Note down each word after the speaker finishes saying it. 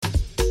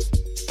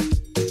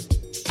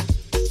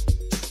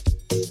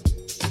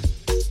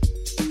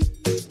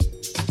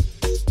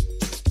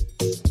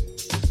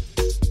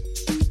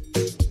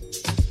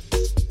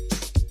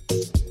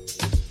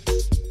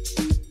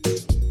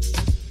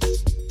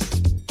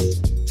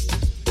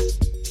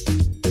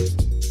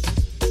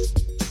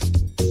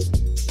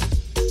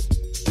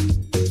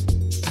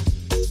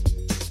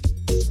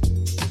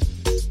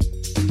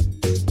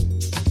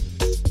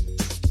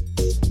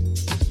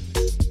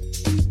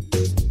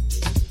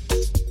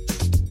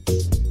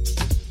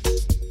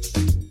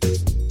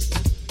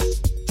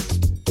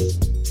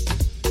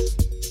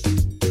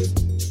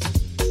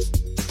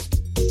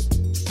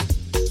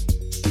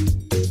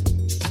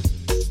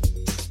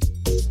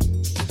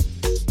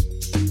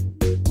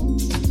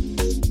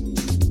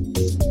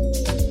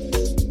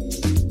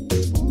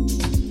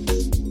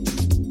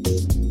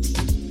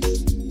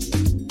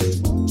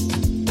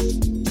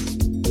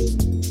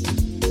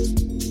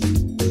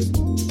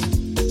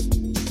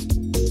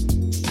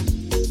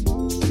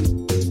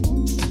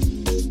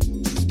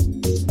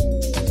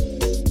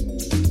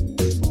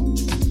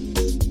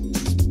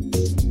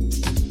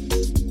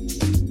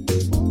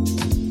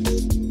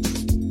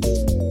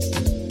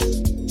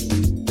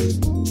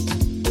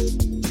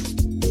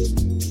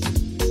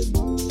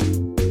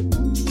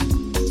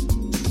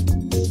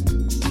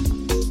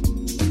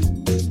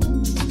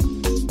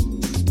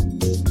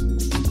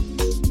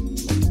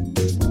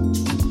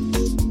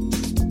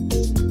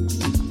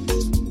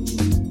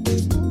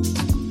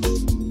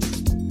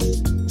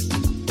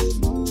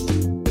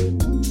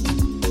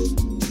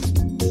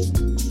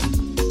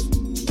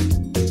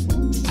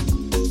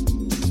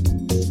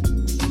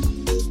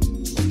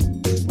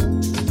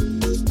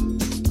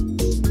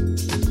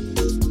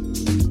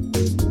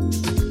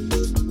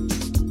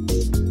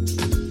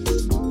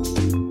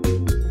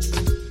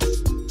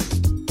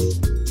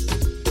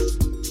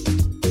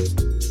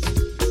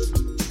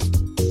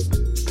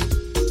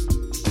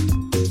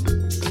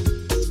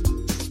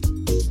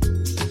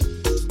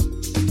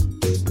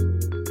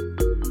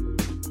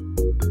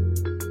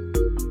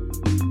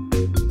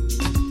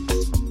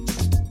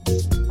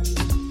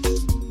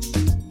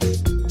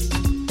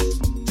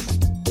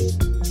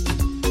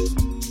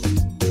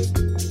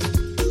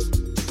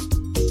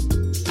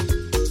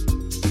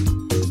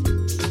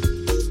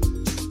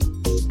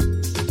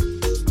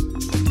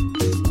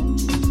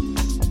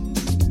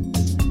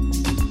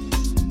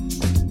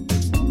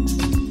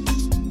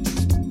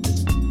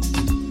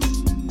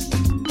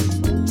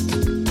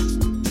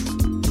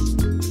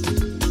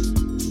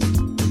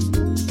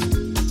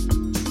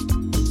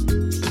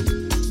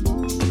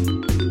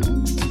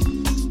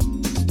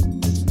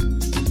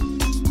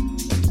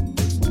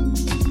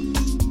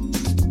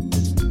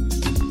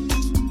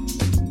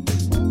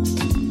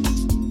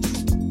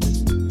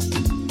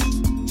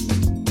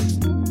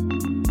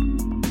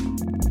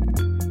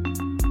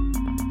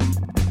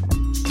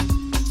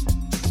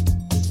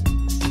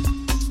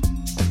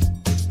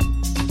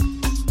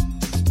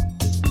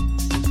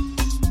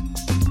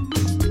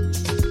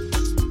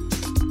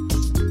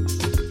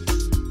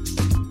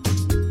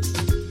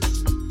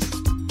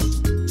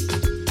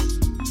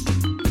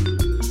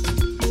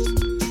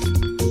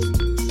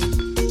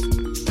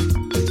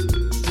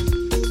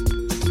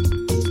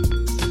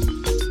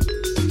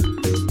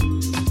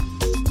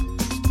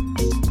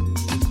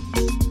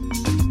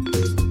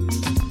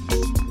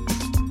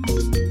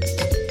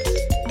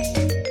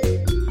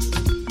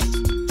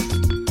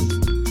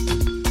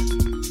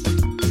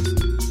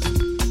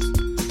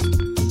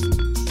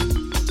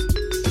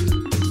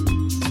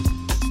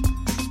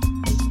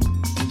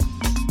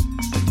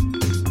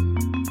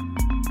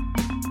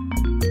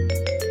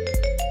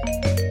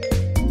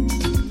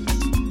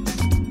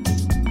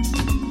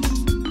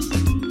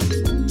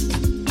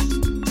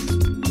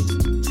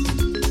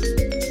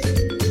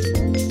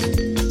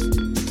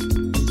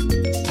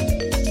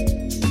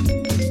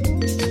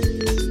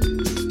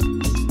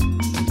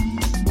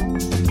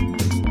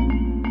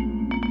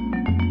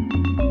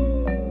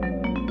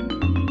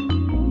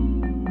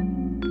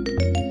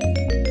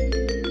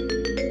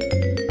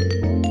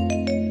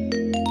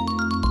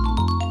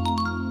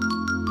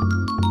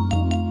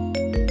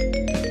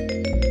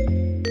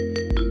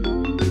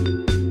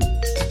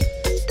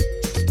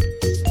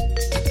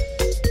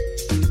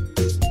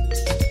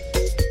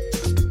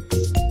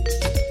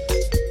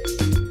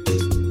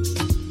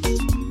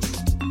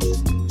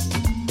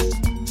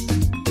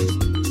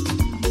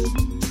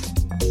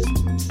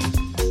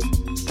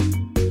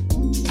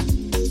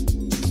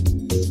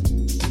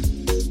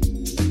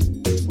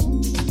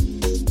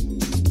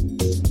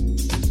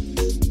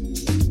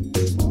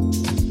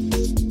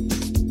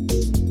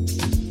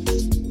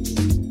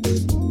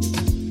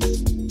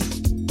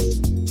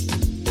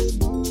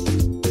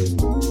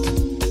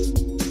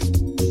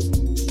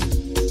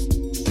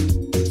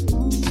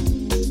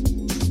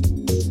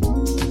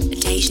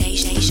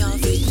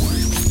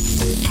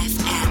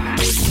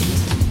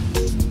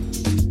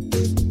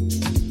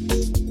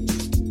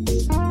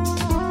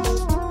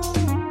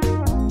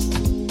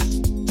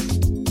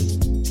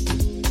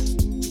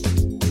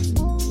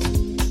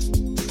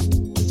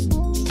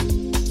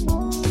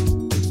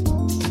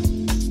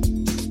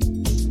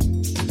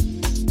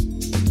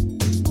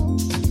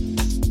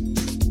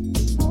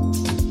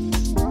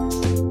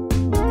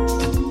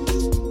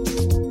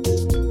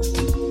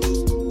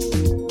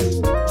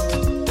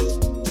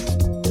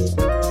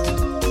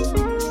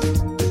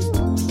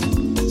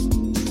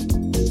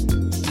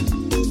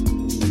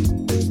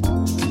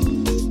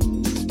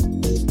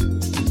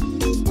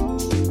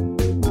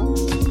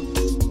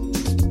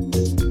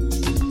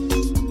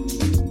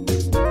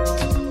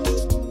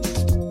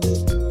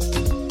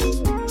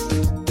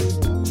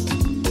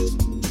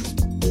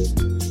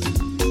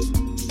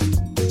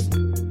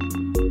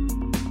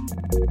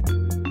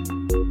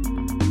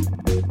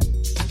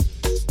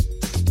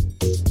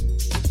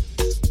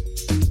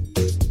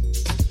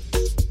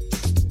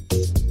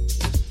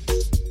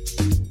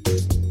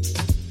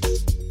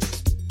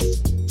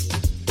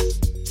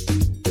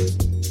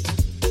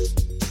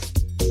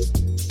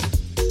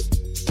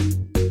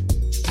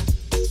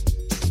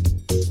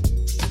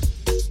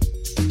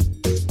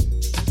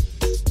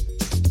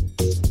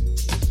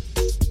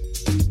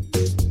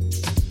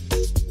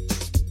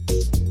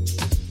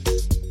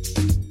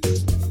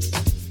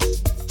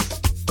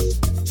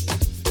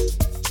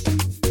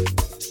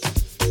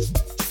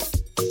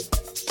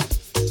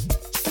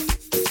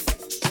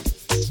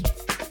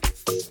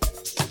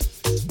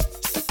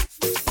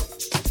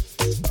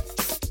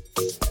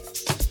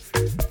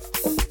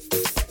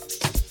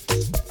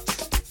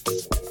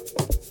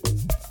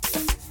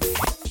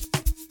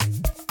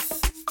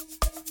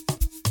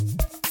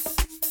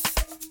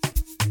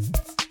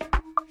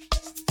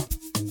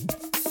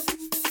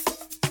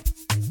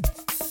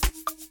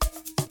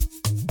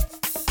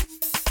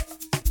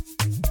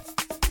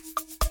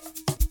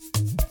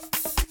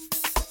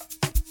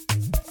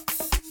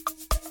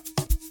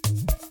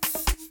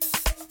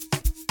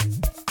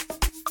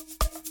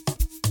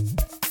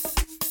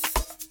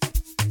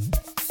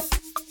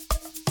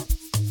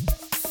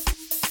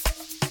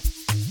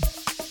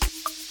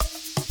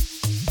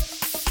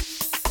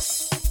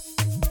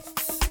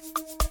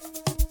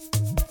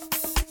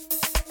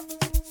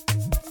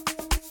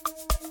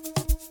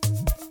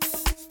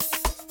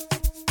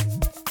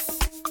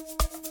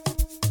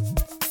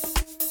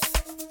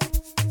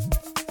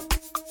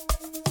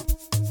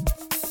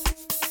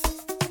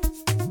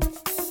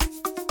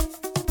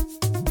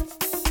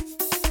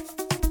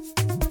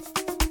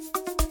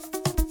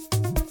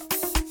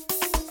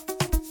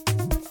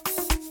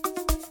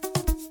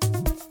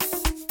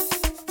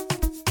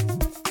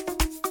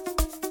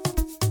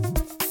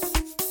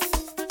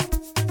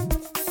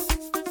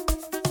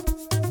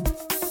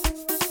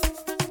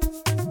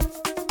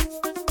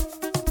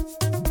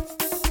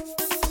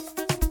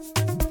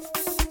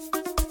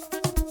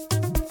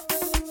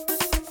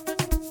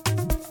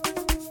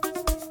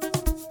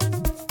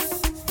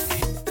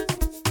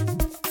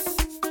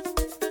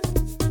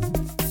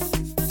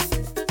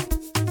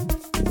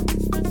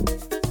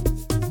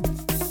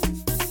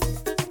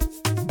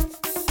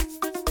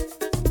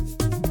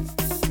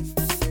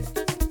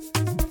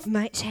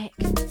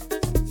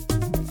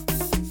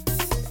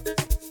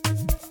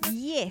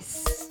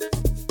Yes.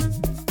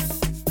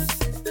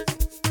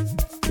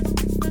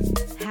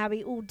 How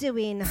we all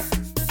doing?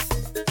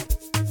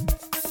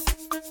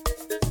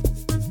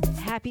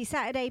 Happy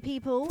Saturday,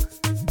 people.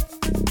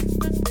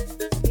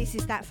 This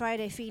is that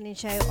Friday feeling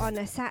show on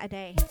a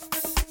Saturday.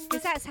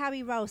 Because that's how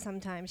we roll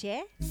sometimes,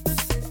 yeah?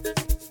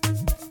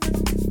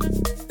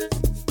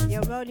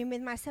 You're rolling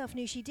with myself,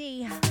 Noushii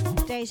D,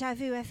 Deja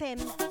Vu FM.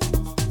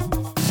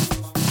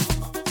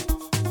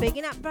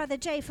 Bigging up Brother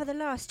Jay for the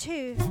last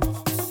two.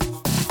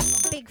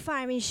 Big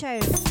firing show.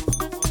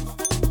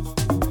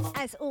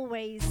 As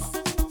always,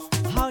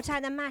 hold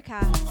tight the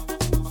Macca.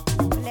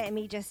 Let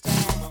me just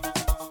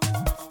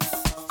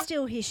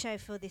steal his show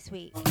for this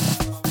week.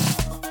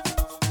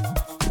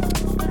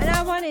 And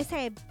I want to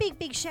say a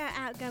big shout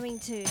out going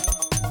to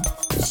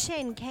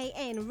Shen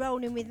KN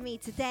rolling with me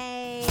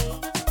today.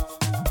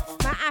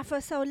 My Afro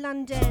Soul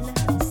London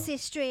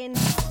Sistrins.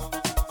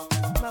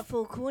 My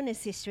Four Corner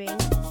Sistrins.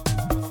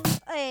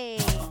 Hey,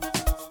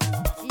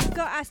 you've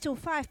got us till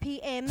 5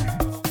 p.m.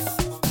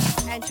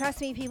 And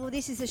trust me, people,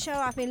 this is a show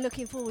I've been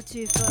looking forward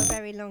to for a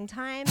very long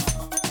time.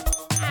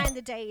 And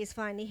the day is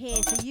finally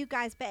here, so you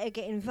guys better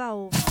get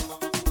involved.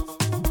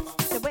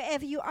 So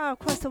wherever you are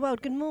across the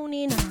world, good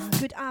morning,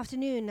 good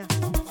afternoon,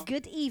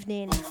 good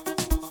evening.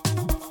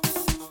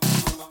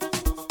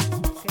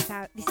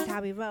 This is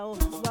how we roll,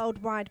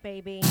 worldwide,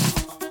 baby.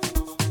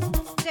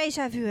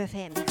 Deja Vu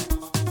FM.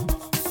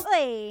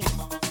 Oi!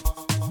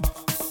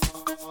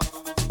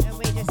 And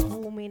we're just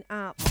warming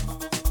up.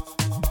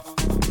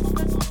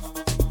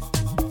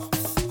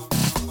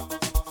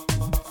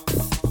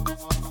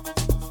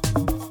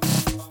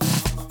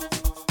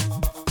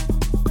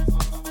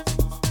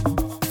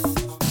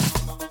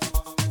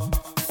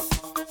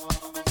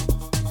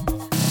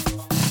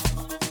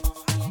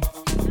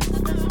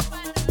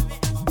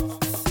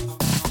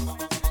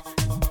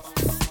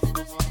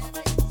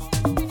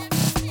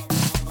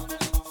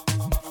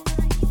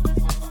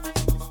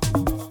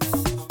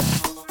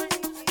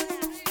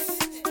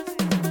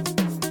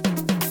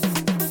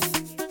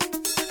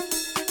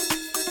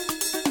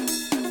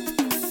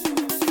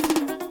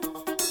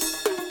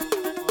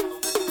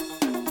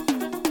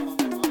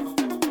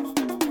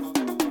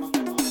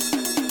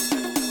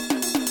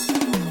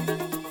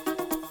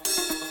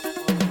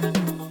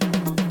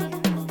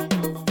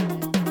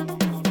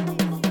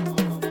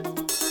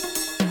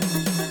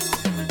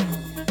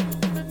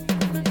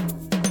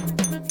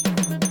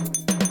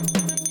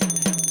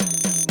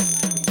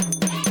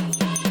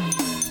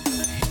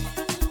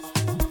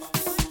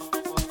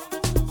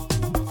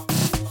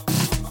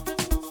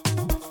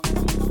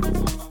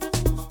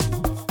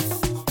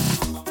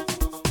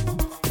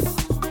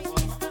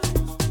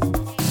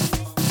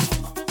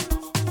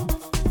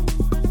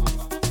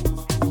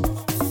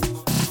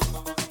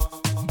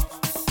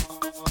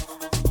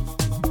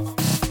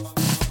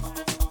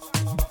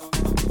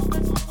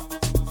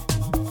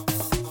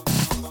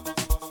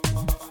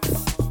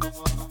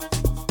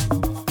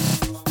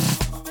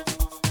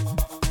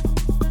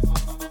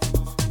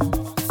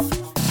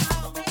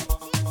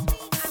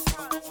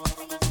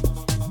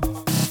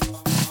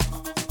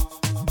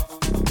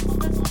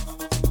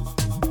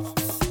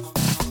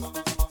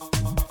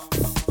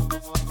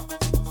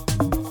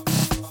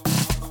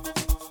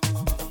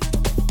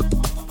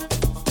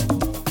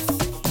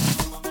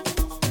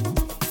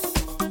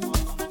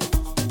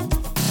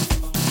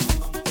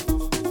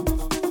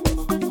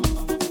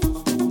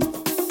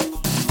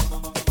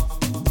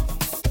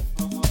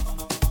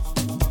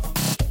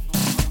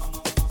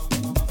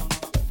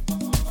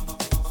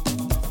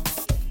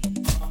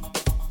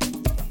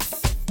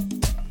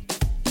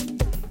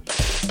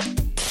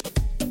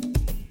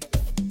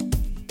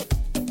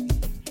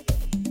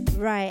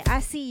 Right, I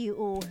see you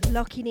all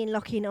locking in,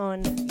 locking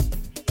on.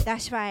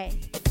 That's right.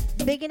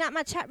 Bigging up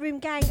my chat room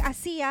gang. I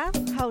see ya.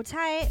 Hold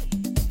tight.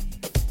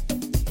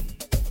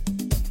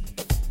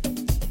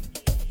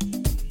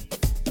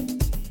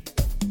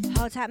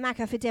 Hold tight,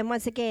 Macca, for them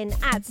once again.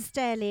 Out to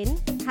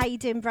Sterling. How you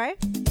doing, bro?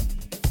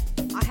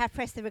 I have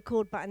pressed the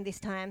record button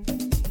this time.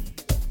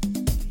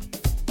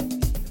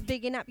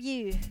 Bigging up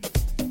you.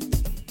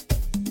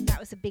 That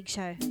was a big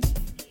show.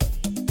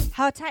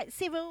 Hold tight,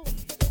 Cyril.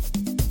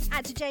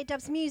 Out to J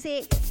Dubs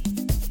Music.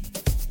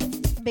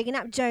 Bigging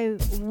up Joe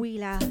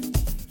Wheeler.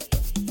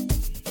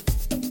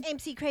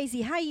 MC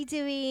Crazy, how you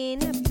doing?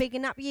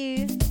 Bigging up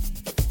you.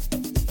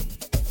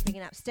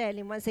 Bigging up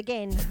Sterling once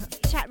again.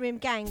 Chat room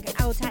gang,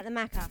 out at the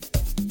Macca.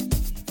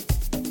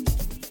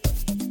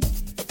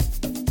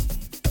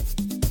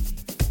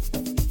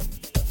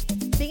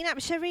 Bigging up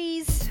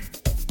Cherise.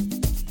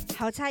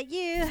 How tight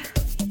you?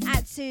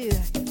 Out to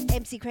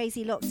MC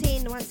Crazy locked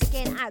in. Once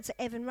again, out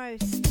to Evan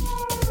Rose.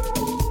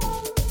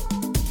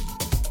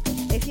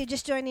 If you're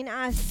just joining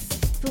us,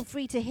 feel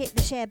free to hit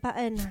the share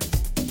button.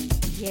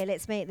 Yeah,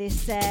 let's make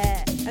this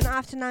an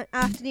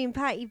afternoon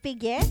party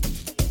big, yeah?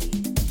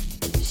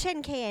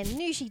 Shen KN,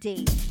 Noushii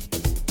D.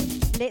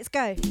 Let's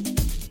go.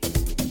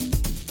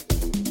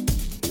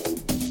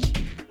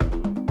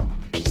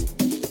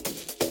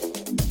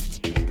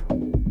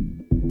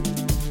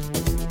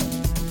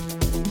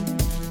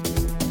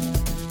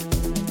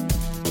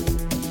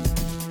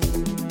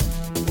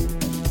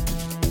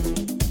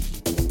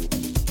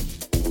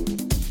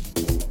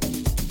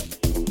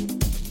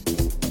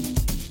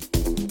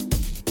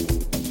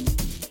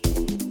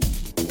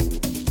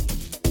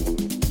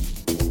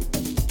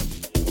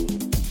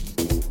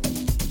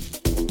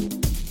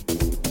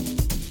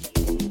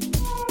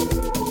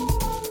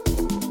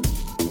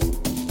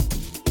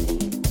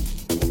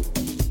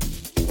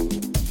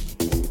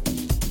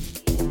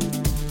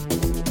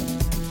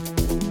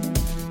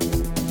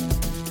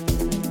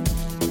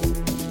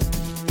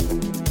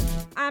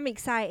 I'm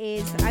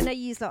excited. I know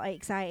you lot are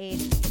excited.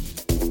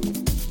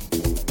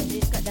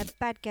 We've got the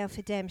bad girl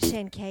for them,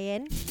 Shen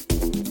KN.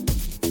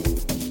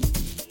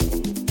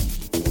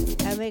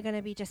 And we're going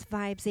to be just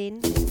vibes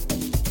in.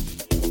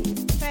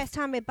 First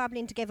time we're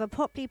bubbling together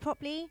properly.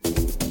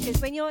 Because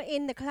when you're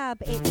in the club,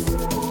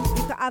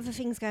 you've got other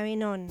things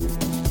going on.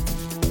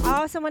 I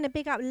also want to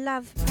big up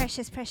Love,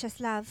 Precious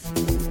Love,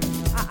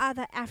 our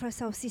other Afro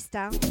Soul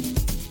sister,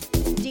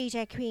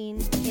 DJ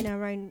Queen in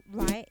her own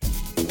right.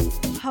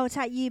 Hold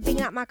tight, you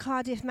bigging up my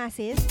Cardiff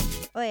massive.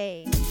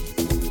 Oi.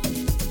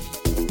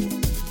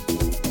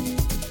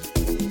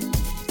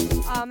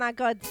 Oh my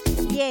god,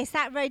 yes,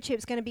 that road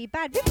trip's going to be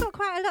bad. We've got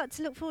quite a lot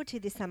to look forward to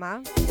this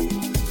summer.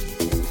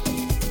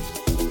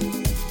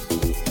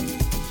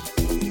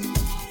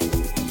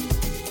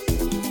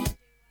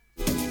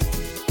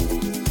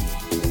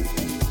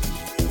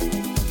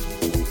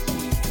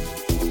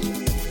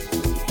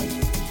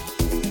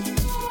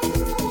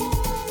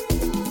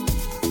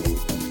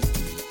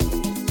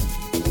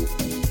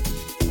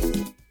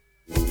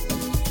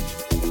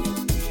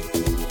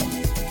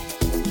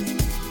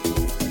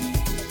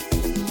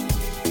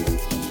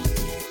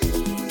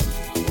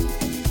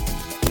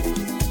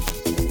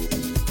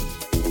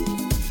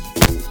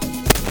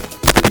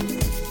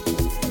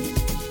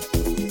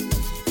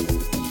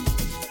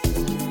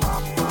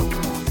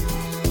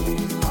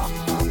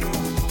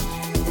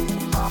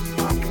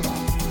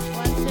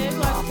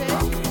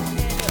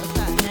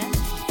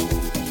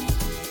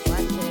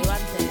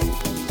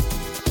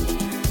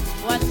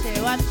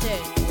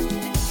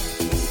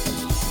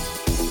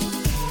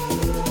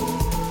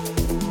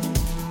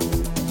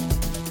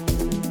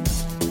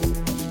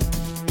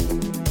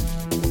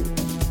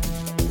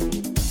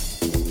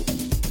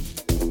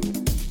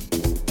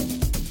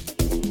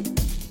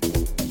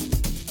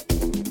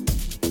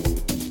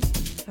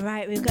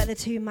 We've got the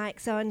two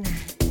mics on.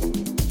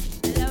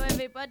 Hello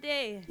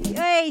everybody.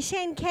 Hey,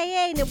 Shen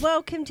KN,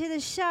 welcome to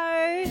the show.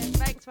 Yeah,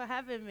 thanks for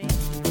having me.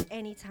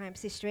 Anytime,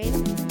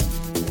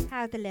 Sistrins.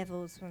 How are the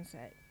levels? One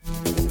sec.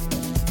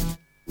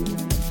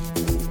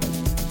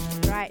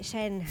 Right,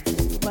 Shen,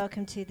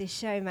 welcome to the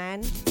show,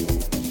 man.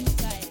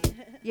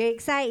 Excited. You're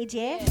excited,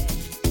 yeah?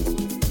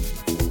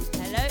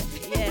 Hello?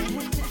 Yeah.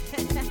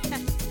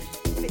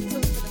 Bit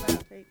talking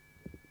about things.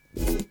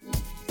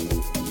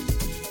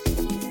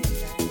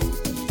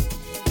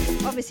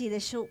 Obviously,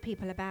 there's short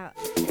people about.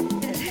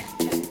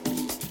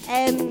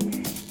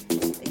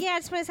 Yeah, I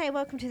just want to say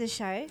welcome to the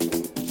show.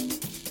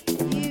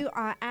 You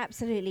are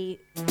absolutely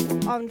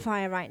on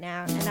fire right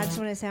now, and I just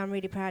want to say I'm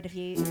really proud of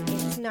you.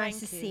 It's nice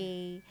to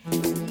see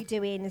you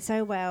doing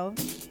so well.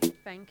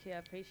 Thank you, I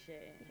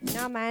appreciate it.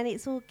 No, man,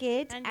 it's all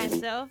good. And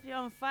yourself, you're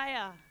on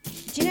fire.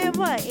 Do you know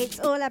what? It's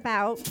all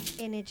about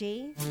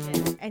energy,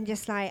 Yeah. and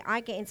just like I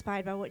get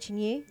inspired by watching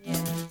you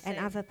and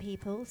other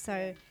people.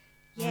 So.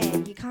 Yeah,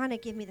 you kind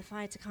of give me the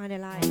fire to kind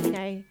of like, you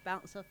know...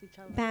 Bounce off each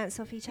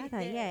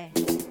other. Yeah.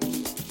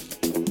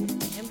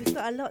 And we've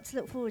got a lot to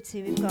look forward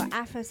to. We've got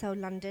Afro Soul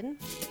London.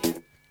 I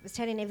was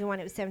telling everyone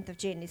it was 7th of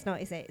June. It's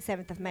not, is it?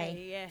 7th of May.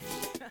 Yeah.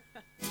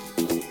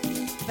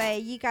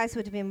 But you guys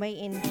would have been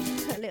waiting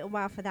a little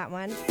while for that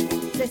one.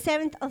 The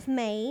 7th of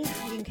May, you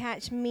can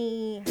catch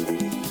me,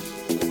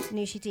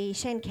 Noushii D,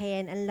 Shen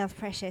KN and Love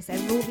Precious.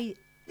 And we'll be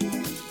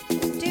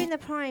doing the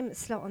prime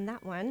slot on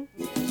that one.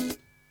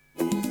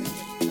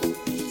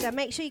 So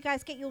make sure you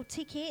guys get your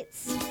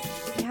tickets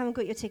if you haven't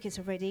got your tickets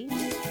already.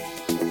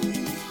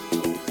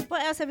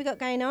 What else have we got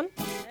going on?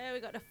 We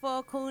got the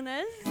Four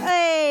Corners.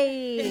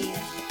 Hey!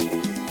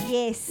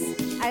 Yes.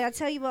 And I'll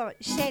tell you what,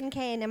 Shen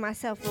KN and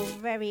myself were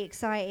very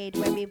excited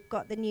when we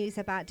got the news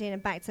about doing a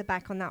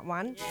back-to-back on that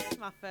one. Yeah, it's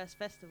my first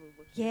festival.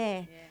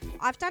 Yeah.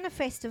 I've done a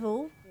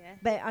festival,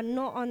 but I'm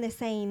not on the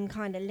same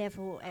kind of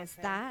level as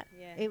that.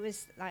 Yeah. It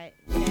was like,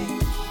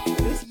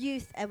 it was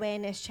youth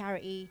awareness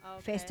charity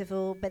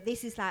festival, but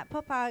this is like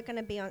Papa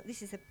gonna be on.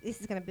 This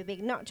is gonna be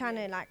big. Not trying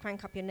to like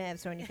crank up your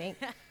nerves or anything,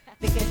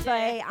 because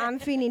I'm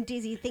feeling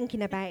dizzy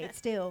thinking about it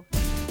still.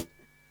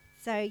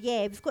 So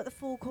yeah, we've got the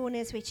Four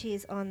Corners, which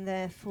is on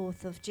the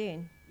 4th of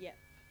June. Yep.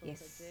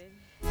 Yes.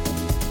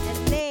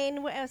 And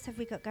then what else have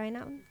we got going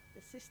on?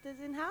 The Sisters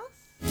in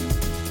House.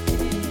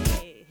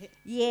 Hey.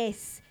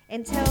 Yes.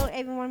 And tell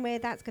everyone where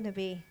that's gonna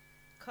be.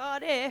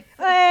 Cardiff.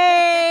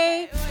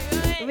 Hey!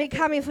 We're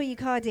coming for you,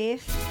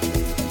 Cardiff.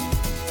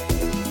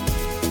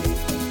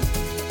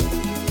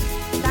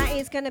 That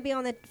is going to be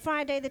on the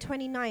Friday, the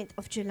 29th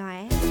of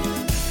July.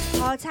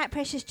 I'll tap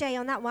Precious J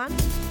on that one.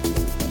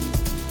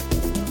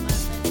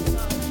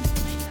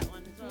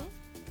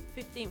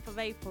 15th of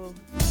April.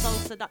 Soul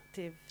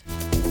Seductive.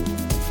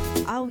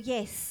 Oh,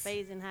 yes.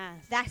 Basing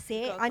House. That's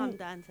it. Come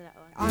down to that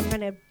one. I'm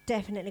going to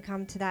definitely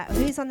come to that.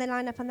 Who's on the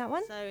lineup on that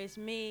one? So it's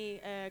me,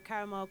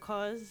 Caramel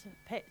Cos,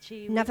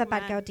 Petchy. Another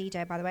bad girl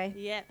DJ, by the way.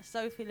 Yeah,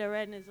 Sophie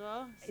Loren as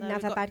well. So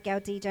another bad girl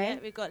DJ. Yeah,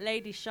 we've got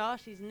Lady Shah.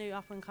 She's new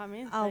up and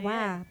coming. Oh, so wow.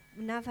 Yeah.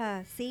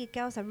 Another. See,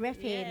 girls are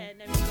repping. Yeah, and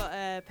then we've got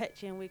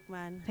Petchy and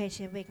Wigman.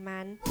 Petchy and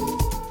Wigman.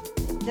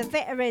 The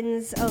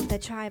veterans of the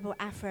tribal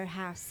Afro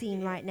house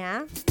scene right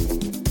now.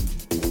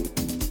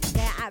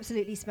 They're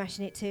absolutely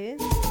smashing it too.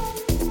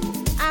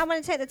 I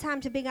want to take the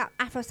time to big up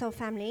Afro Soul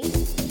family.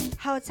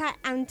 Hold tight,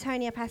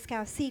 Antonia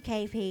Pascal,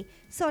 CKP,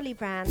 Solly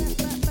Brown,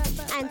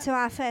 and to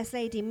our First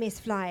Lady, Miss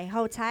Fly.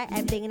 Hold tight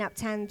and bigging up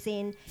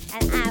Tamsin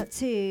and out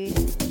to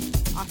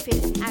our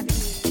Fifth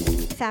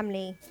Avenue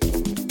family.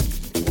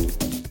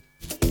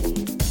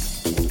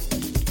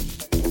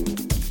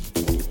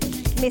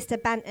 Mr.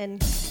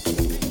 Banton.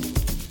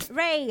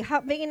 Ray,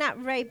 bigging up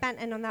Ray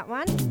Banton on that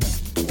one.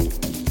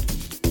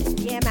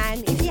 Yeah,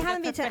 man. If you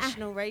haven't been to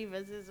professional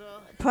ravers as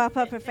well.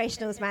 Proper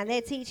professionals, man.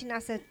 They're teaching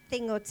us a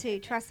thing or two.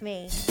 Trust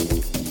me.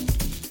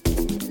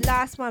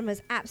 Last one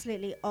was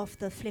absolutely off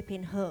the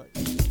flipping hook.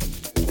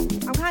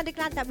 I'm kind of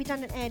glad that we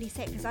done an early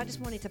set because I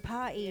just wanted to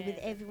party with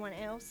everyone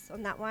else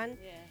on that one.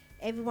 Yeah.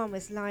 Everyone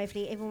was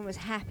lively. Everyone was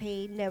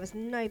happy. There was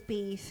no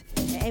beef.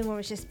 Everyone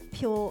was just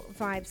pure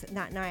vibes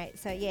that night.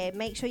 So yeah,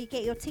 make sure you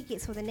get your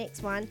tickets for the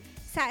next one,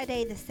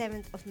 Saturday the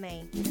 7th of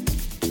May.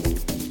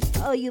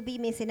 Oh, you'll be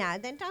missing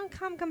out. Then don't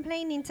come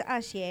complaining to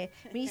us, yeah.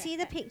 When you see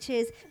the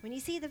pictures, when you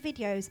see the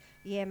videos,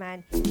 yeah,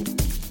 man.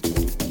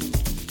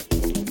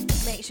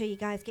 Make sure you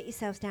guys get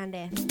yourselves down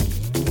there.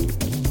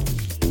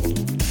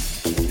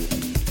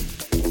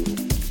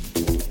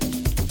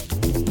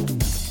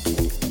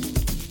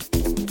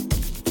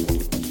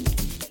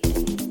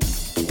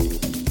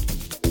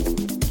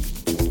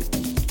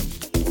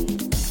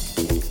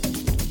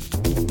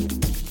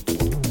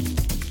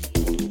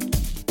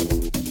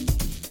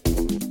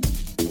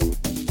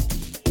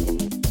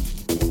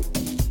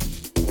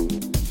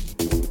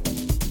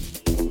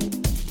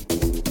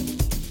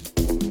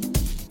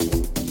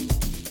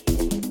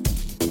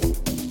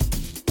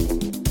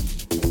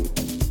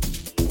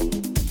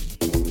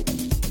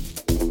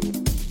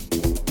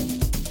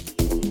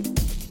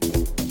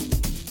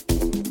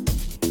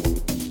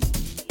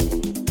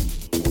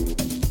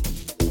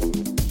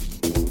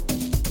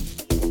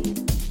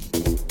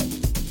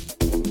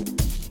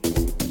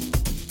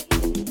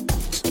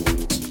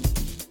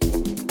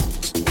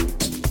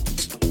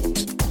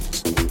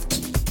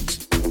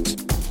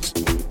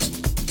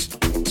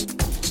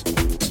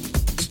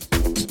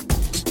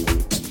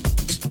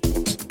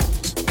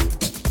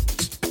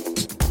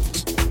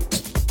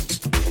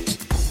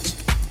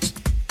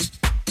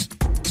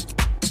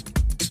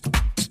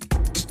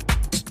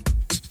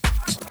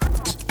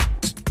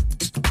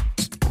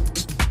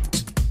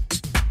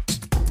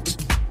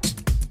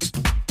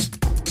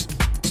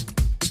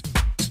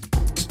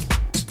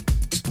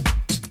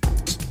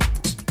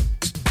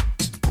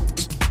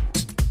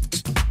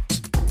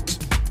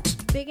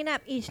 Bigging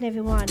up each and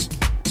every one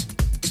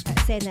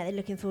that's saying that they're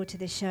looking forward to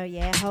the show,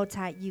 yeah. Hold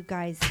tight, you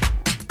guys.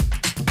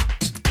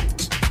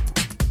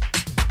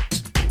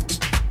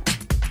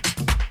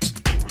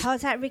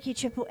 Hold tight, Ricky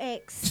Triple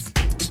X.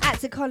 At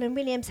to Colin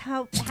Williams,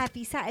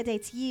 happy Saturday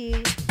to you.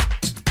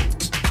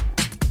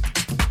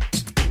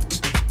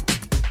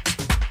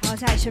 Hold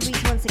tight,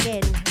 Sharice once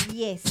again.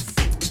 Yes.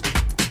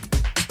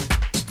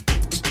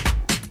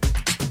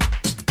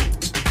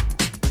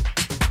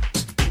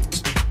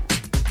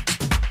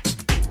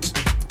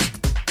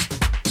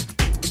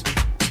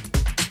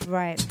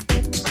 Right.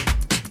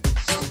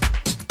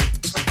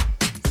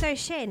 So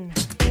Shen.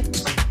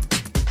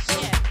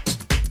 Yeah.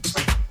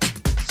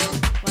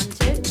 1,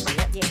 2.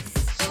 Yep.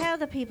 Yes. Tell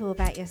the people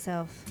about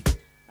yourself.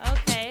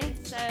 Okay,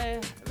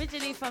 so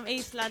originally from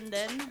East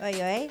London. Oi,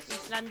 oi.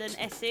 East London,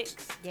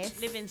 Essex. Yes.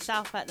 Live in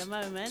South at the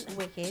moment.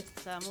 Wicked.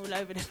 So I'm all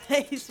over the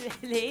place,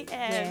 really.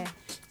 Yeah.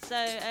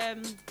 So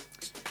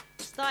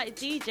started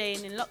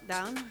DJing in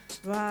lockdown.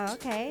 Wow,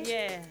 okay.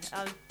 Yeah,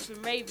 I've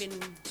been raving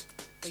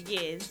for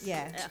years.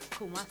 Yeah. I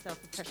call myself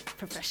a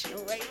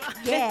professional raver.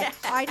 Yeah,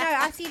 I know.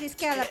 I see this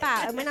girl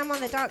about, and when I'm on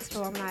the dance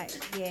floor, I'm like,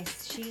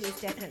 yes, she is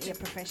definitely a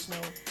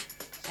professional.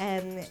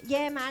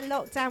 Yeah, man,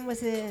 lockdown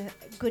was a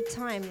good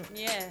time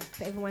Yeah.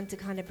 for everyone to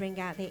kind of bring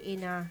out their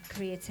inner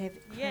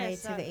creativity.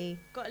 So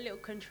got a little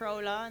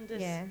controller and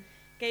just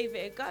gave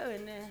it a go,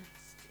 and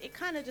it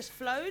kind of just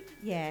flowed.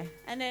 Yeah,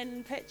 And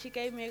then Petchy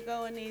gave me a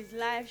go on his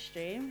live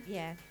stream,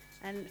 yeah,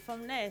 and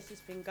from there it's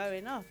just been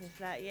going off. It's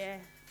like,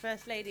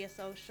 First Lady of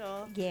Soul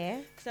Shore. yeah.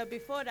 So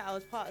before that I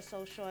was part of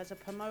Soul Shore as a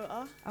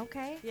promoter.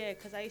 Okay. Yeah,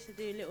 because I used to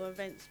do little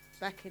events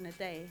back in the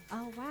day.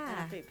 Oh, And I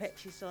wow. think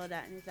Petchy saw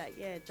that and he's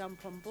like,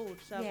 jump on board.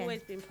 So Yeah. I've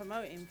always been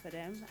promoting for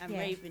them and Yeah.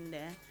 raving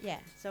there. Yeah.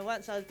 So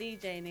once I was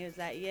DJing, he was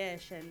like,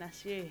 Shen,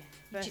 that's you,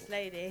 First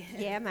Lady.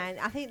 Yeah, man.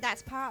 I think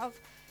that's part of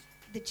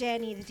the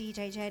journey, the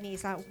DJ journey,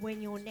 is like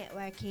when you're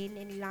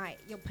networking and like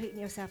you're putting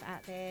yourself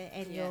out there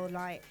and you're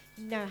like,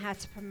 you know how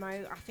to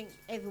promote. I think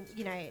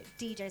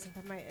DJs and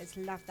promoters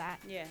love that.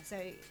 Yeah.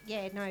 So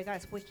yeah, no,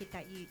 that's wicked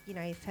that you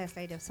know, First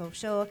Lady of Soul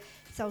Shore.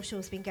 Soul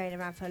Shore's been going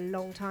around for a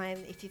long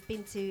time. If you've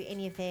been to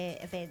any of their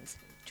events,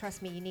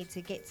 trust me, you need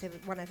to get to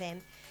one of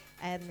them.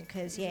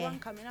 Because There's one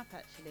coming up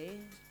actually.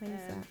 When's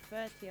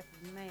that? 30th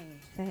of May.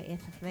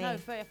 30th of May. No,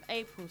 30th of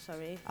April,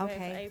 sorry. Okay.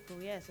 30th of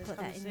April, yes. Put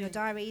that in your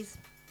diaries.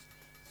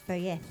 So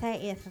yeah,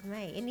 30th of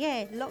May. And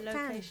yeah,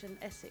 lockdown. Location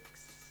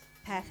Essex.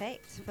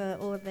 Perfect for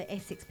all the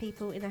Essex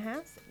people in the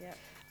house. Yep.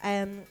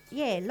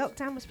 Yeah,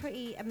 lockdown was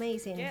pretty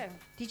amazing. Yeah.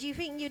 Did you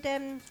think you'd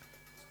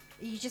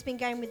You just been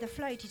going with the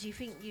flow. Did you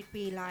think you'd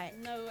be like?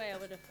 No way I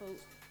would have thought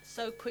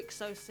so quick,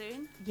 so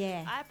soon.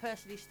 Yeah. I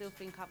personally still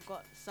think I've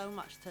got so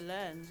much to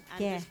learn and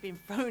just been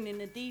thrown in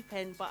the deep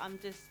end, but I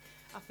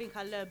think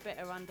I learn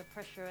better under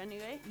pressure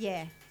anyway.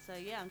 Yeah. So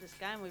yeah, I'm just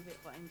going with it,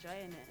 but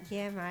enjoying it.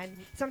 Yeah, man.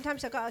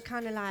 Sometimes I've got to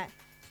kind of like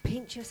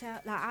pinch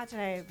yourself, like, I don't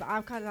know, but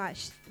I'm kind of like,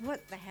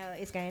 what the hell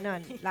is going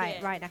on,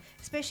 like, right now?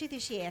 Especially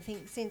this year, I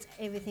think since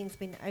everything's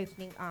been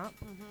opening up,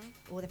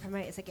 all the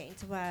promoters are getting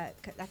to work,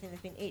 I think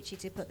they've been itchy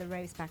to put the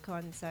roads back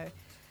on, so,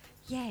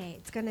 yeah,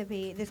 there's going to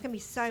be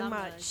so Summer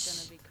much.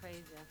 It's going to be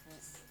crazy, I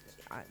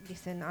think.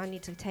 Listen, I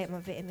need to take my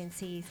vitamin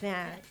C's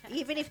now.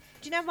 Even if,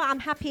 do you know what, I'm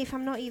happy if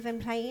I'm not even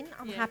playing,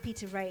 I'm happy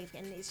to rave,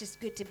 and it's just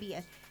good to be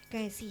go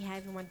and see how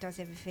everyone does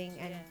everything,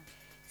 and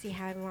see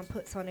how everyone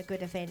puts on a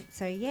good event,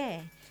 so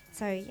yeah.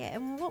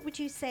 And what would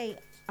you say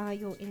are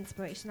your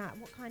inspiration? Like,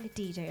 what kind of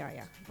DJ are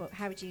you? But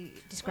how would you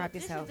describe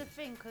yourself? This is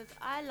the thing, because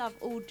I love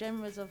all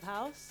genres of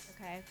house.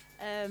 Okay.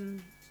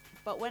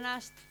 But when I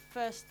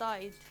first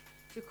started,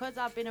 because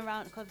I've been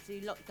around,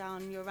 obviously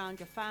lockdown, you're around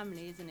your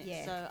family, isn't it?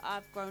 Yeah. So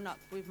I've grown up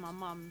with my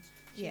mum.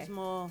 She's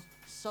more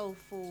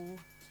soulful.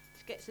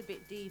 She gets a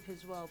bit deep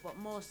as well, but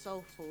more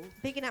soulful.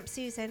 Bigging up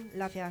Susan.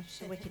 Love you.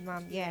 She's a wicked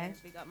mum. Yeah.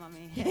 Big up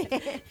mummy.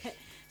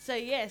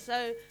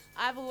 So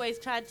I've always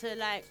tried to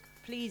like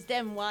please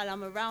them while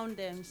I'm around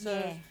them. So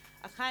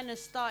I kind of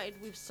started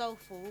with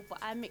soulful, but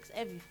I mix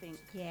everything.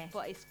 Yeah.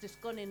 But it's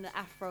just gone in the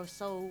Afro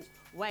soul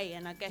way,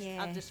 and I guess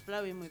I'm just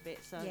flowing with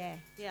it. So I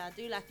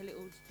do like a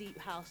little deep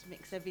house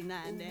mix every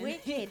now and then.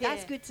 Wicked.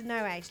 That's good to know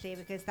actually,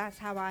 because that's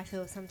how I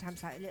feel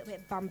sometimes, like a little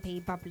bit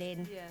bumpy,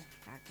 bubbling. Yeah.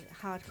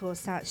 Like hardcore,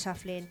 start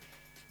shuffling.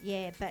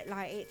 Yeah, but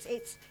like it's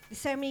there's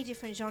so many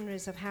different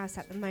genres of house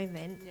at the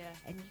moment,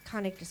 and you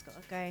kind of just got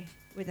to go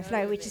with the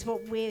flow, which is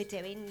what we're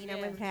doing. You know,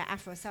 when we play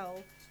Afro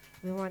soul,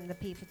 we want the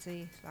people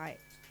to like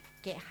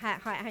get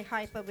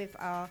hyper with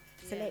our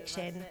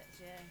selection.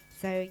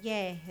 So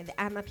the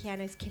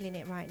Amapiano's killing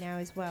it right now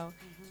as well.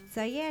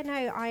 So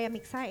I am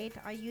excited.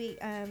 Are you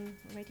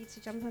ready to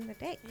jump on the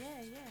deck?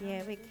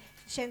 Yeah.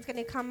 Shen's going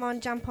to come on,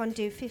 jump on,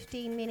 do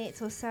 15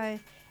 minutes or so, and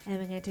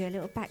we're going to do a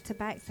little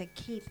back-to-back, so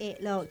keep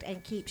it locked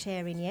and keep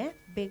sharing, yeah?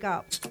 Big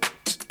up.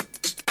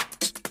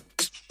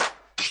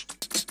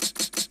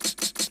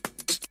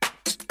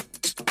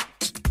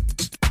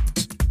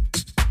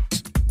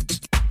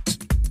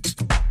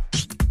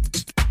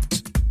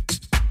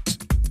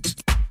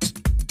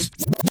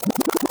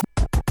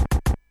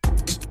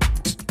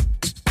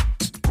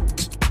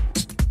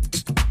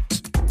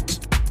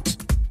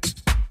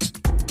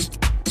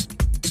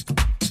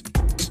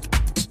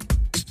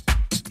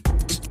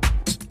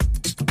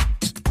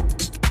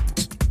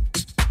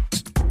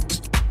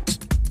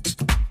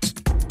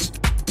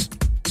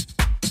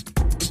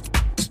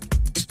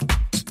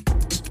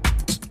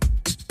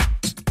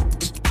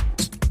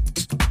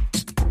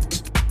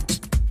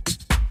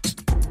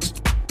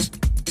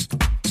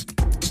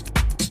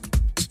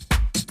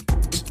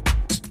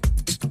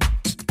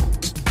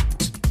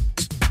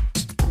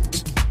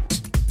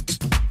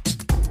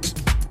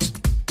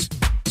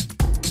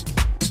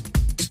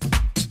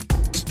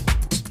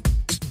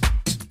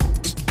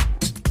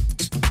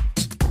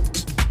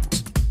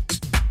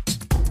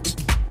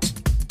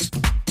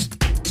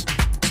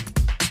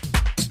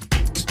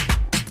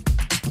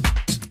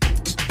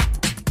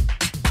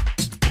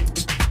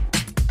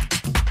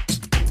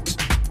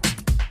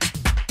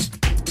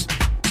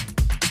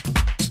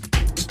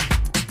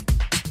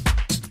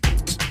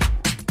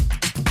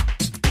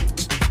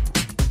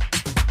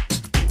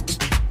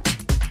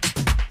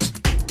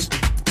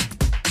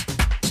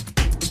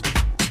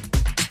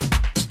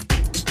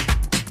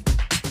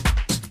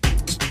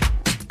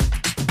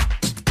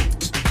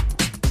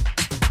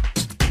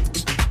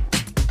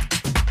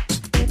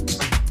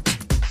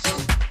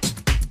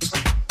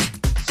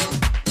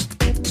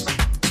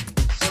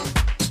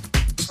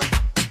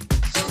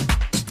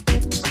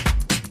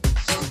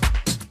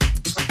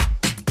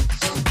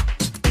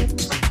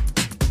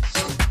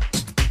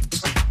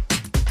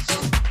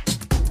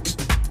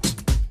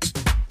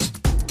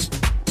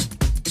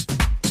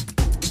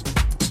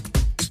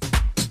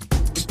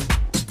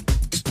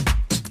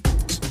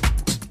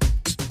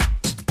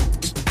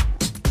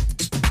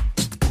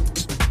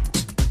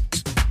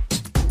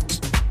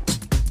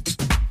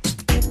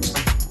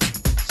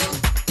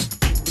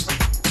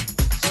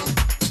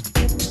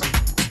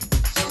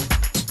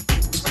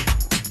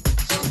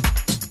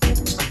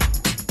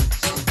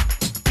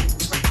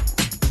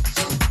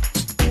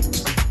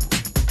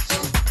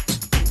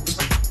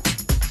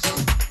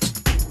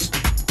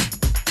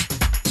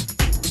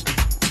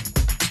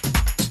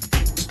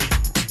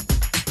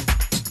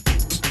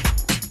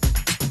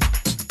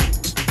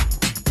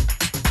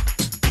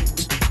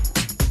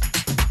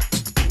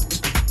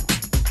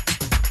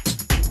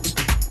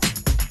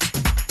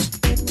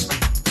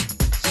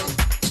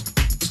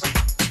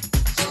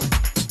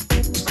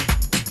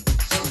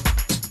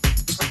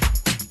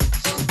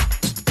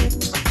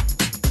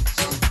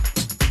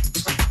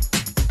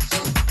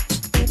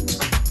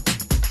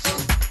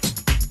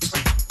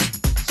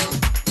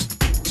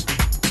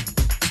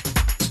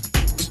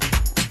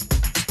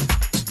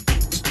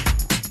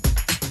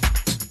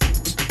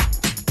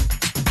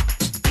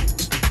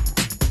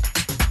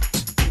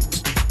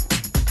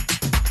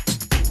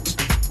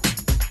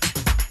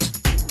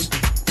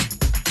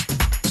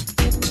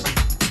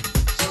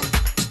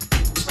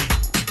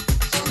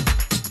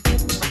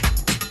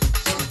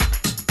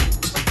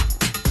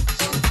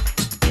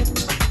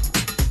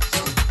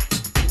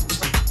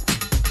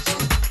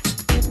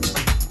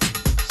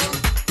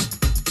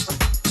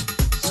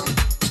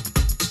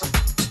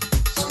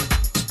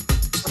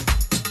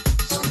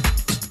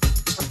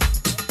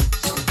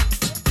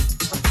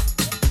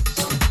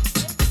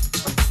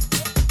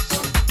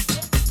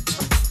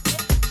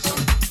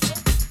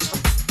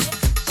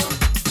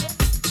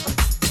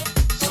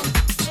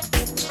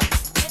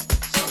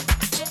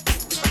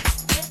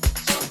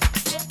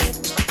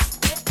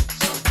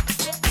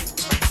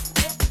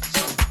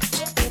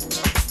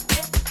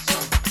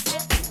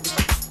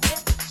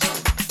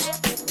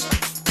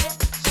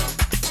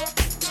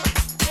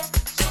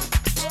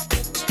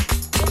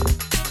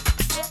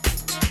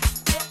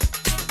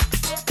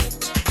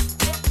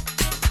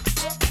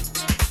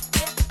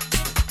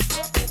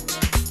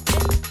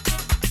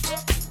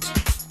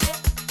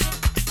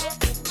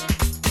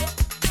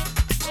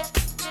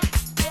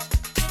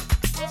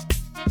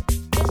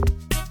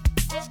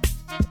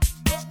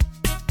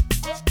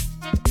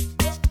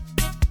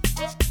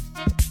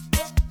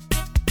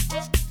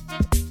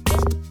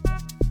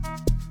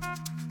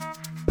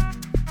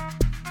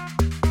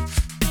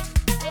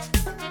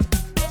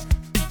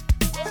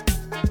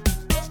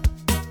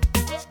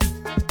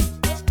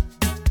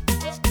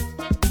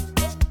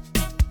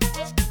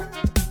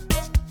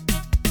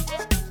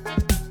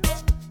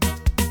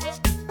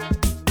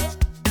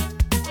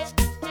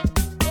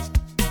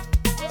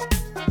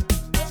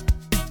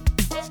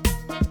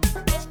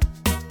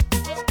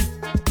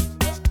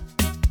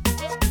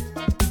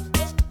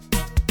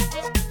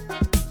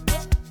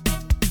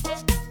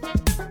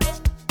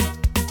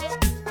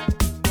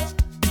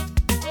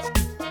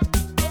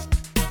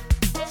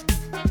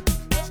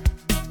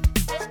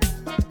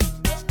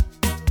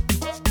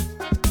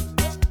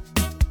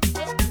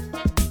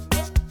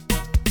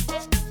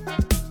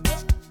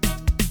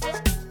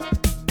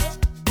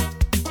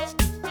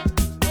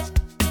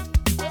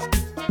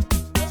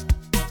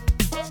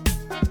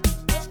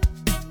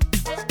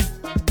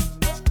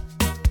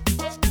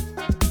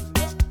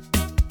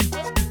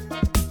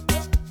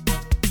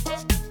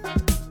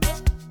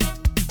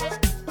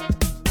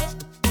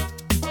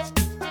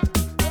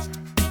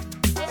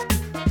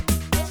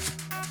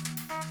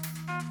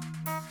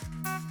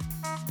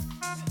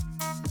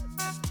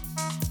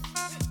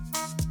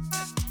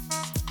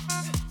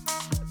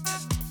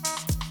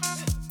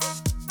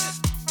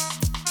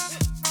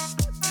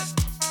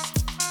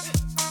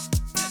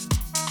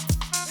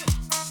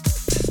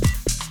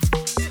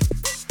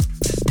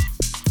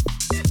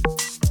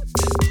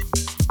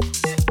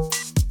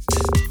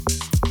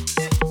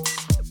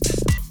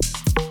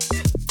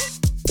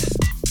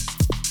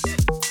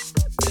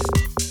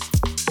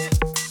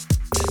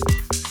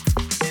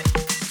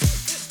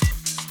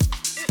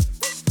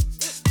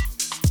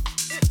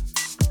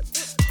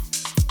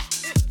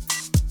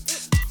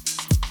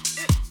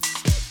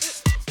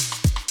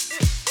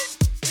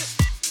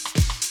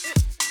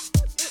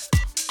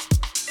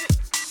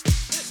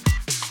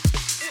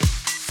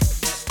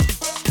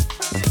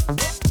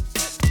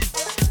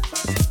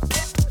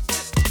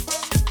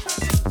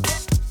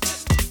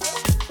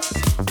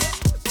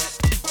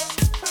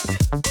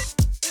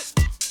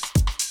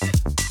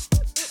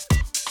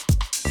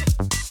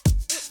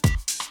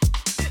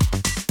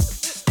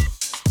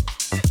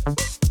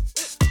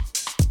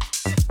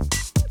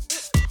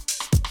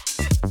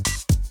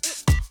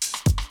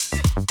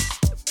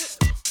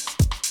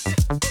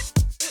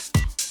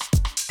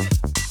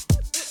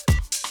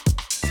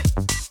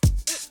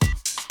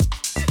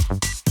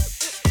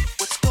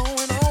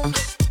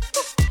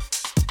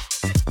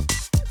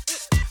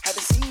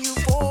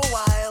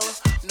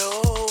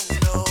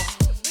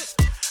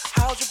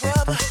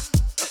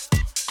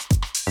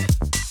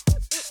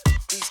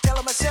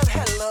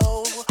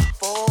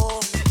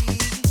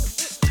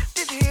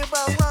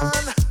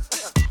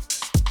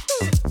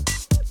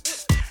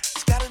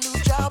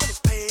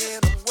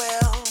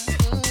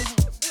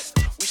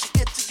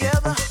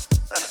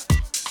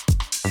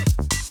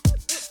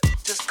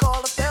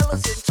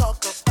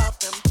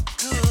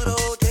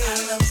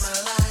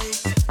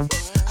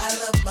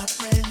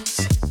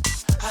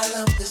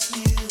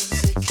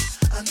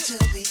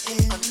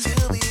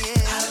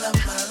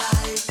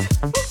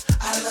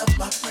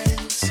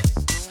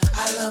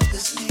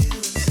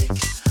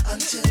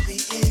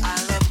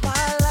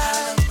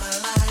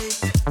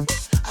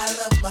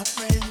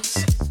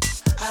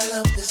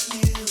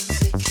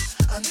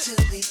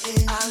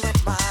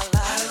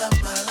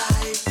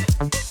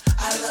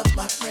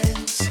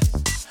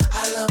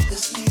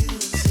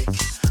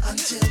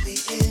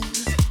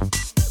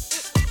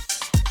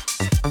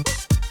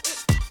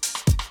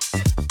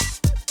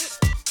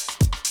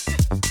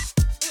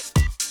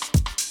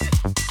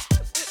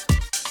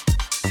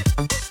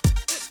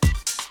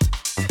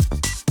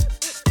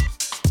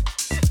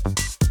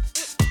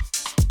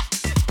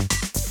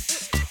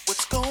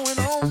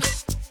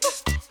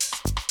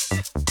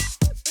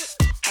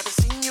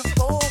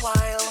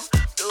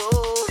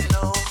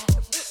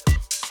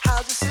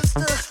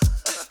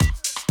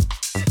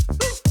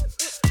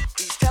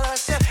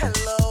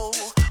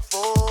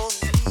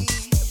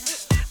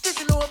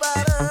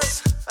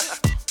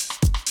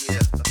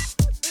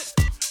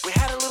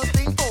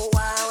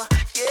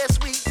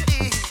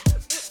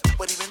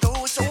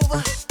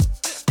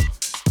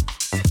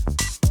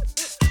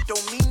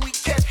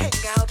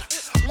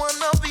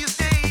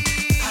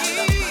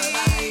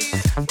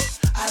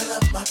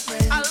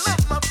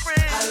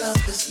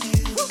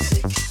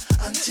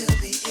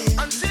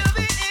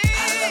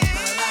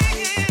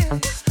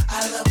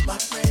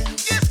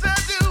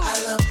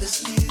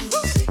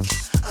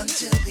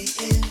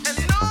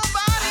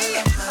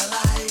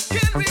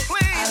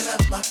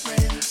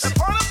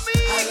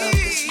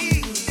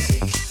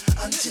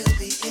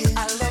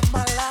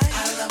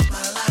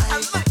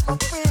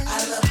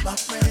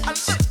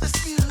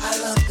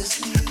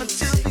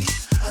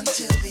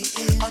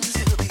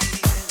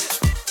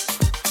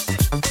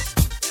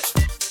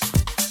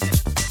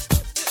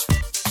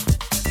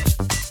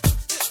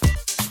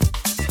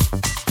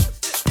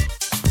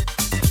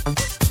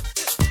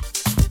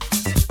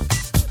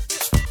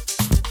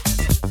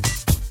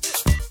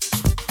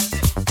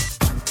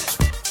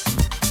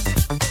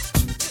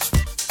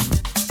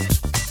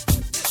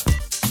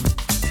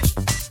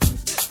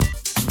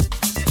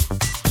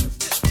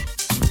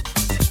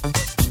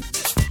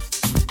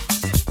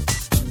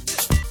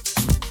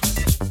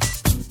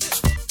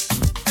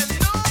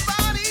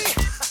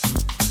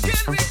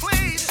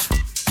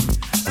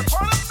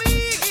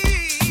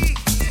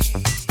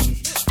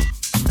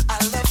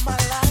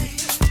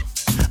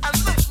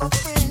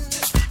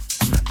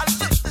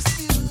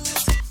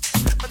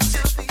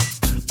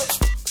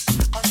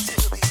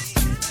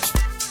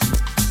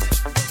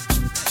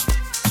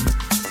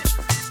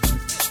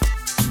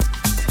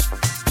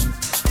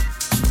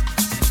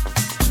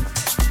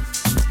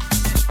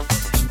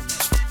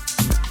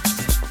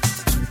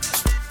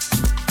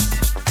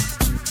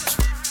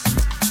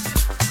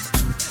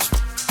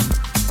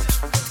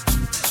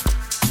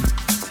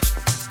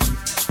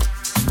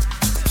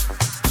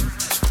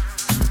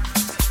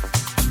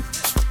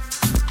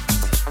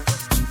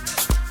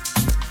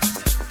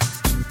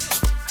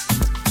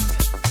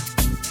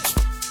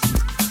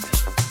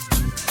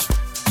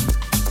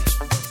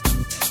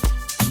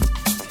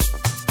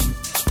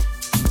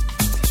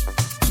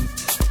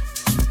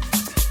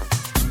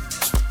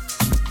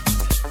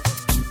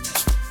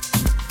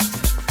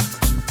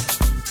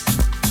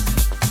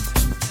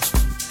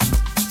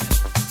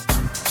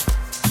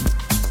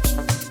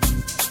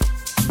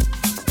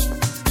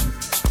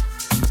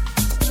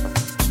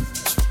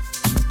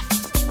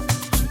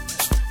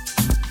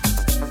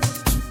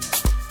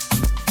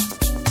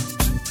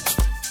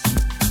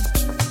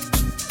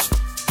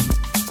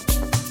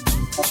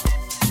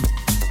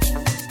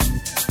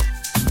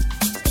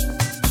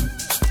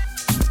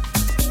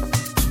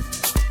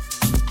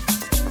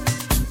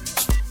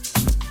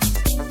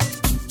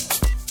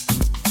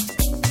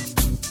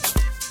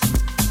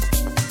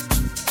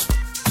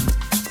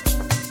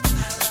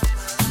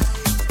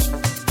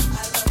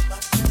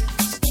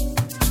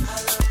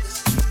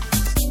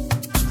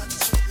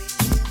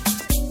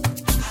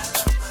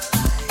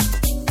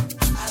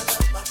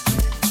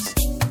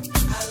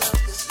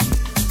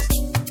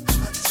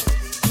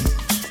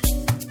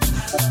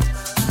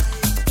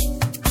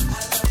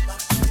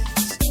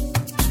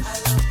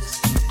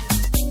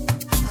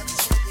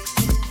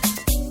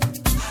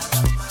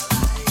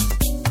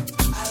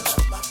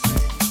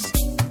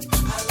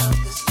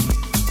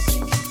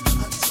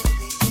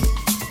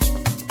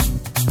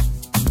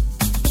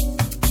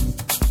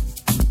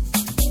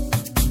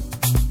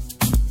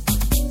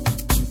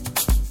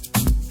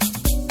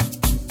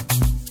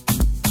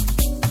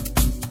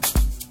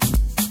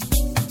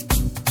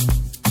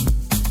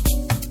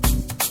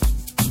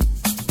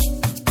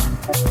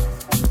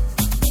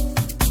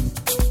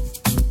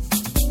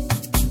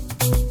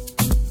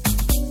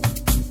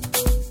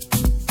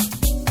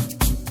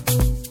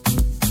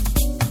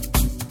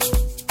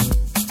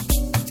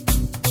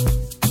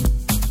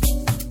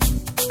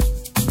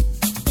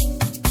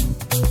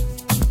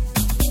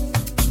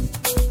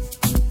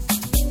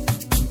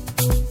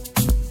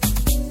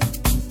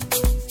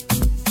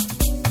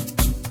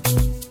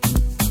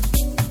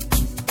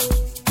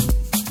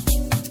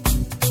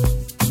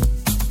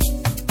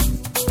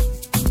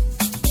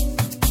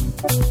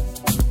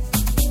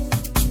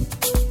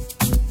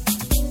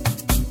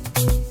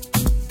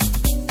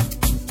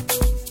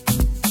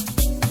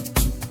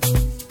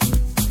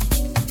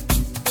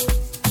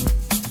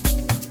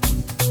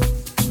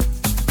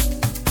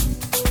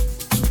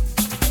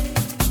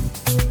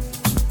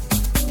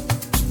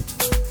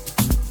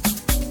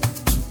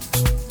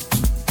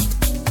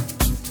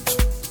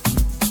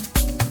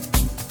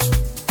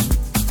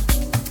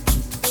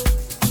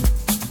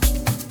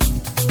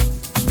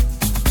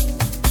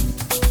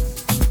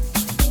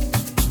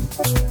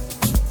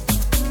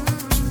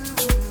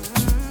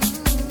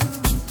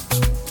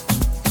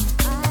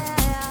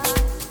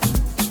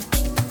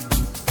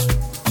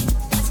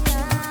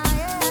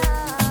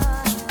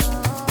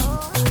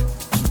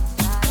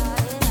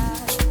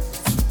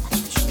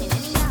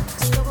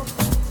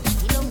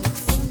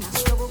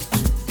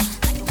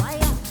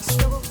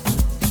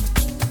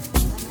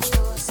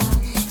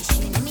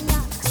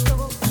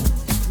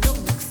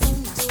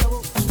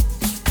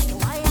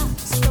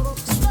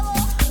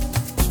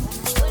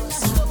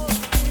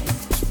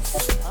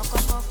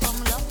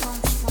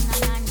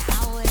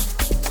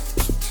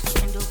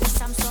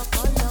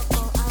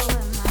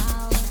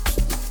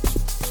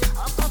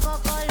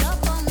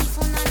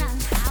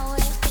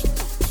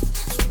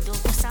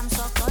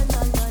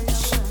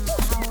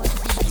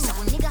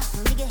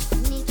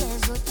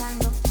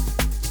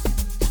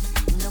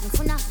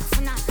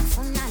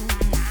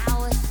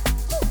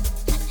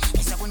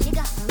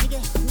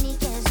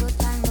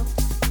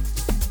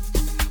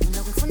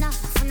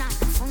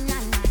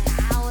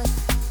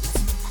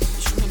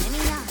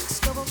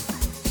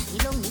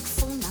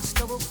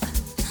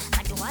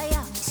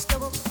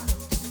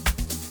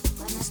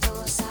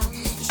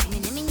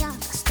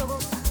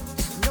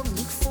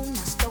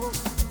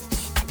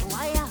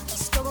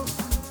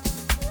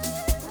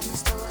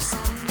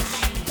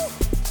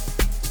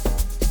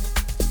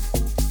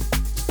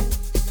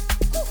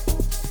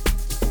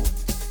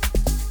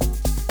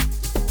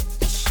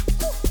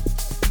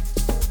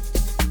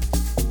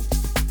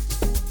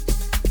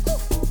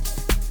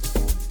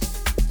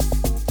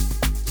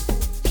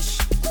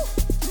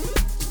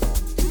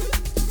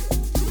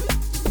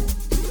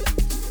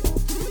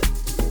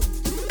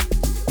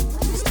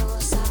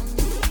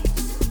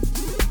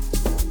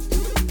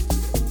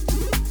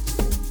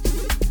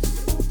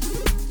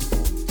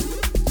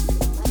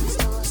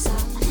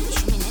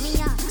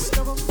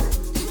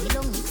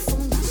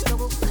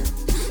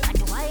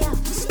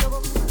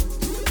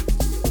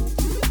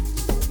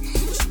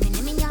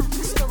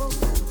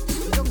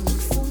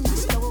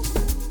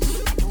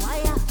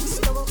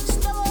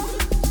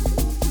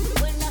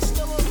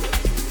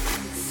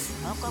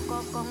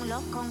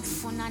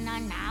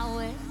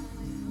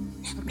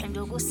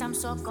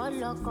 samsoko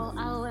loko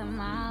awe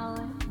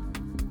mawe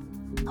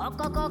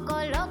okokoko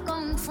loko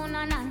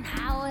mfuna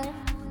nawe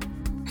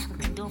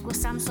ndugu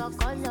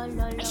samsoko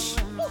lolo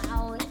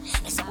mawe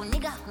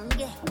esikunika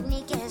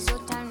unike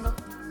zothando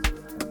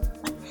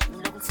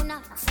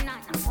lokufuna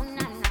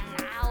nafuna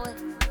nawe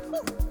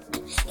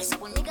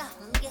esikunika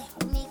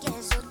unike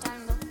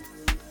zothando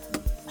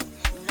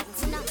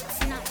lokufuna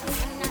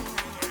nafuna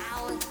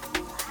nawe.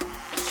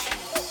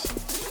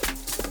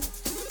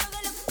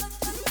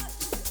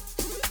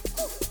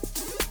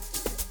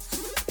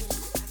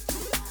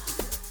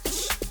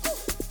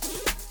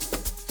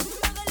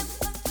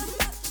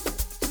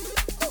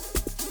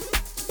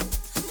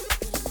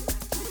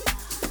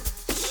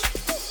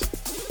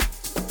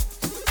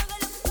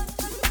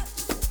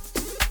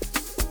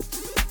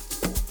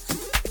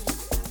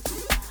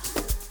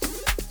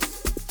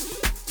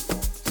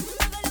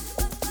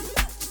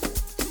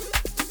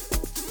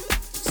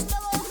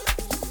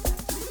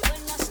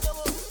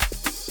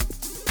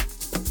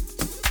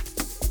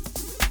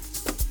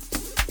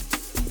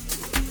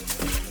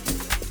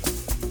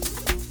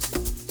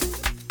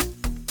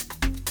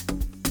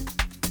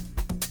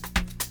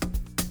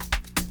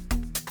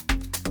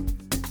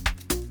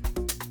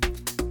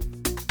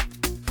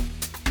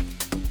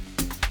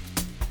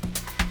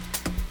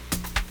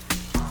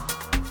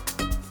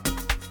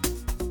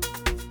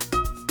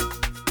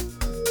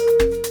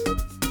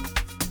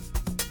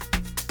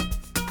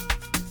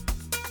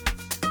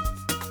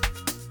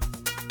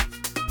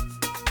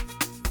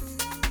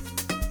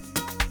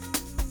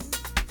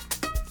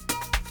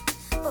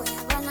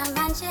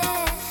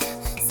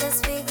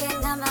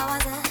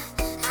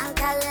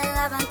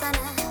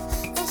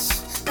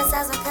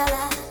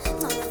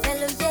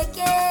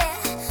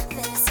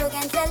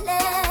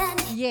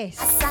 Yes.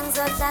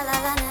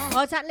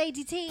 What's that,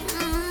 Lady T?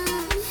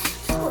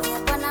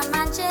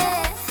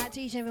 At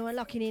each everyone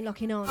locking in,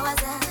 locking on.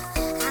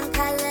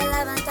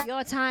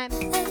 Your time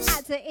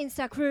at the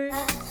Insta crew.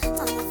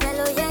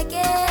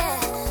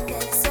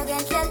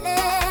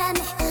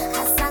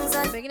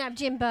 Bringing up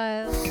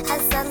Jimbo.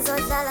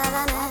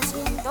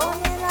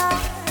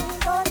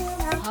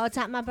 Hold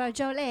up, my bro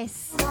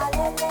Jolis.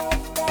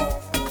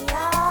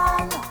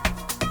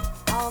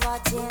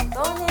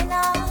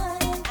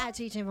 At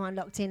each everyone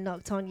locked in,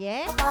 locked on,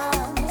 yeah?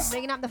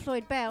 Bringing up the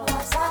Floyd Bell.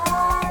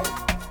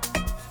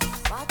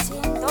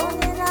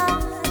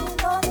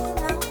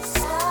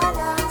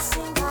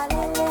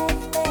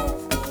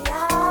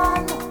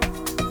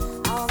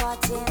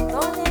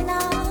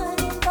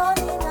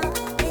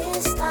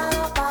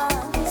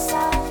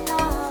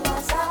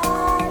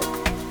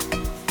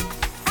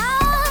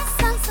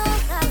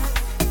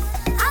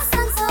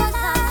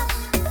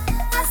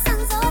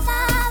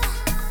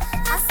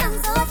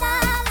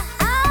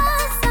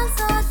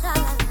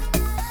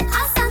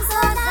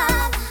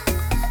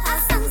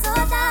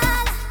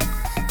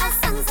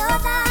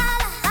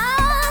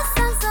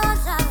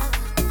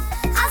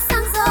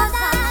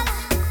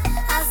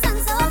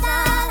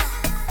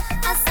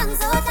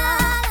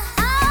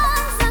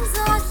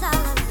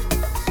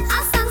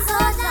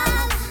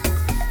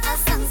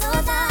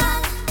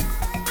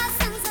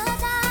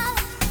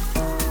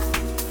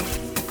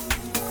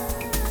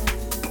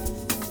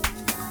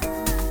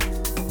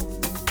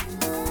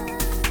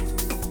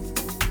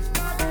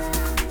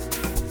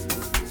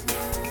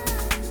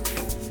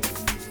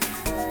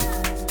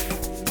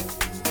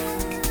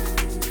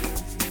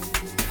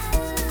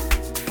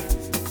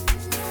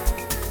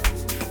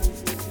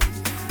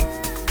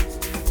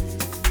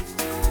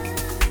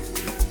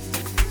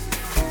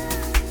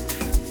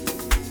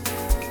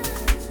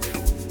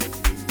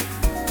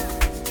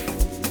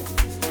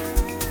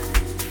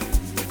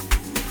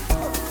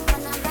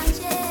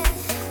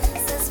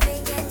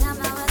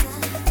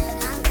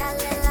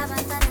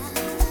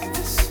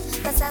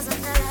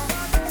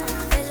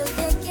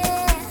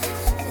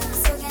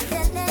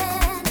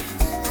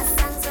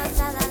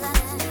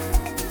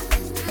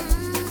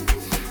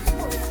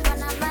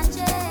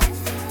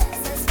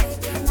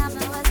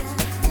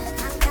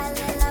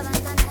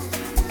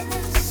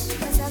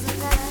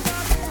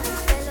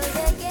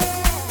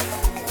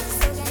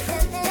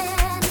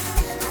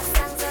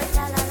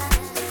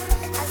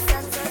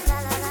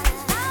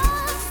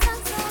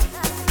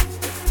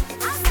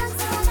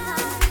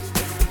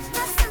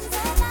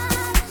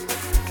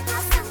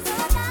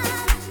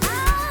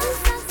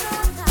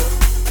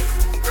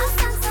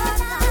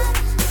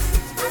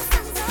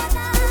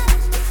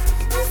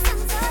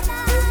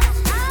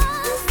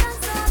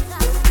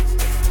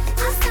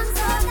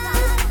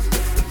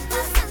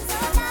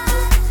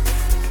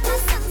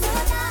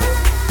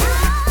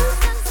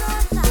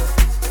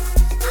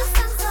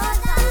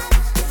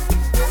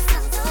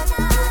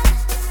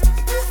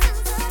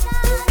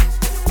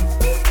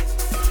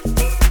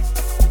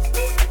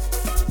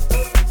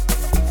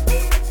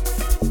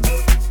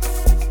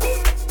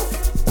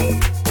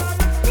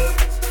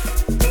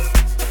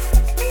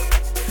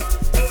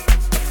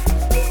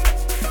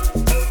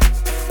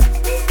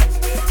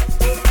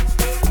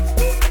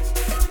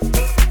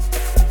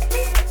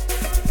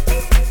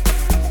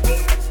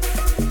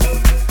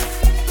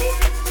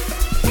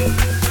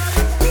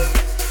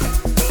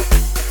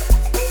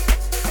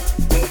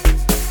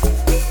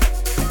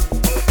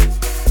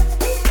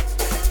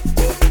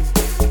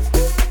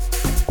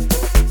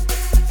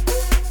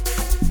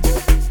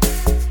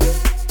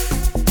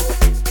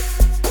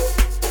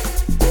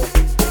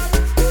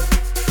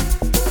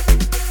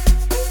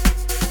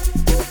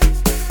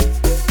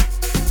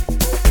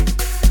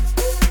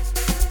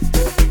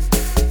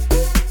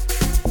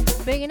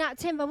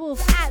 Timberwolf,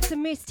 out to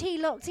Miss T,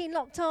 locked in,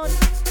 locked on.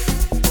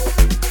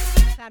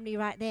 Family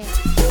right there.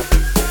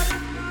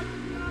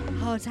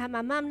 Whole time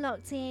my mum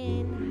locked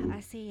in. I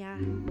see ya.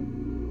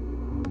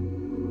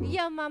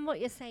 Yo, mum,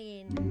 what you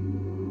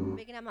saying?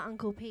 Bigging up my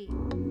Uncle Pete.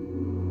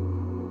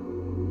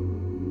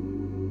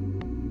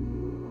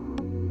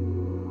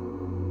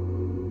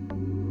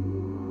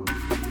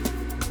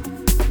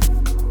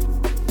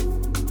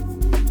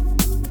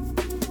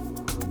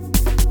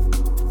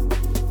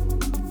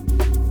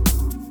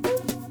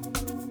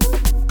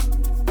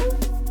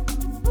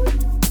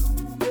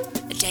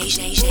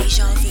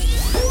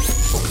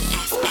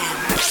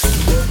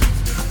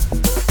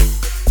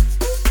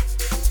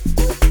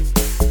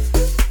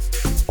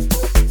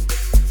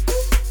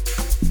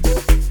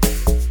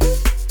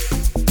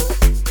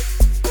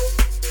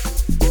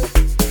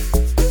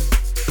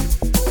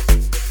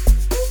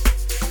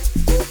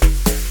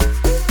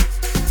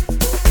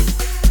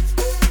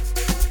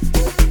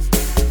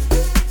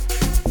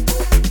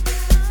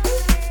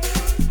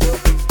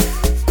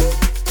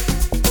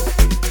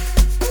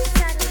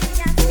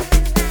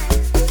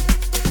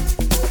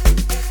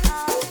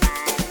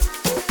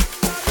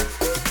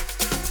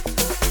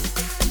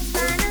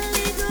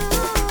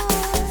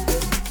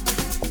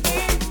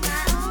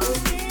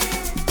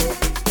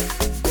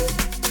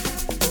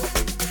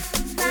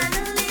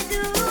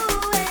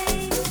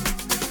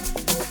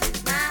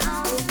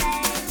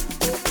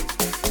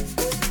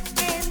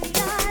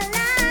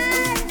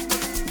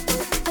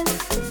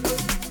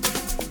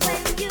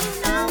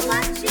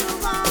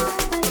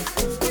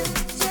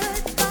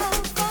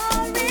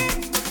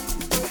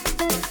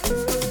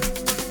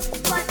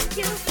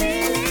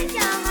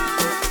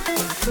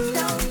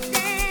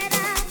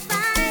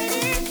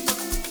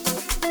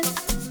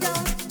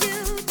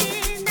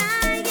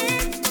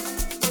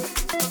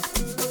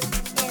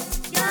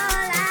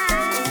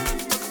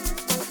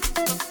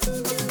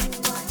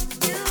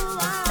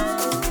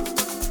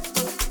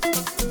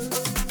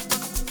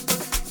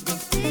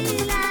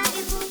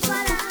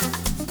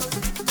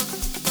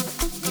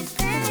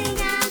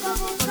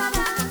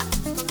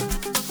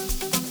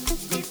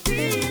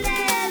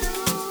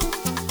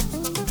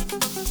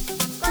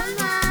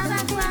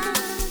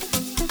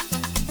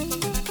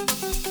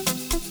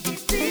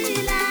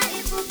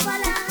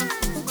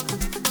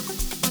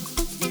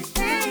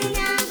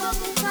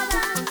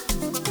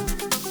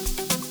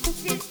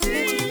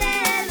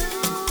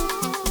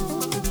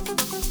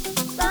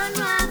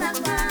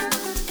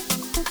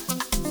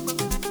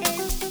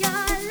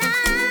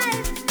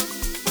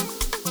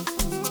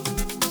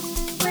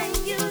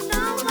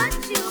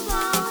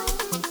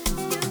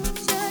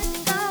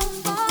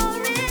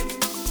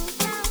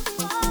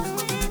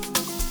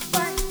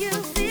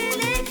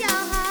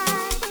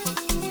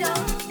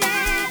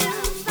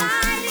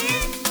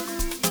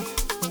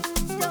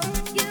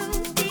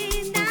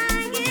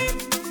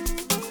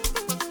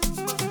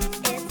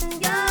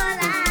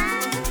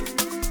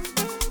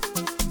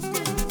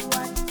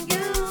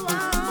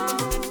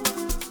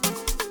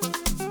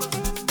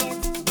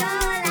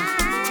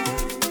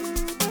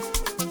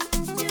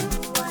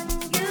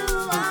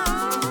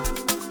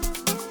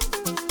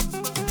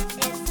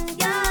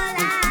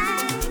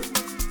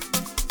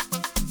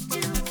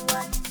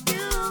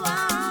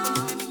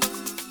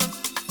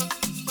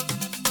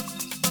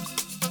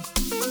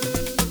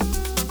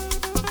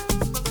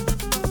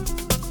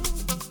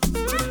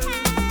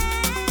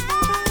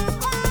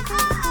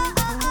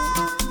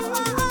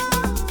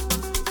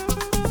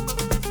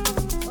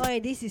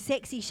 This is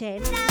sexy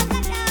Shen.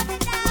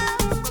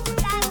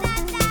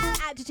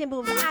 Out to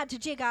Timberwolf, out to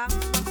Jigger.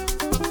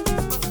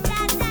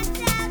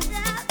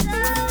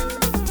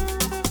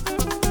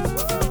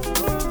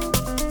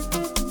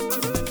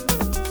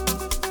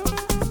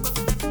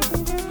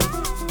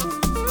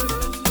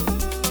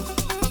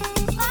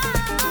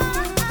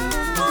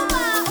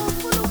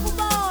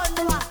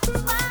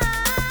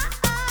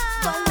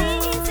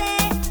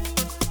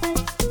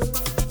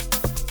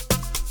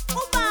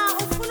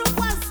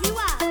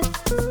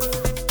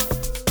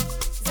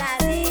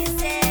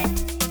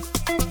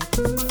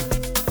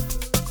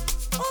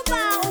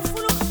 Uba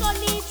ufuna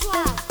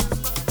ukuhlonitshwa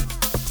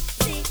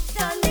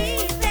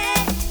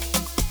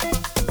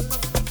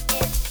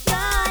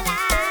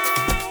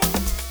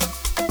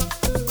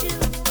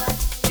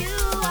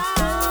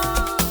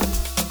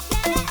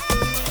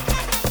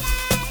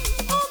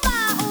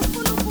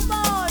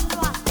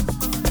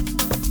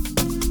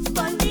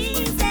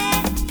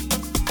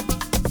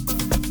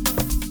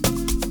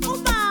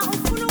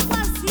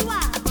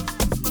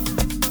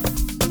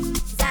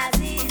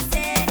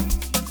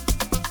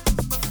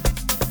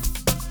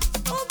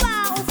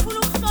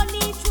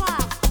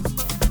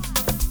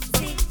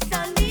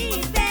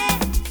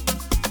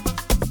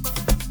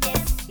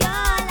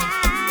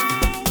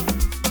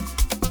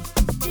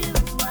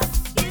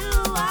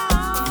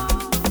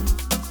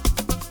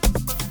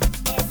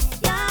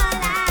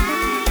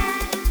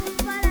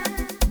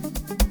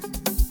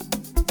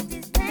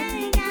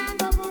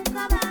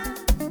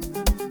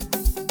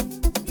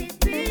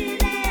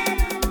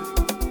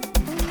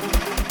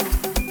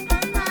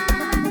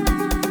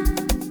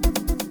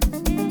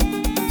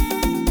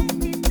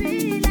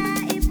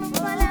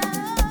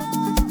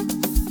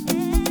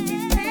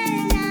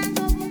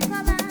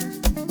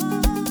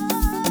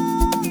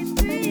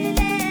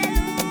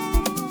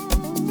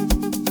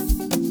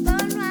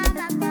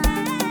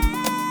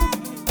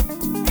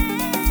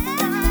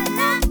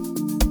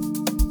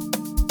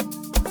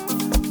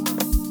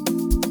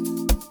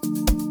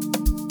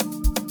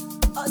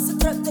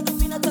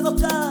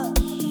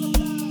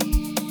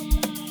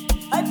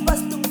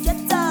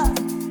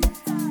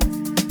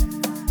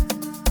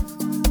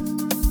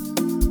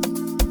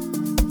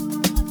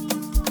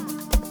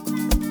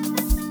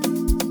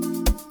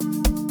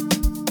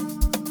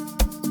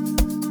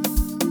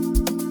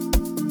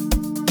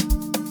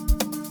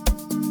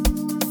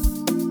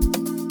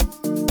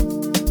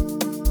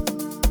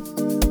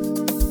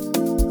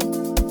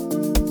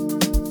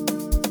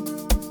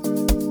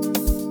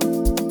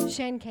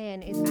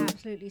KN is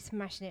absolutely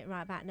smashing it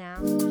right back now.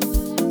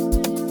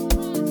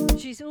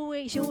 She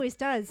always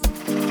does.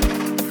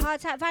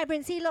 Heart at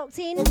Vibrancy locked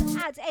in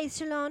at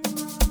Ace Shalon.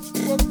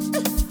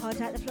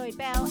 Heart at the Floyd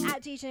Bell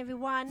at each and every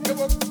one.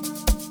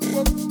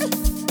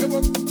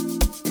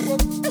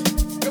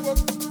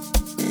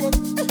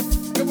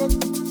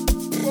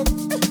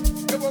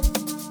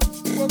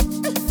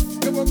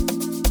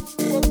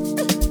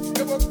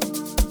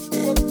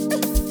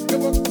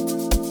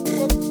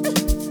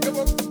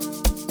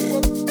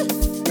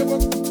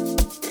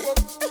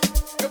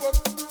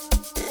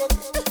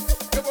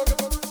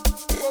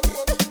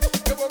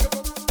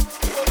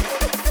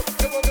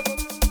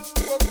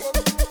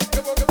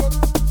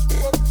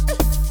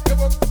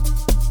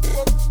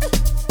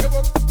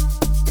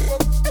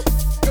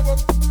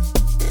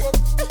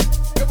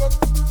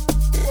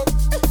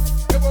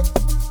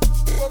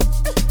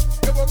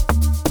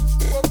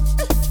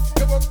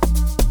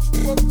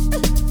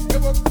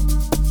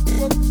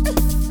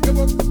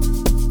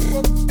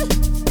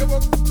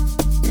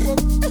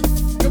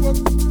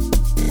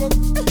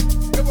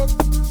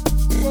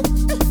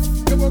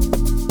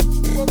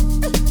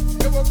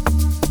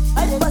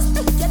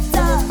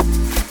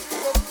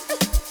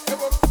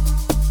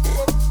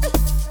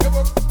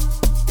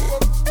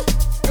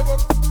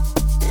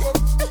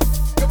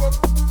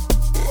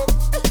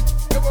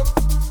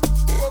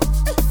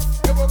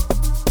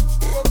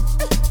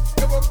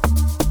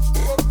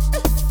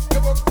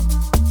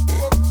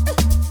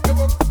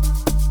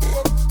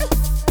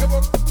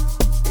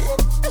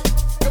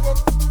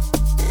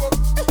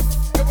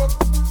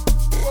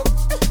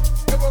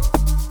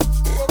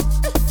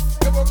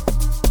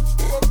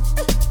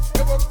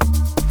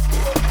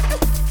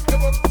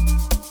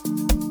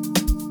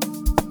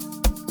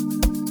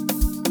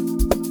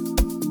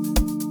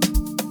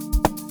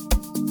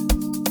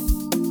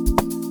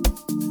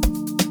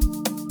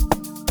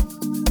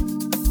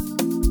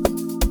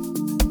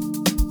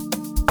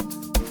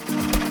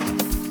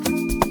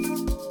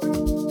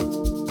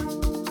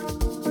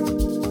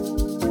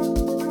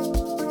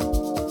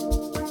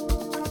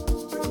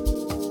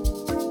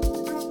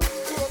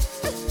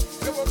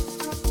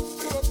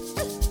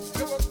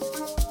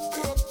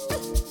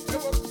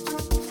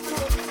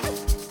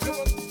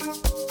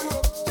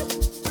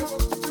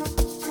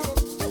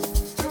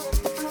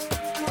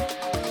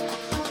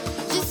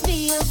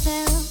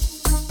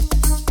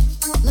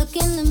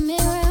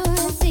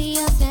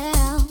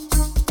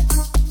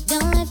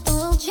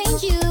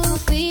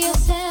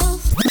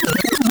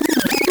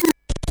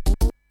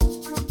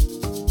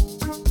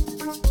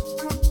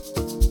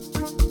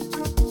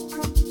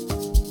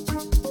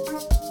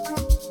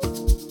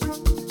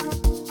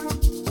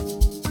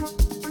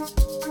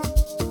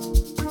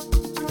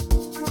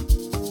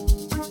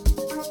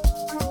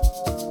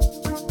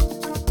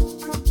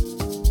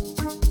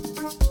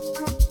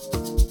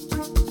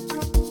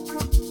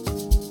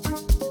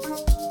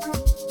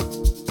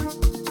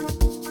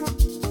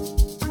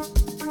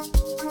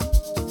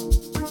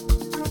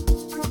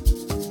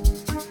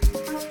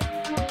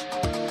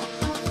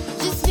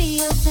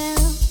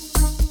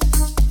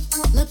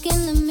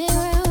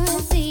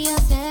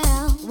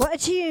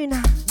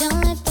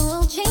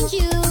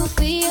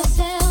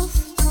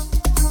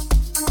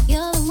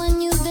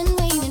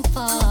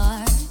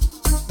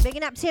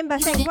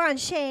 Saying run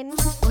Shen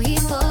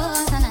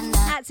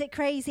that's it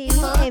crazy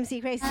MC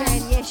Crazy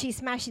Shen, yeah, she's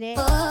smashing it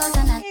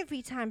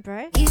every time,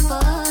 bro.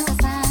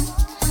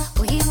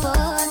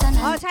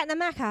 I'll attack the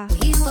Macca.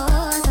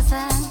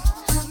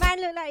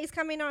 Man look like he's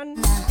going on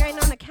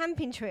a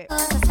camping trip.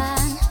 Where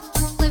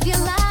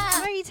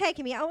are you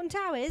taking me? Alton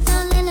Towers?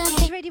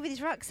 He's ready with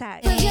his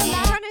rucksack.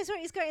 God knows what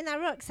he's got in that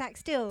rucksack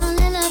still.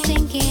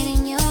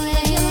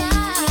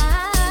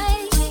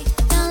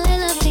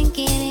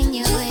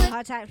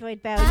 Heart out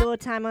Floyd Bell, your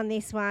time on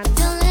this one.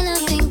 Don't let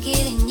nothing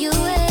get in your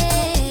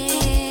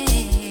way.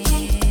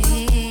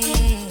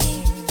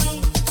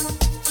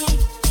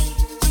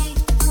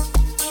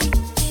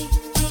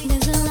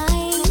 There's a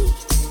light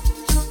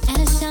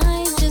and it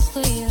shines just for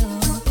you.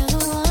 You're the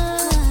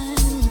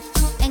one,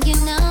 and you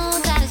know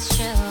that it's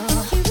true.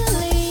 You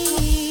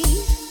believe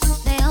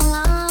they all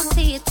long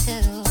to you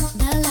too.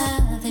 The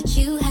love that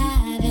you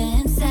have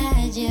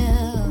inside you.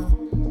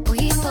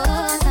 We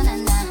both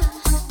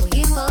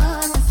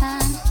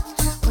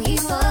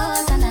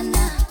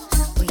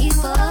we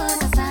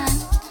both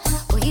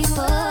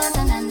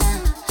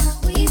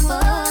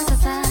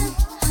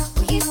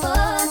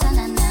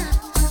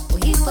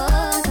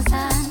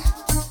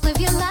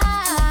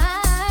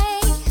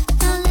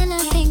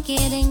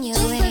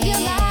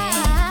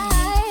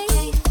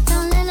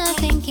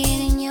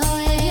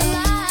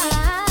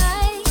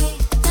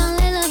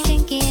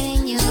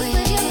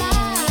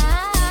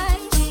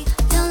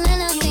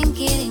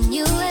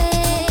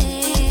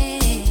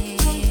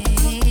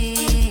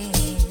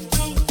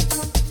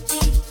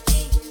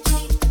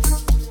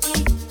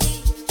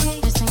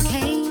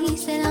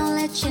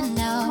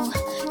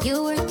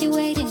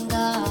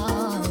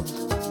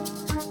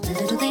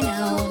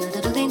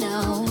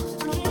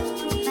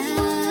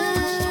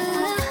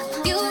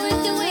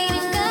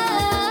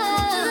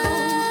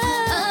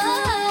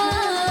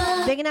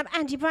Bigging up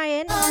Andy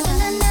Bryan,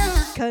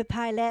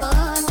 co-pilot.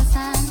 Out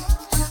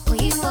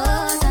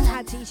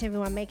to each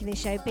everyone making this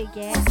show big,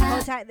 yeah.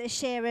 Hold tight the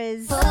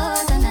sharers.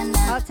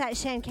 Hold tight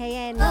Shen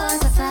KN.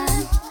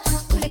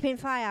 Flipping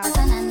fire. Live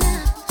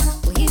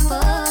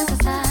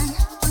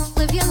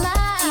your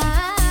life.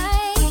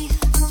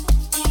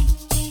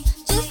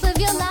 Just live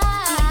your life.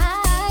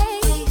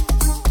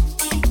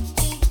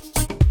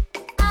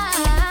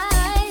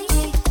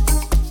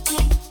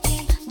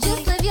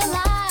 Just live your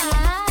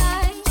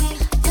life.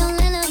 Don't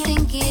let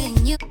nothing get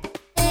in you.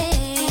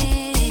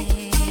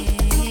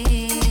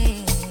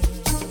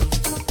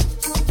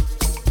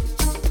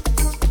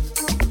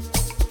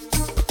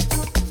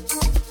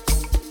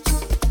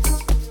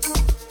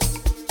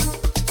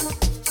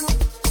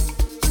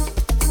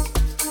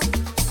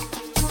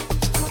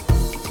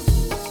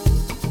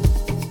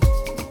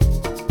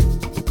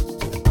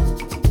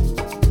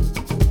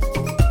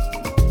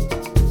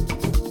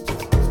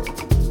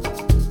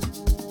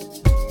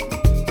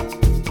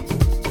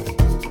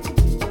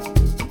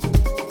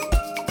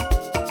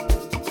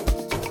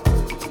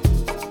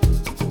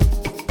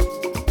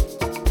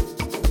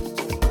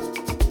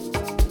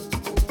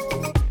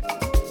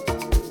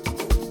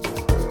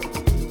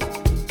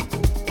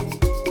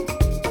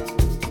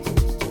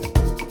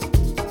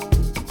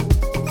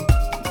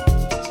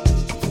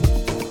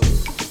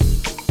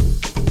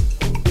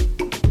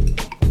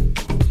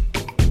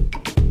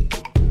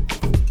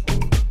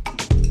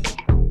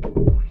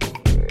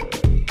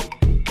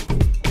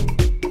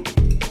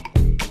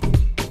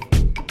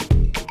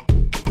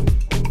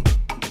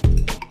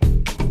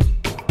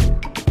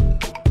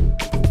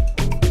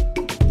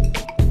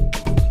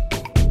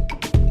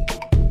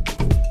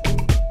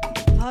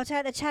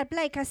 Out the Chad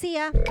Blake, I see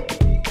ya.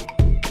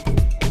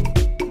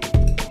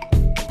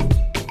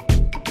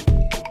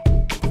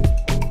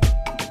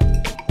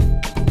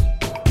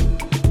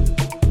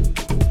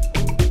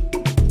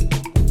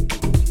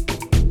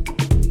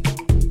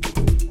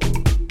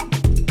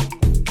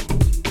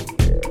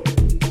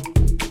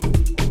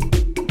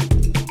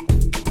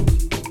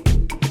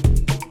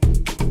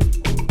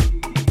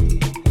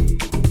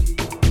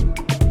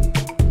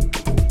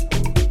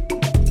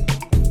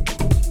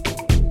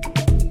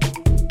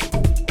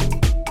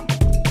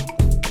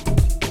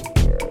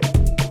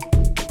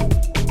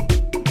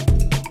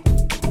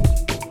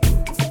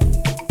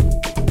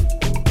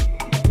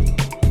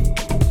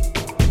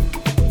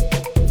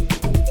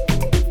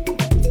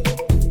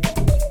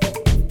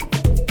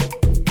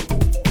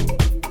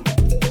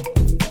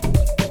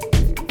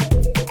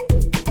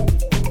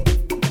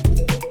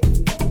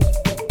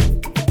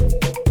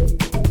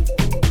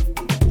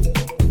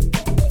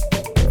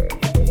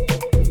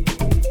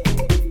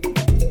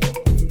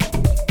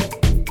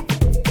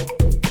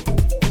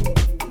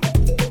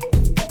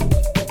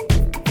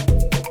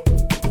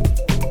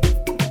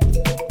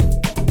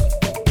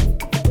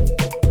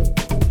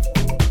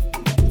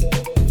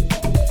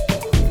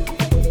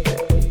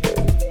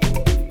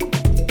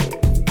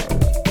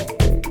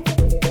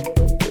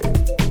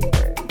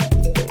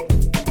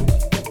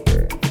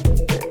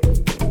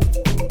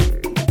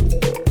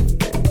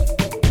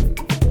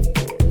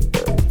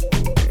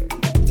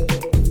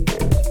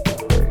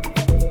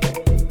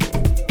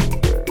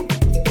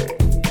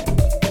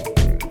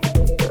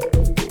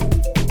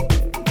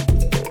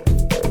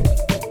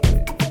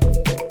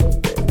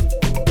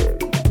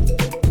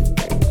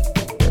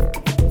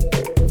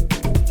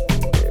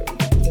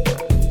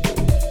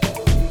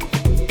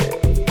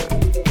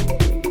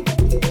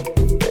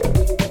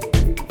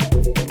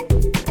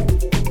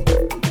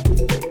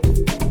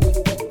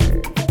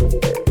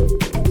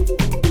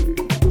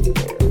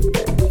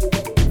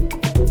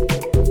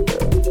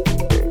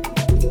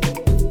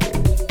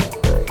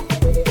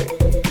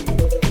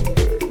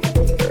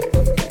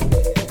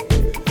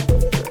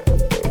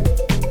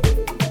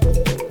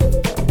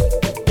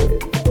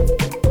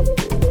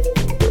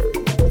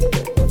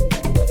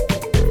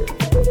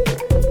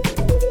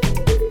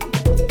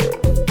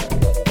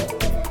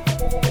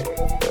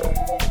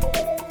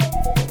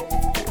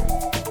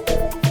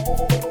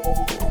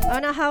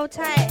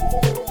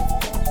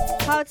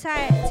 Hold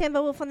tight,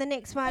 Timberwolf on the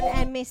next one,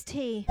 and Miss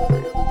T.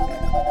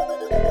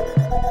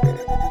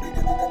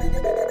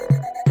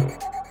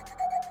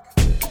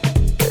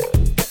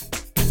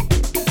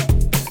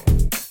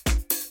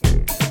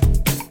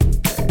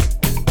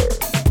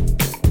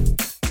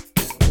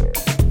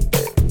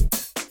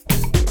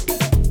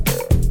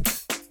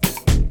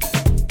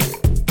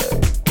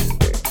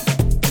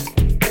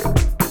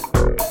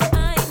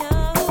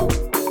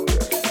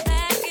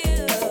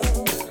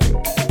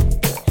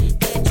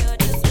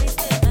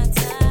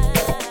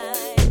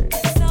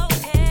 It's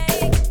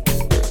okay,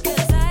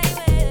 'cause I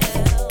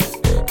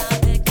will.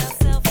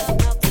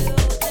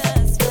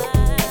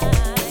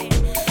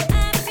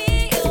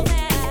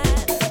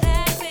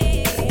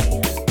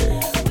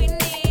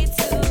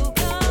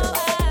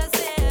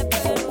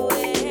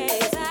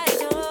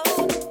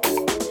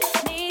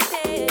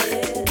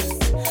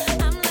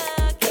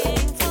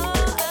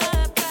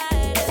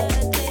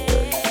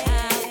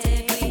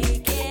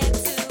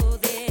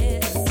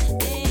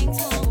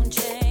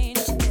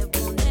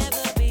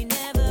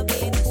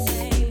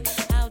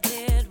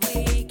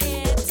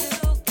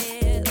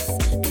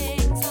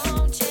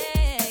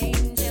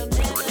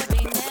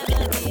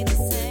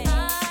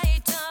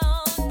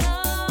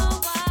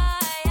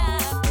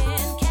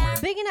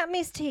 up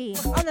Misty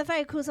on the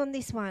vocals on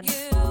this one.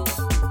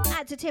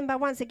 Out to Timber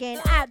once again.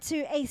 Out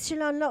to Ace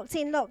Shalon, locked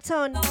in, locked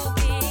on.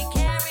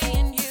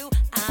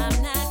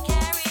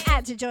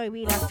 Out to Joy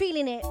Wheeler,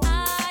 feeling it.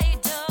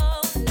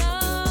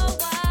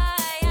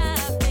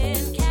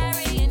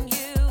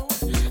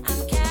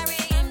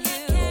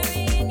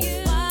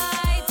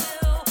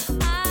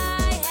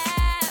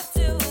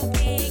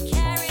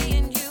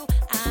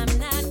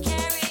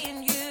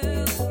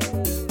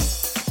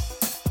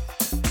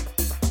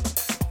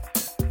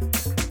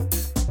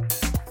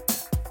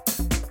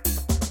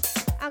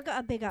 I've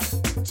got a big up.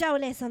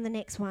 Joel S on the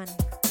next one.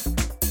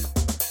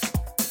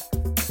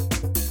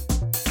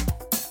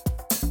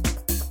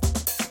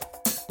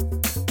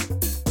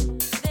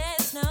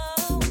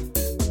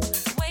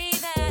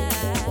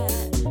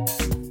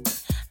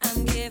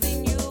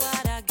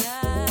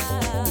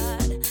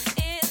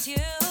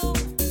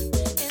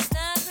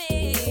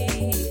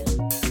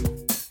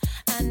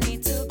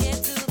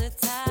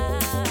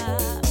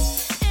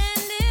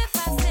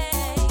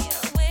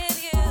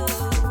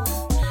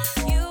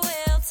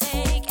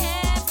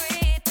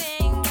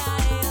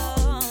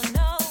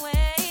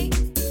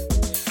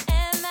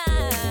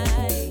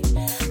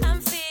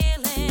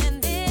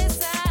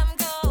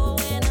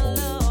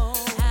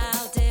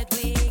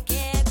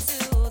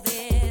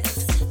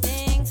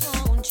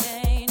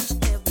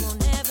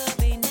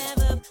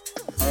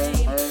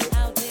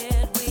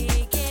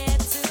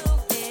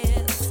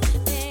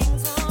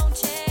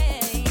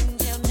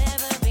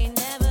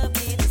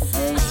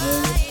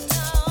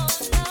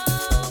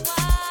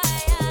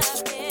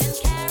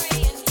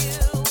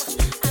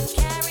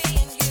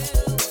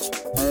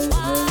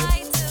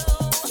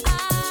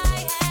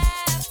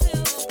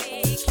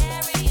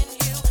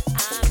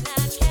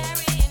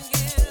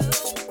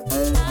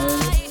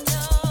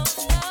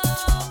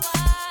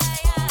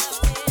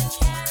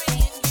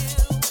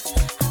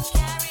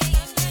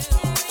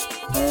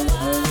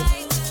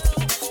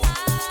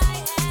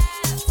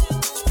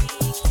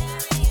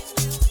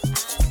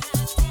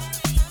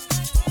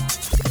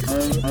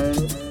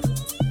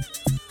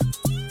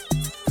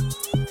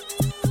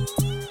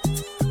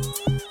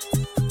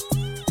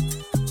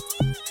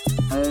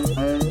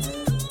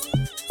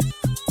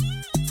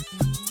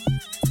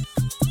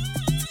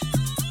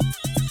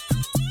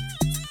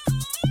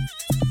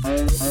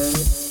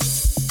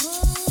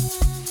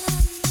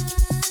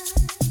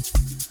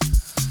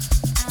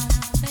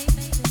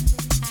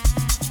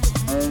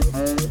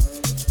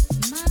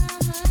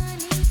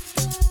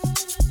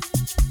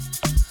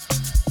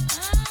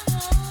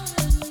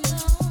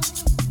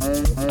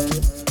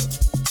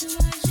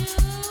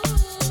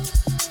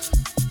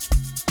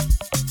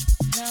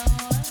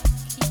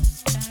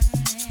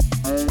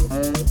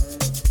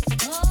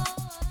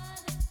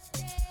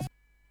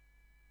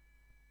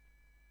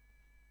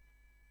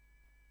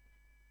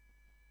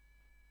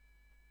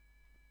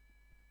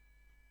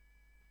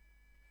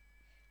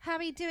 How are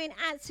we doing?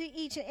 Out to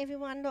each and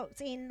everyone locked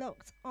in,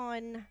 locked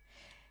on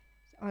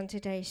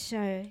today's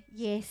show.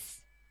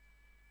 Yes.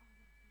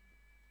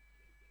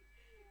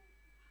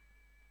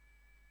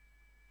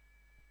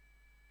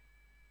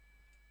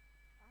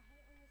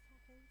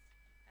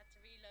 Had to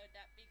reload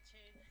that big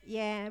tune.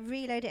 Yeah,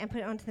 reload it and put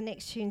it onto the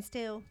next tune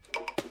still.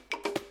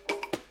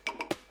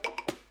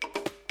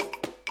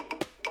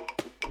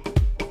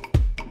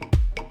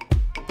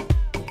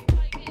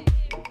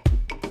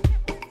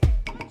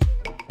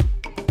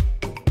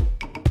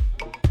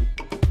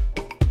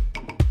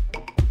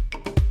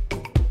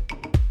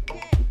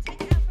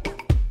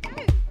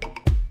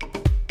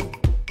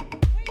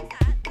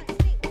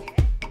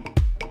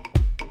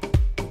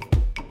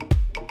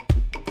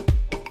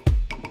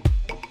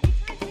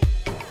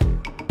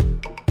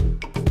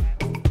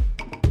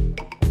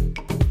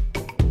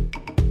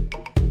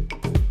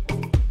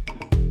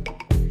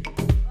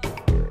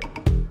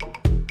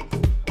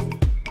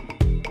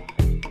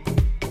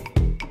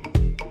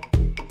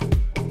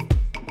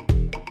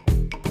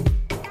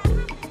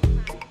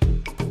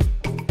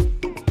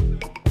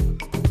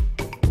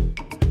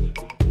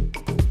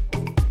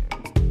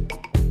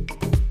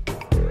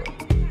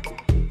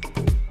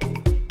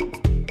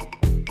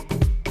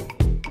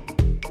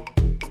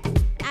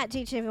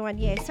 To everyone,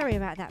 yeah, sorry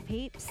about that,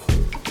 peeps.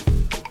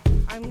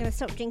 I'm gonna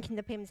stop drinking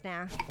the Pims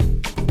now.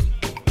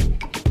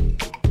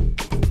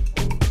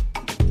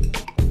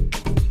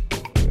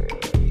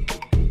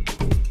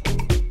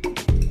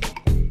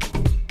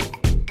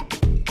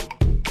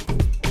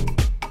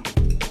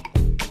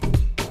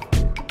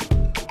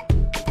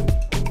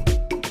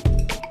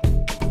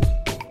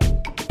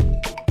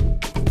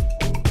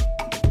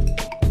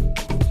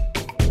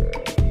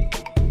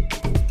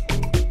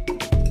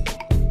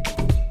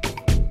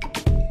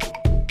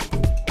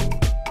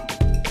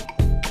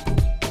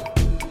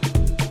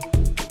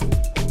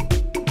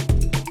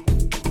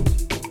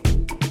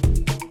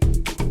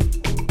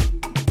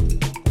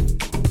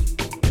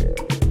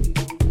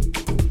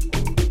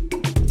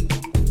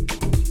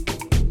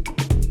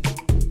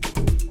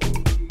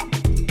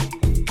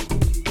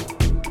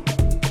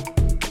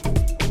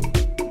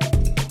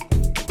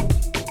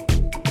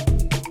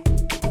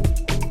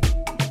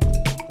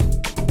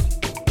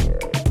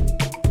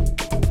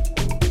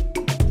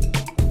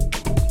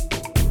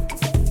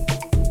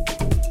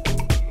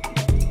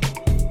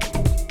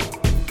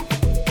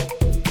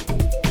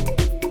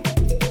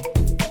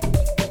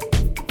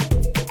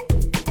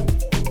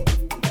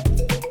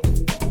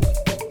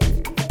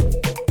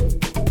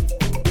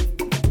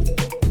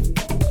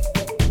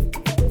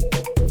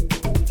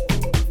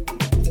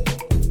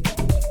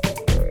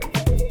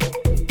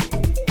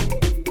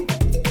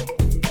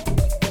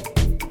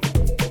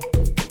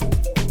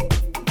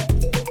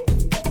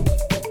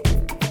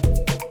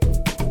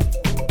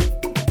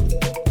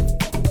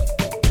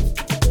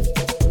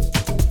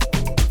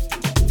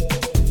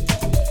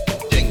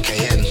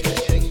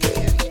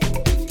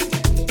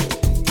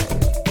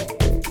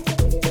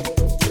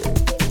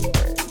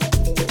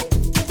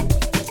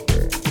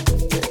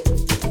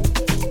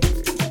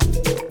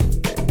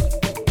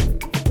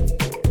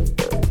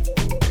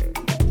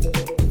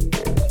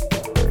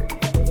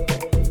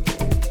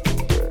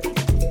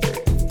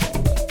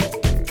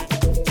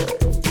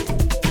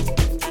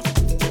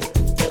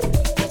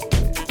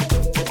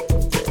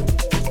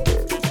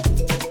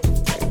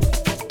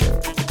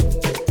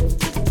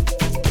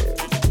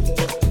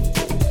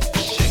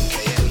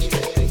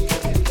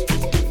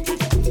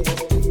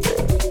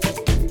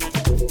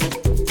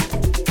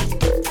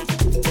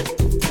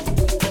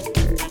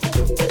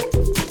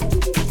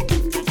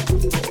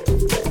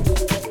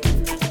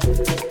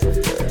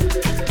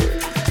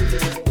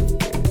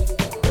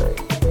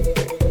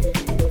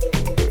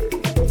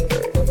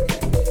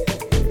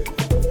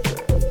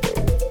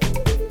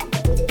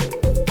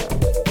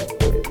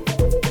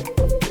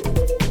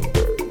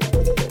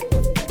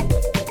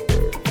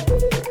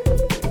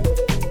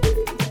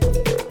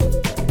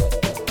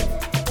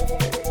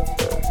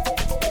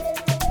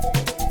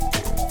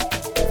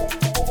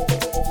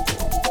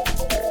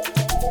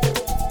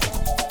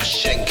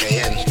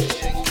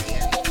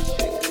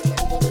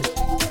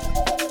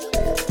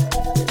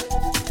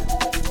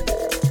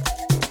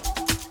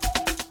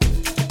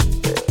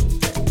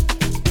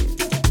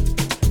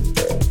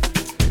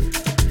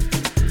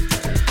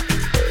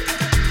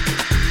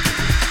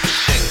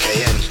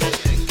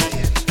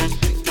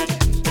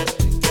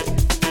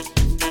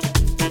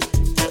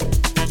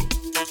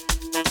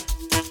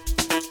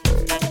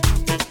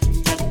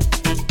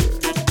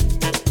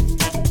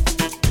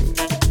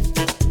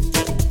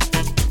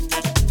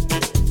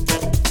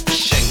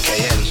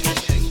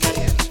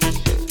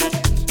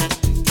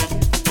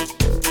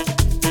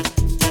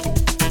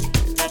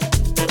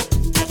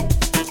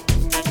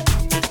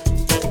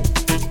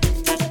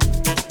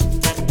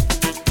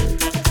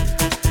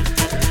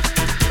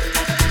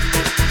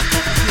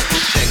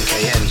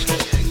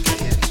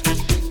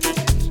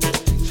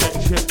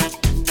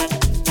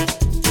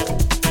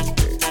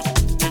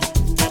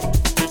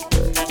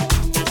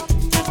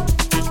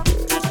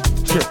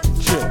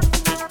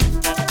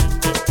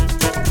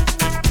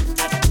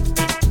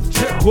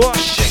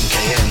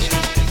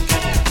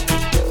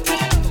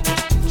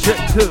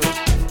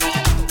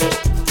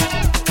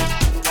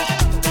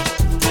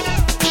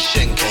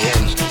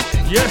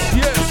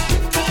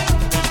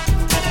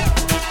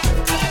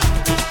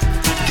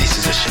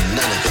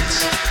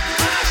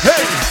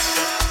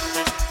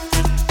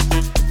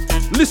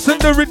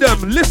 the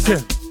rhythm,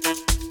 listen.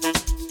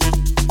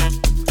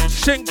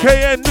 Shen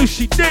and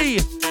Noushii D.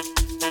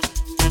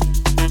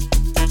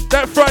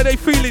 That Friday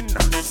feeling,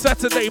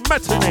 Saturday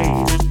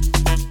matinee.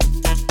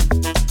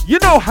 You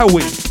know how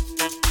we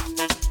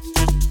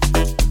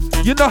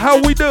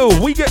do,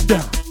 we get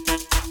down.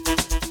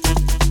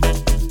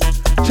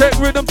 Check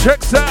rhythm,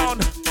 check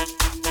sound.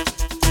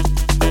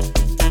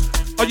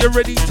 Are you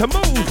ready to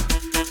move?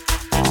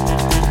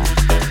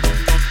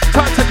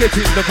 Time to get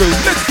in the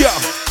groove, let's go.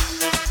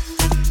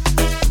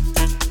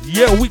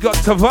 Yeah, we got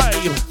to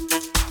vibe.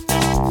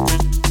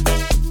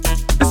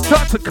 It's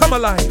time to come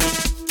alive.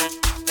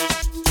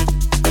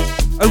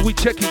 And we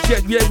check it,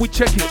 yeah, we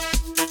check it.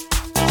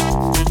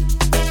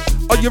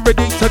 Are you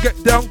ready to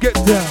get down, get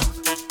down?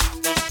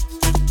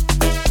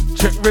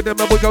 Check rhythm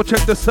and we go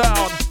check the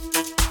sound.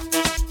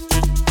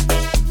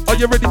 Are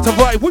you ready to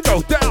vibe? We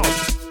go down.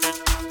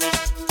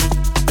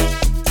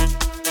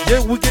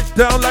 Yeah, we get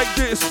down like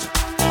this.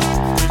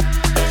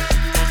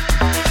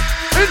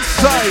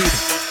 Inside.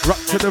 Rock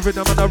to the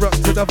rhythm and I rock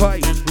to the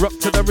vibe. Rock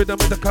to the rhythm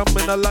and I come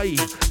in alive.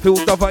 Feel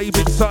the vibe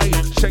inside.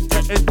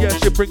 Shenka and yeah,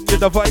 she bring you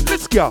the vibe.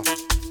 Let's go.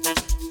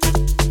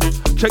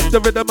 Check the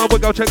rhythm and we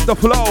go check the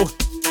flow.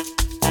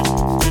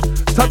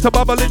 Time to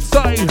bubble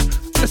inside.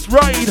 Let's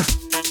ride.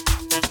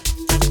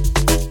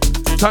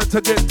 Time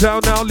to get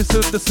down now.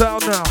 Listen to the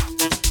sound now.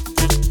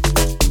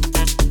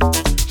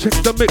 Check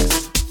the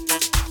mix.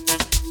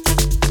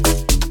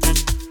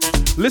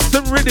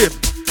 Listen rhythm.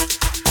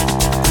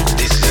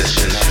 This is a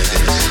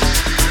shenanigans.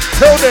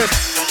 Tell them.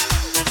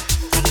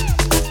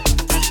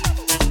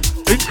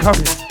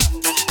 Incoming.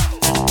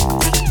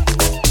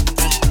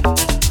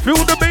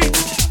 Feel the beat.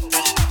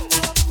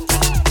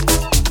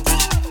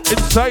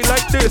 Inside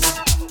like this.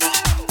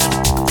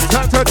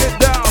 Time to get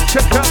down.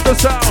 Check out the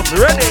sound.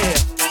 Ready.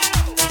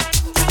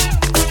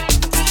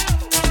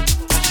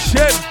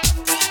 Shen.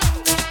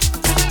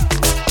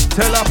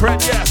 Tell a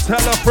friend, yeah,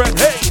 tell a friend,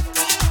 hey.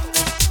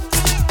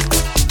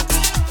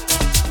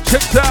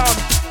 Check down.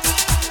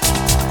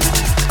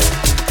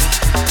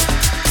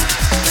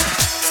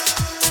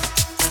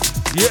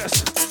 Yes.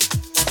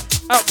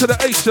 Out to the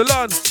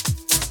echelon.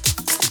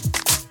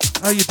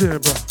 How you doing,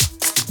 bro?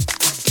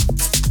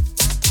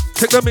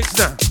 Check the mix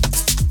now.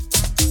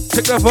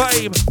 Check the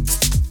vibe.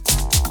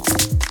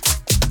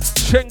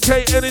 Shen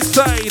and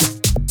inside.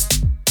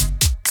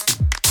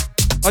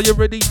 Are you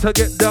ready to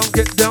get down,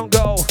 go?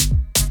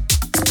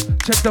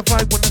 Check the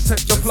vibe when I set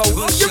the flow.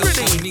 Are you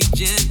ready?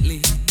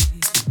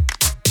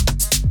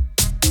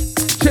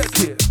 Check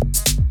it.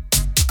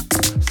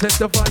 Set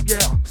the vibe,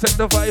 yeah. Set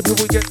the vibe when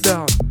we get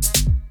down.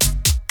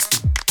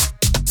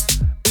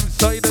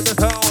 Inside of the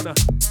town.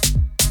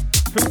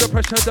 Feel the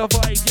pressure, the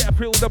vibe. Yeah,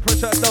 feel the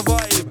pressure, the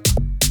vibe.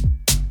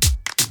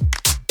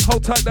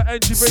 Hold tight the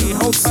Angie B.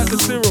 Hold tight the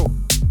Cyril.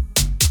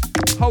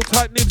 Hold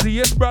tight Nibsy.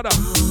 Yes, brother.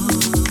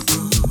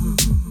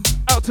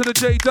 Out to the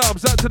J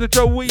Dubs. Out to the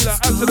Joe Wheeler.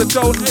 Out to the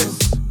Joe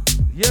S.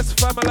 Yes,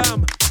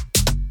 famalam.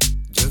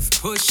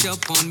 Just push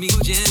up on me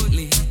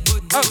gently.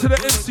 Out to the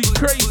MC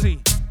Crazy.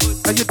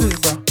 How you doing,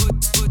 bro?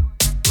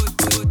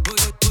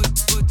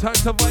 Time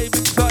to vibe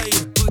inside.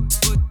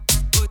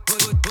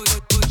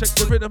 Check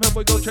the rhythm and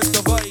we go check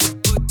the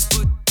vibe.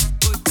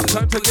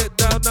 Time to get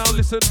down now.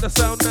 Listen to the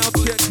sound now.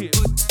 Check it.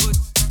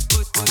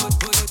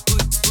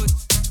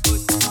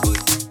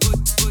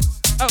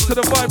 Out to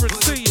the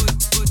vibrancy.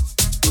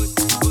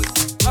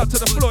 Out to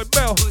the Floyd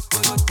Bell.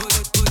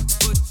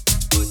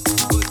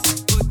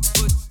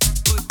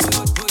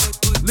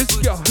 Let's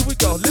go, here we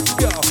go, let's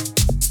go.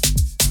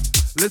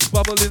 Let's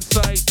bubble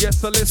inside, yes,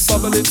 so let's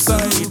bubble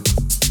inside.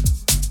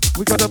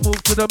 We gotta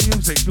move to the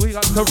music, we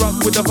got to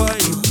rock with the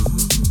vibe.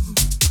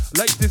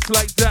 Like this,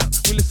 like that,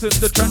 we listen to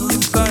the track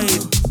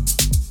inside.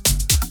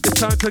 It's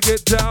time to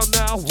get down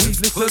now, we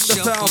listen to the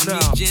sound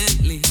now.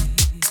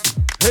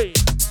 Hey,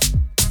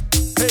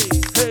 hey,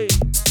 hey.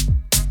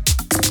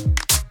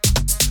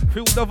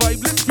 Feel the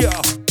vibe, let's go.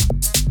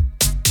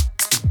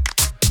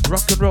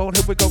 Rock and roll,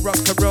 here we go, rock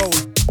and roll.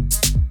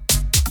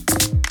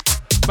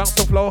 Bounce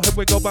and flow, here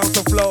we go, bounce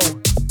and flow.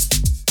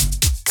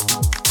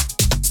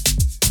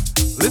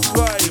 Let's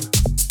vibe.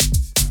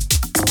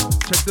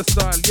 Check the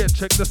style, yeah,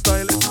 check the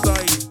style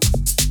inside.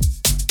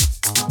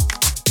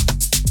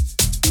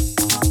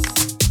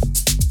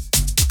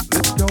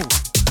 Let's go,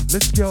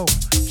 let's go.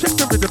 Check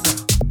the rhythm now.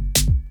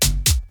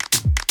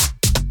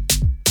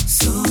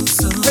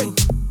 Hey.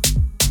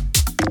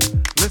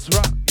 Let's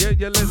rock,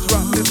 yeah, let's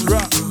rock, let's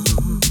rock.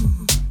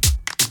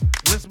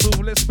 Let's move,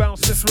 let's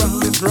bounce, let's rock,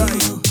 let's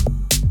ride.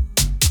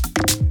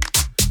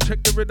 Check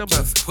the rhythm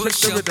out, check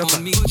the rhythm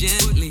out.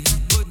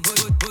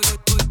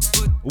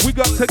 We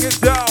got to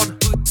get down.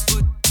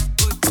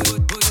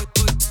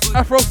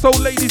 Afro Soul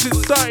ladies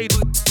inside.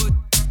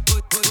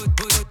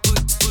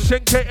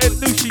 Shen and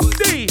Noushii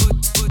D.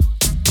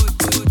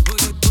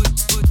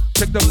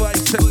 Check the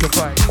vibe, check the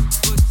vibe.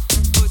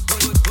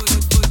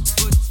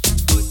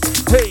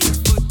 Hey.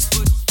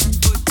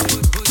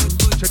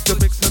 Check the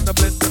mix and the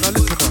blend and I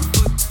listen up.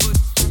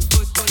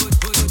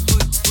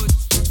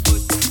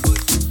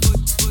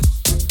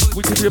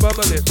 We can you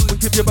bubbling, we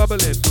keep you bubbling.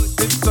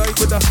 Inside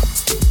with the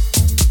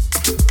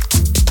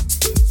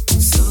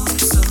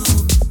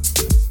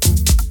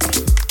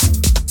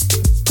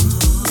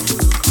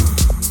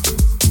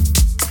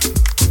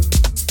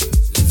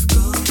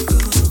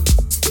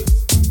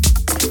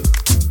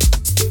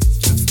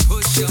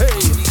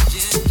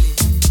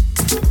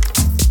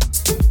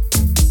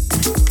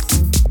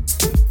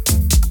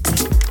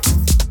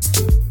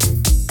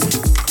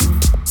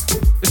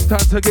time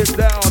to get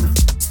down.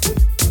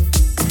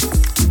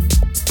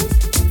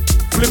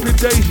 Flipping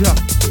Deja.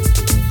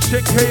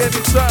 Shen KN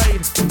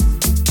inside.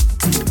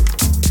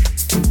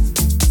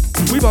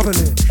 We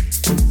bubbling.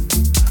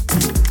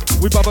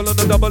 We bubble on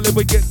the double and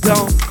we get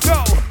down.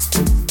 Go!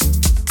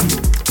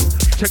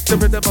 Check the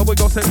rhythm and we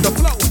gon' set the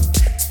flow.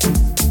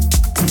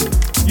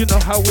 You know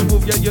how we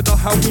move, yeah, you know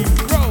how we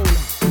roll.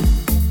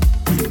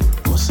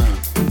 What's up?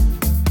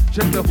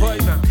 Check the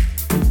vibe now.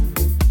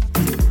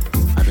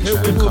 Here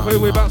we move, here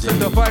we bounce in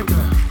the vibe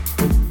now.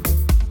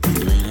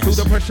 Through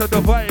the pressure, the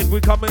vibe,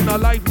 we coming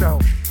alive now.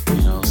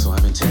 You know, so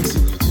I've been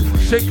texting you too.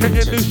 Shake it and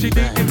Noushii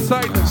deep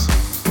inside now.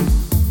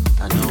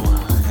 I know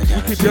I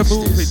gotta we keep you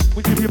moving, this.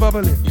 we keep you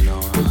bubbling. You know,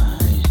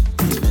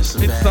 it's been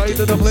some Inside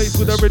of the place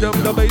with the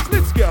rhythm, the bass,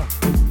 let's go.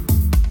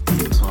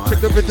 So Check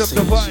the rhythm,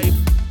 the vibe,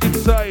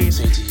 inside.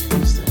 Say to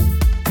you is that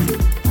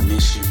I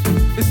miss you.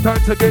 It's time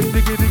to get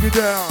diggy diggy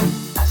down.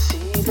 I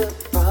see the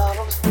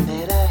problems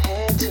that I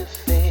had to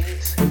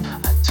face.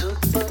 I took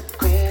for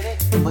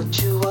granted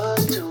what you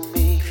was to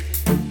me.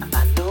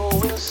 I know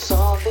we'll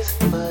solve this,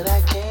 but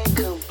I can't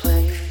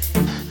complain.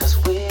 Cause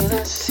when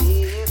I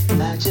see you,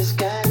 I just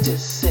got to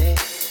say.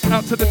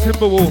 Out to the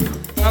Timberwolf,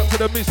 out to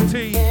the Miss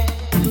T.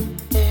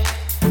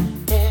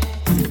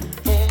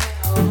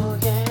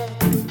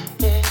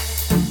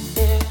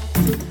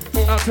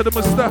 Out to the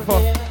Mustafa.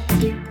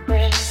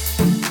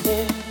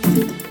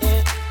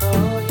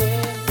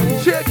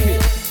 Check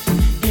it.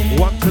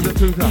 1 to the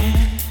 2 to the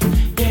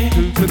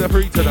 2 to the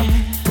 3 to the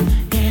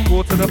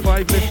 4 to the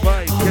 5, let's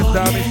vibe. Get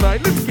down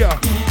inside, let's go.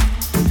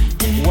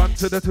 1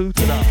 to the 2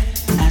 to the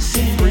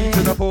 3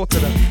 to the 4 to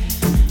the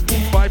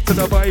 5 to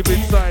the vibe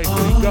inside.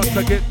 We got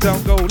to get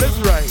down, go, let's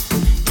ride.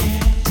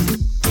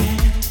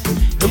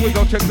 Here we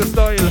go, check the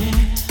style.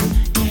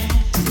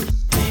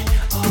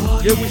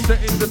 Yeah, we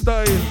set in the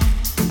style.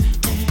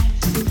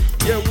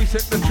 Yeah, we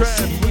set the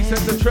trend, we set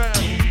the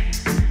trend.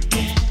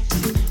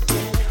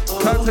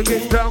 Time to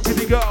get down, can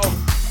you go?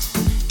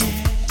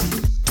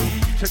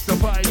 Check the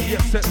vibe,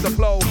 yeah, set the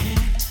flow.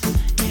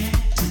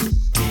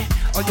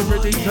 Are you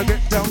ready to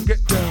get down,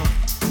 get down?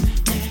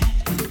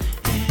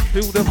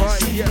 Feel the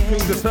vibe, yeah, feel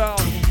the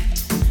sound.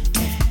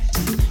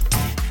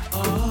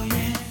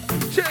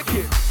 Check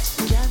it.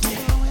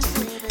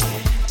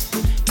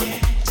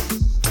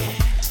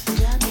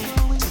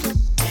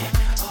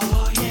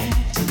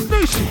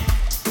 Noushii.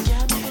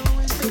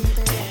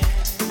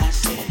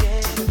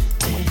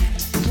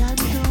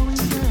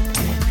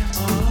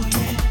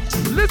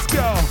 Let's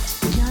go.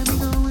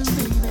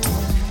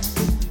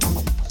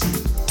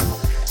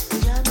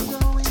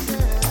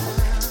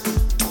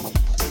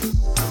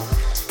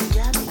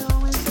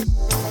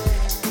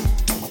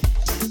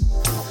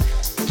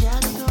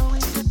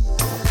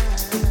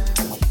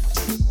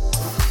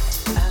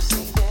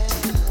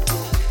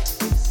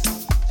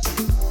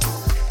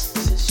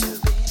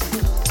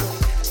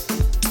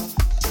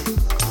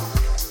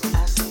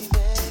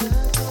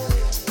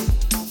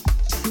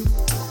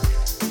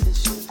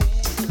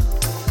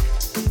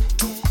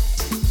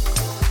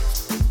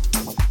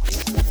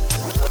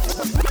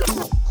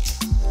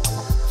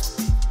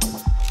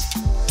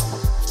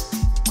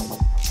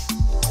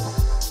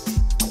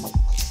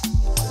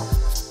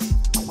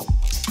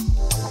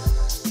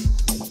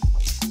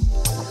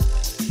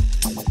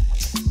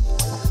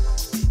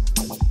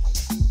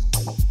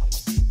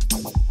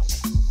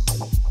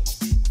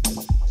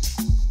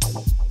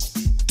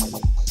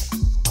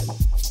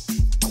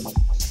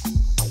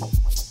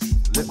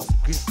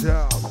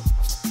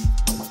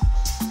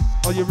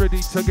 Are you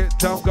ready to get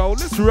down, go?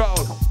 Let's roll.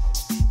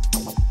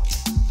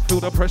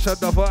 Feel the pressure,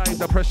 the vibe,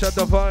 the pressure,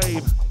 the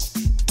vibe.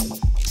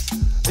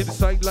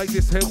 Inside like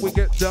this, here we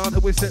get down,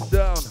 here we sit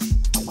down.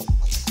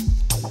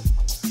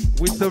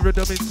 With the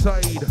rhythm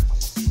inside.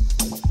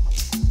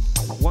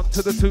 1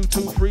 to the 2,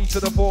 2, 3 to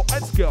the 4,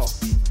 let's go.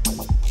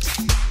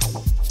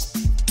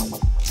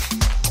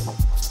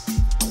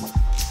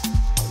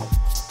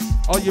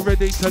 Are you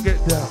ready to get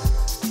down?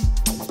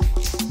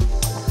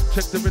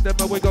 Check the rhythm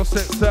and we go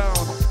set sound.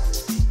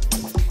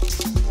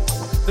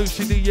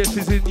 Noushii, yes,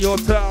 she's in your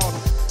town.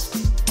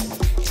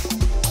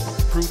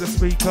 Through the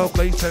speaker,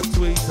 bass and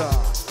tweeter.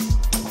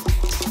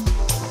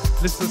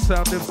 Listen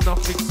sound, there's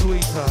nothing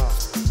sweeter.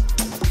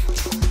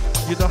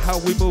 You know how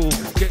we move,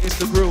 get in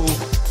the groove.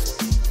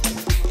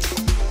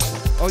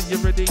 Are you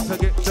ready to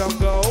get down,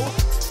 go?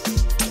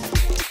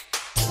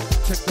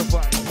 Check the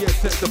vibe, yeah,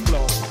 set the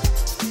flow.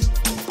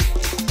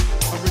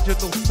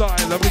 Original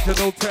style,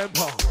 original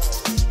tempo.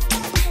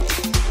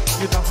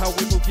 You know how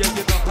we move, yeah,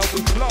 you know how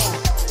we flow.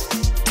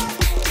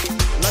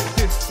 Like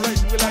this,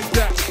 like we like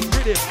that,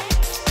 rhythm.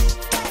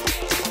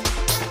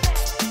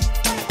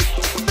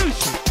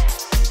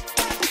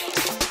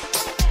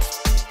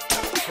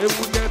 Here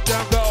we get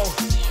down, go.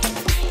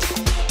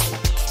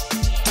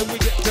 Here we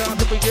get down,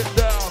 here we get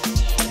down.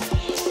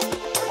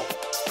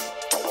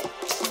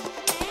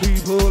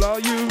 People, are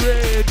you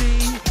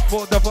ready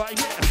for the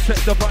vibe? Yeah, set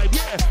the vibe,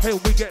 yeah. Here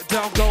we get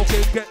down, go,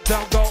 get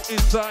down, go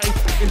inside.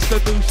 It's the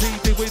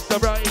Noushii with the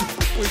ride,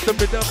 with the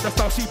rhythm, that's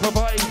how she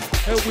provide.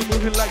 Here we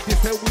moving like this,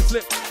 here we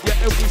slip, yeah,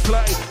 here we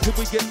slide. Here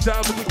we get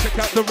down, here we check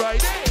out the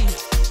ride, hey.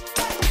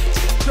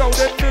 Show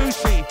them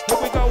Noushii, here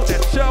we go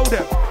then, show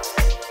them.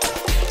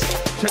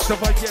 Check the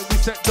vibe, yeah, we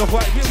set the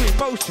vibe, here we in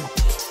motion.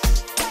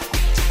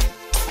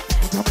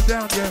 We're coming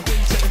down, yeah,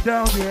 we're setting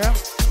down, yeah.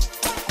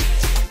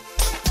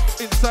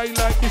 Inside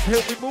like this,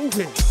 here we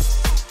moving.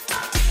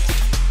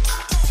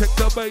 Check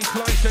the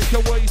baseline, shake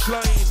your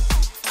waistline.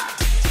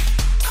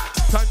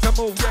 Time to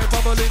move, yeah,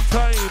 bubbling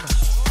time.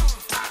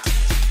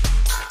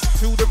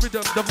 Feel the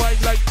rhythm, the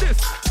vibe like this.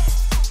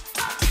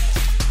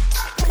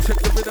 Check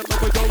the rhythm and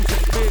we go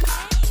check mix.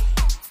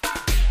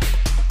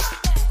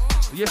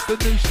 Yes, the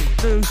Noushii.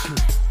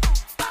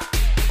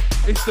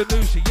 It's the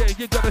Noushii, yeah,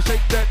 you gotta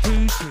shake that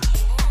Noushii.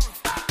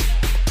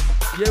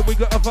 Yeah, we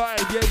got a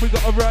vibe, yeah, we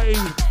got a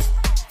rave.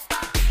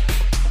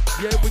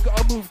 Yeah, we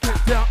gotta move,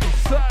 get down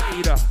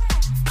inside.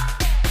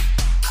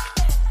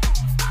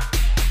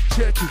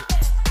 Check it.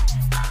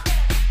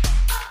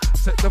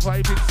 Set the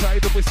vibe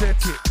inside and we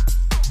set it.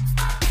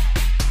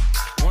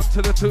 1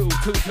 to the 2,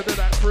 2 to the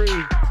that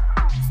 3.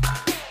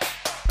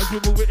 As we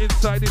move it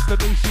inside, it's the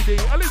Noushii.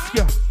 Let's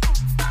go.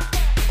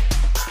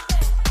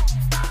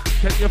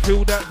 Can you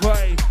feel that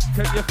vibe?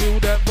 Can you feel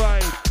that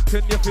vibe?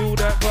 Can you feel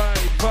that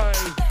vibe?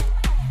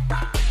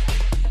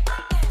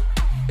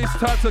 It's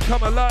time to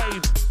come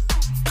alive.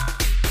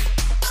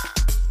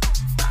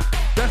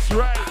 That's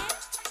right.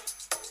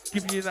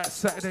 Giving you that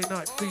Saturday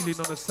night feeling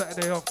on a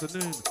Saturday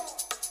afternoon.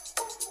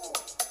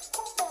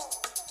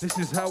 This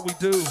is how we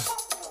do.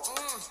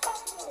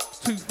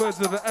 2/3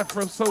 of the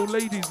Afro Soul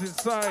ladies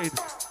inside.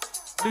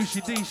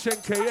 Noushii D,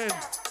 Shen KN.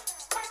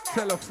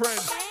 Tell a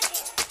friend.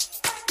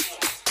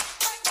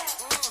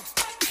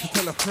 To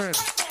tell a friend.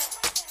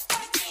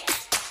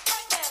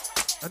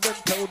 And then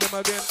tell them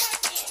again.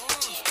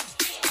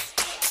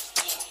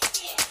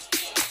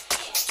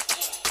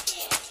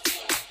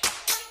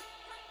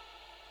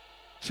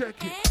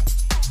 Check it.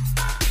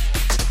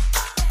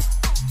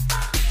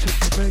 Check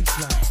the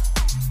baseline.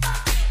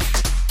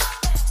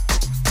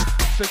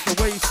 Check the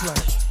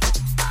waistline.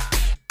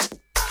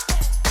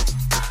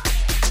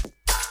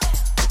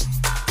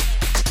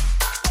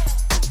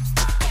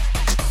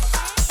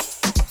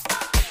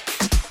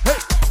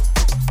 Hey.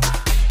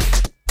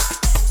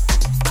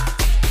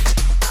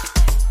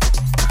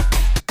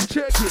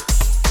 Check it.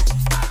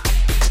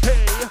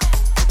 Hey.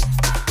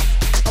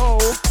 Oh.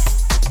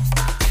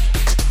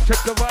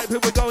 Check the vibe, here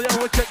we go, yeah,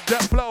 we'll check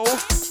that flow.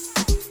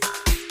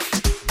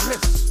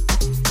 Yes.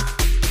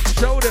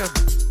 Show them.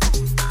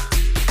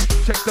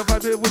 Check the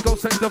vibe, here we go,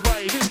 set the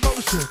vibe in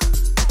motion.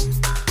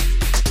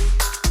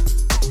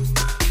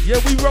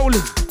 Yeah, we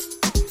rolling.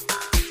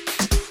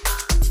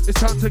 It's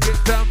time to get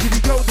down, here we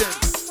go then.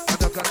 And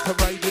I got to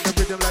ride in the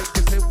rhythm like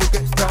this, here we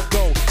get down,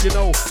 go. You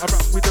know, I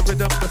rock with the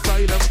rhythm, the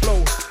silent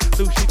flow.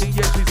 Noushii D,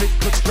 yeah, she's in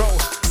control.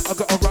 I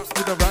gotta rock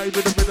with the ride,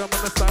 with the rhythm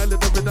and the style, and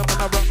the rhythm, and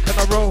I rock and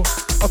I roll.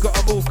 I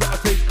gotta move, gotta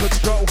take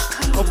control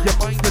of your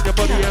mind and your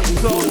body and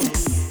soul.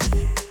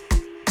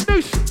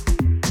 Noushii,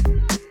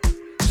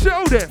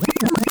 show them.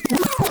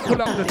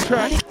 Pull up the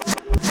track.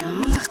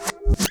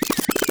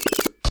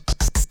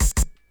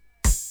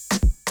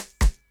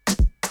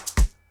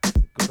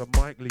 Got the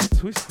mic lead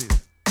twisted.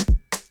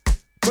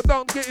 But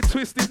don't get it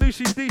twisted,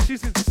 Noushii D,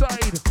 she's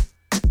inside.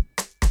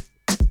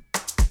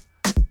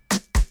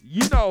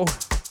 You know.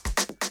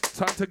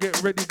 Time to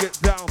get ready, get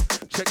down.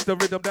 Check the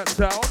rhythm, that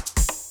sound.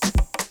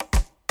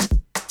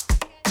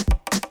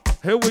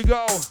 Here we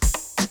go.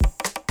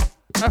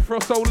 Afro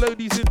Soul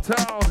ladies in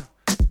town.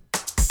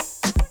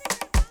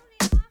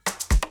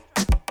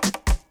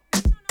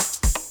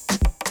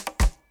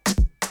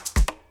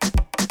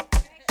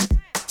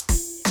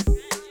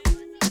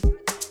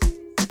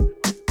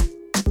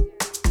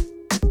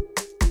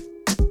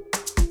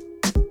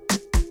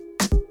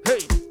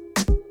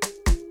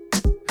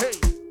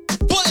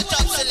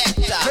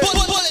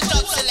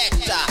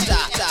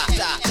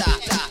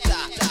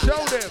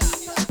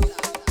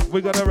 We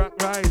gotta rock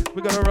ride,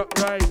 we gotta rock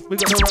ride, we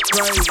gotta rock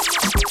ride.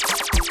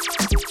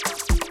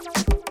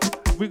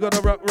 We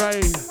gotta rock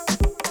ride.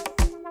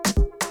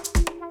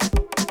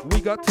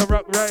 We got to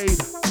rock ride.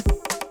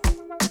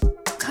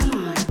 Come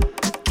on,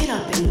 get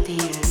up in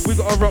there. We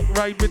gotta rock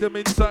ride rhythm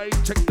inside.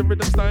 Check the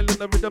rhythm style and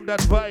the rhythm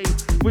that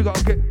vibe. We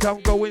gotta get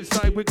down, go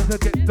inside. We gotta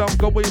get down,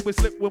 go in. We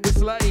slip when we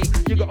slide.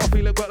 You gotta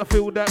feel it, gotta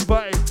feel that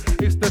vibe.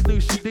 It's the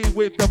Noushii D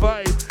with the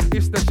vibe.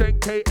 It's the Shen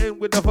KN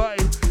with the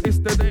vibe. It's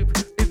the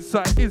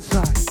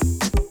inside.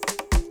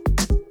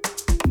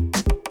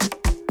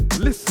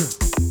 Listen.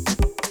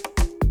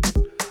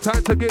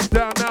 Time to get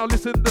down now.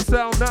 Listen to the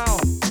sound now.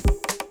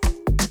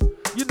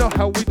 You know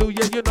how we do,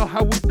 yeah, you know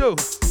how we do.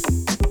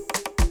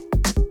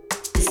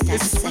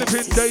 It's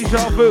flipping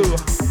deja vu.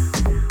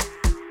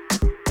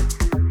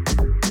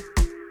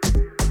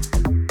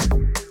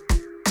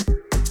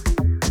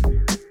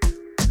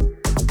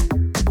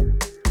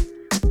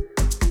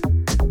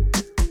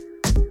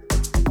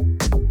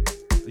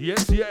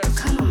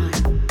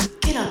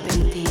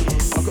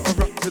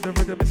 the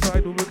rhythm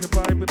inside, we can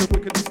vibe with the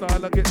wicked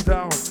style. I get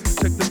down.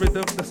 Check the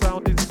rhythm, the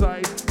sound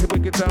inside. Here we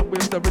get down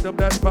with the rhythm,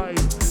 that vibe.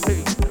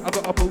 Hey, I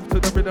gotta move to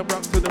the rhythm,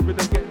 rock to the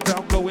rhythm, get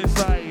down, go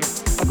inside.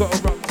 I gotta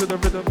rock to the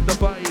rhythm, the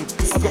vibe.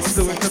 I gotta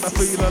do it and I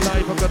feel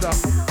alive. I gotta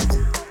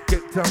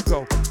get down,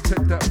 go.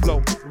 Check that flow,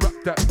 rock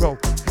that roll.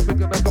 I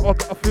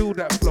gotta feel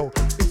that flow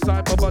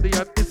inside my body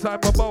and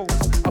inside my bones.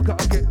 I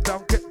gotta get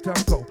down,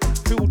 go.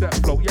 Feel that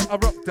flow, yeah, I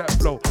rock that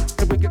flow.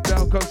 Can we get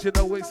down, cause you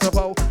know it's a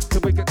bow.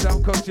 Can we get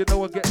down, cause you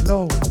know I get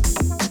low.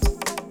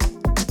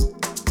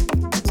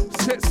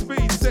 Set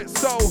speed, set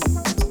soul.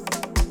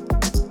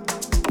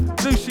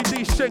 Noushii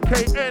D, Shen,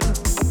 KN.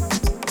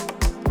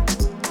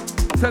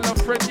 Tell a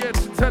friend, yeah,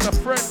 to tell a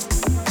friend.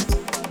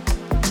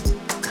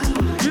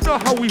 You know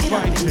how we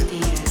find it.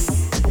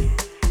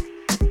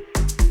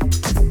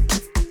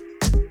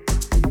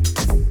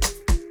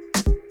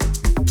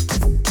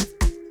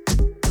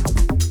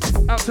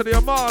 Out to the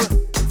Amal.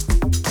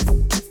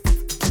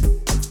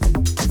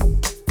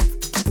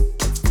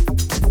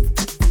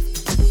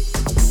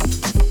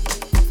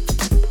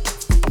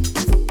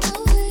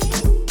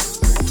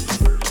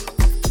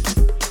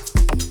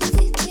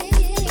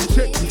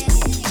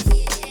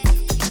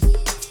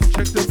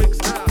 Check the mix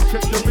now,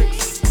 check the mix.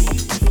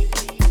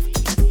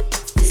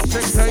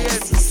 Check the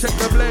end, check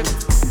the blend.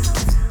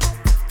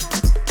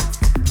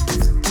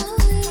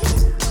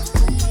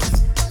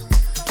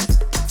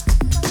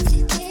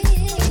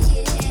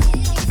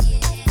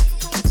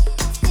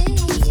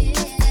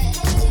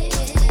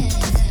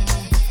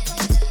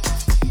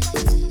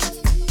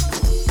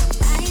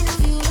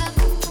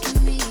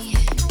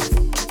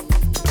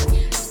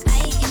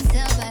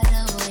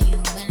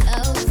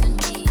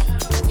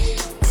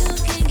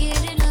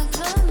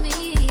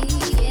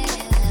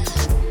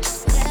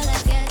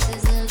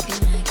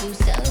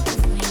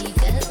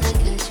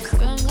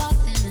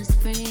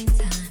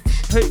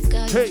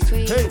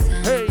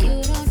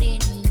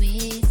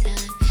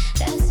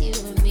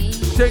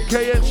 Shen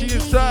KN, she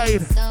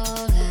inside.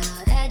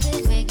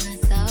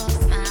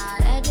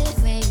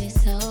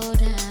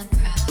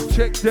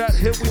 Check that,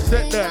 here we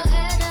set that.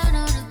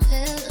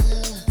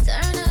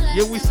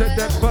 Yeah, we set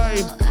that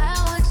vibe.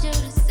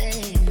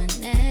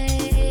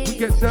 We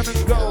get done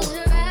and go.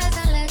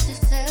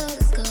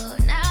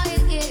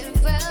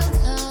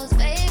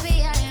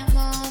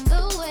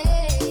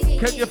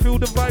 Can you feel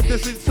the vibe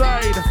that's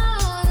inside?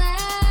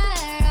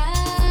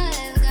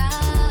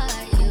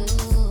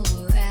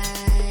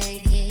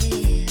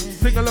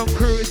 Sing along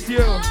crew, it's you.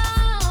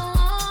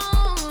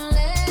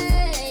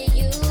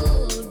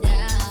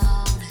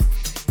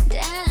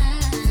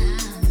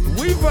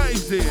 We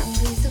vibes in. Don't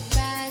be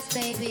surprised,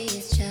 baby,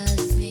 it's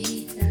just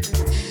me.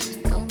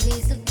 Don't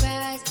be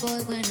surprised,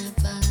 boy, when I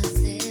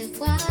bust it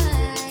wide.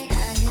 I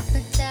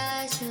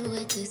hypnotize you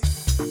with this.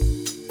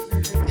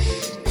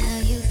 Now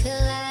you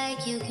feel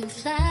like you can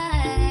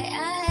fly.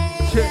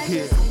 Check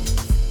it.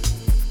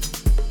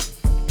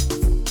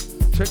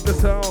 Check the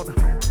sound.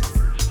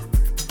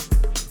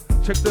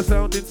 Check the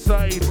sound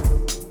inside.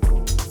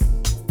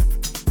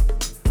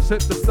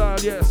 Set the style,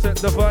 yeah, set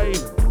the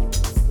vibe.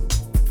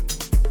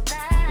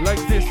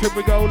 Like this, here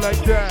we go,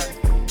 like that.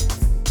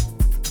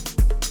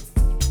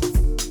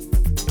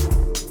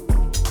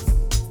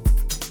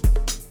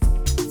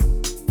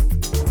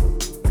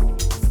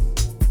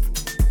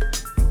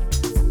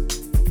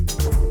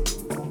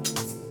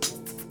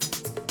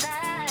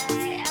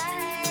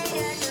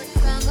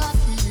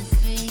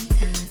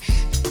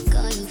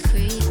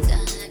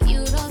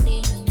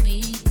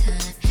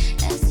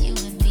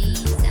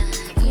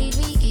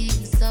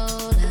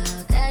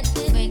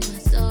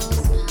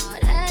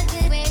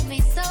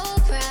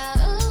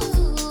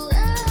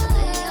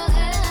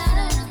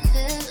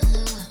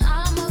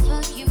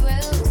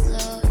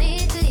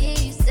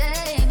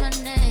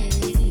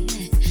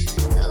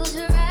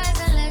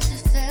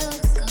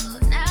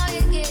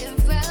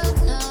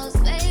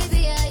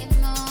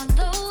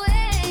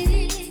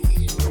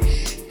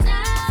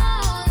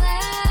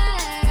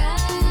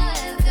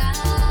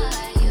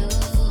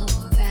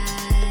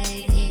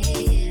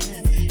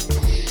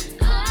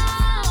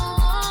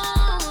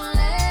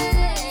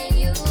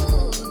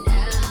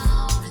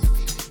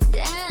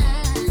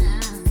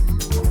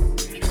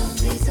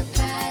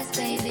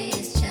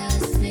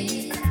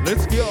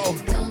 Let's go.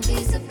 Don't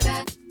be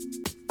surprised.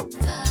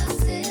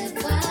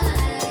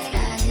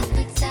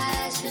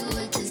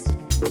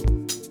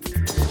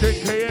 Check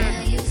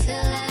KN. You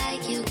feel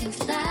like you can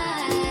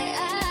fly.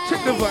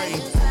 Check the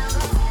vibe.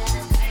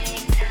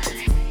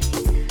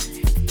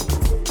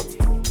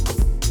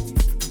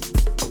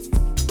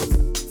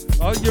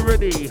 Are you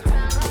ready?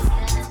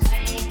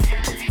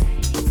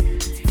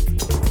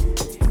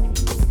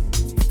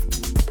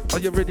 Are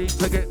you ready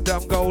to get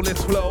down, go,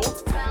 let's flow?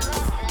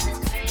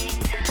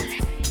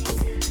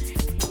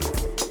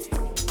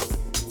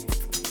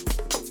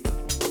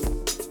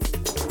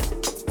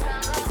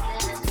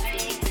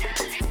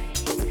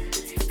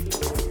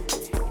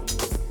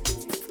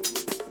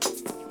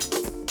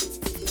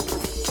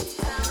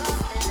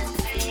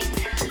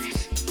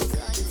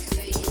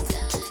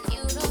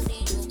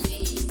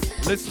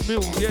 Let's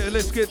move, yeah,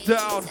 let's get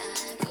down.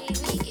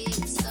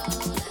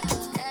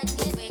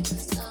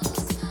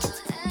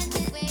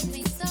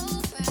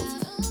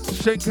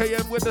 Shen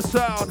KM with the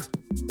sound.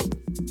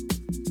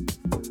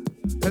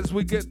 As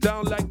we get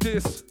down like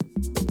this,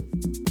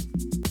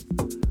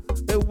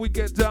 and we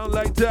get down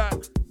like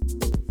that.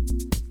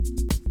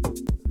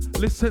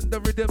 Listen the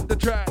rhythm, the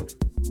track.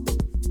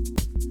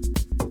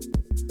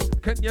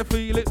 Can you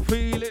feel it,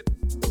 feel it?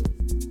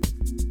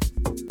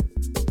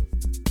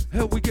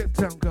 Here we get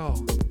down, go.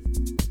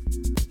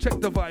 Check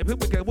the vibe, here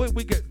we go, when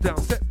we get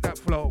down, set that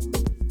flow.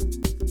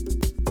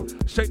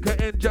 Shake her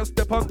in, just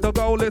step on the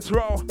go, let's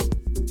roll.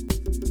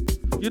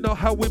 You know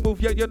how we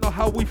move, yeah, you know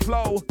how we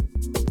flow.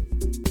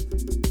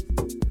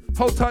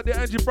 Hold tight the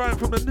Angie Bryan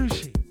from the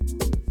Noushii.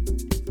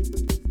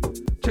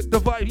 Check the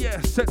vibe,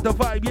 yeah, set the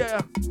vibe,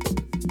 yeah.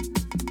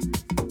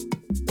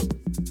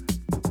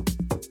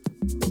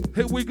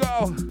 Here we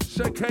go,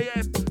 Shen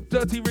KN,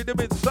 dirty rhythm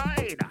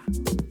inside.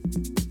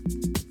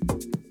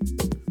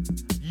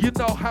 You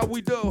know how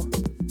we do.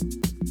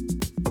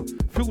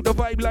 Feel the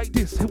vibe like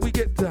this, here we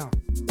get down.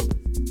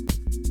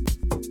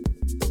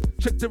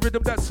 Check the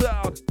rhythm, that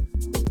sound.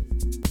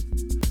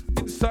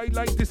 Inside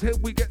like this, here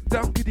we get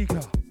down, giddy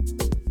go.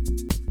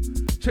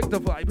 Check the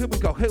vibe, here we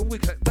go, here we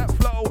get that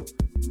flow.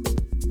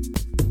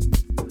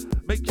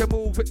 Make you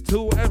move it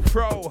to and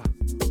fro.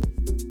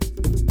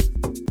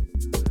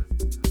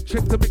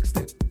 Check the mix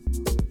then.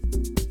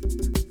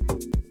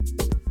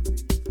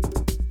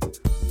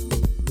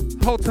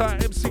 Hold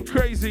tight, MC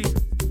Crazy.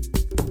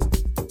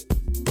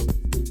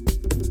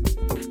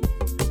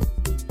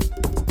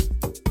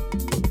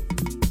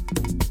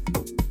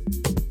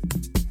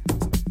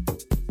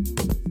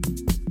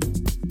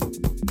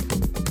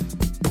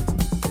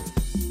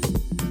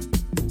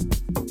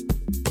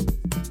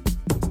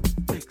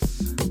 Mix.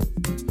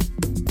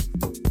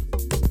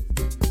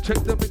 Check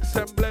the mix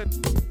and blend.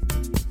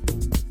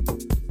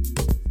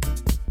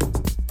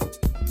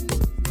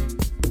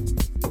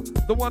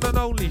 The one and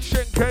only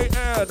Shen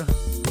KN.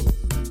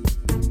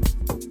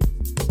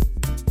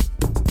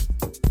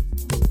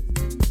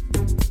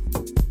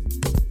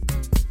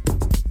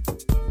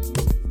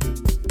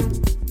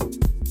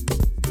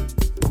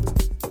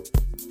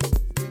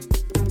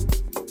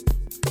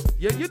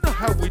 Yeah, you know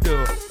how we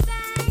do.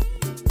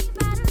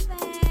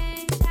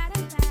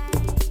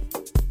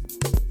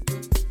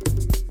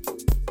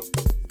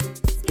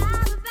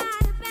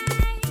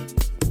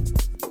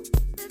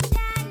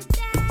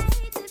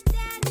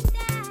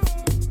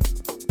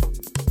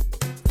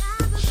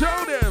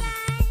 Show them.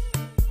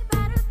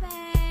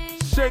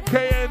 Shen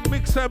KN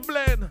mix and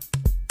blend.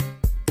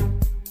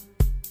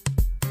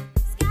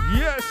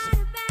 Yes.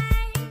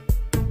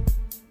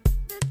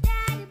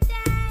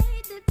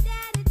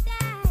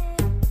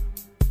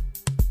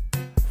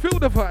 Feel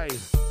the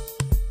vibe.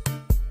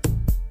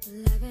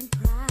 Love and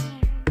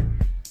pride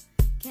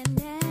can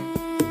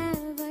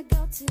never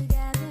go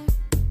together.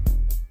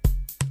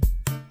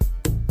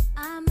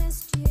 I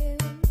missed you,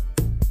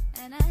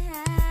 and I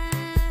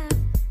have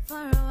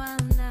for a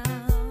while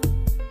now.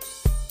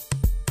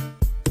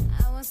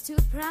 I was too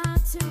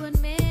proud to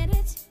admit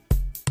it.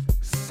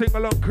 Sing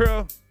along,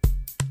 girl.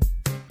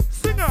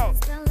 Sing out.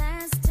 Since the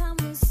last time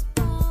we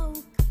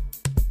spoke,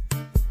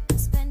 I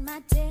spent my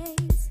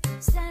days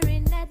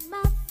staring at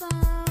my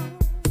phone,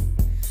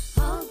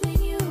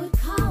 hoping you would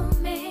call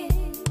me,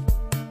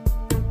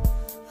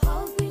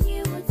 hoping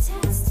you would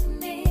text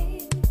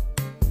me.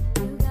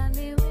 You got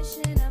me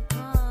wishing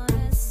upon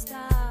a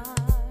star.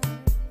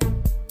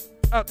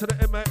 Out to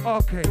the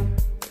MARK.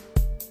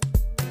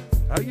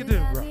 How you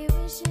doing, got bro? me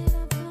wishing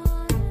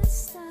upon a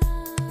star.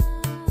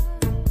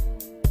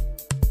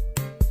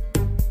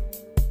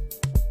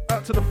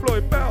 Out to the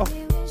Floyd Bell.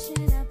 Me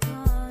wishing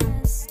upon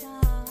a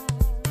star.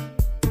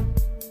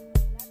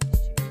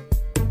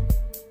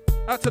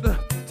 Out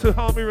to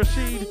Harmy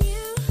Rashid.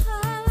 You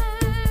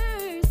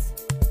hurt,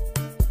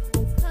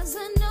 'cause I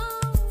know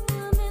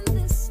I'm in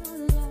this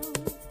alone.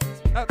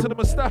 Out to the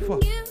Mustafa.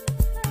 You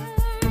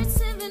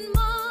hurt even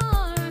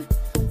more,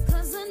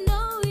 'cause I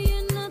know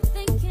you're not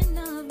thinking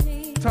of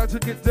me. Time to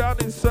get down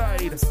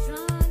inside. I'm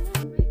strong.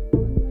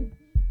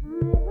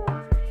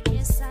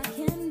 Yes, I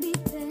can be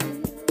this.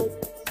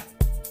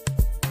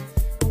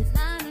 And I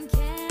don't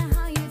care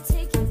how you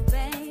take it,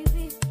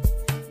 baby,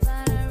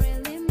 but I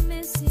really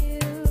miss you.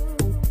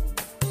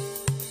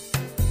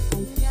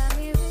 You got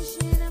me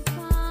wishing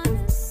upon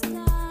a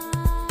star.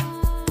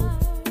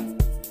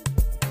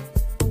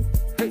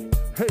 Hey,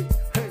 hey,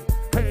 hey,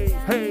 hey,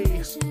 Got me hey.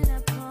 wishing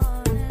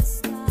upon a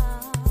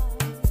star.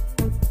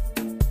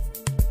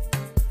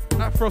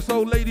 Afro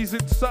Soul ladies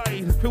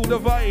inside. Feel the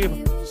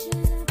vibe.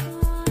 Wishing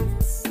upon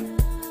a star.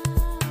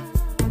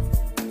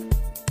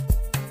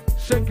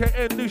 Shen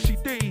KN Noushii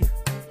D.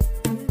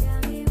 You got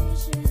me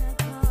wishing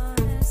upon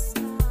a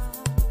star.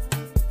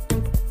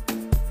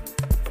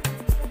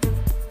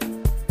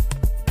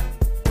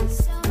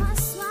 So I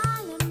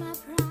swallowed my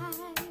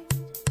pride.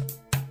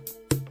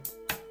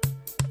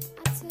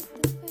 I took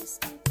the first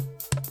step,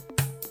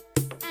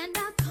 and I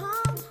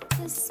called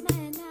this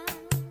man out,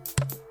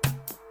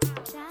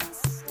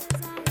 just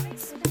as I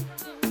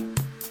expected.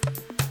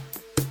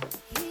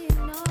 He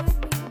ignored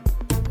me.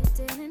 He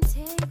didn't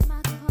take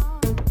my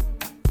call.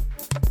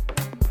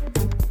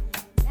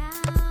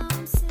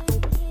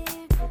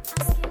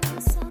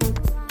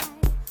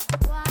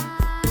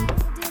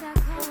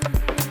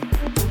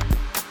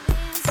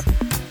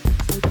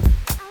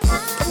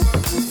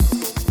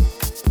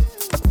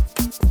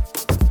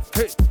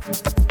 Check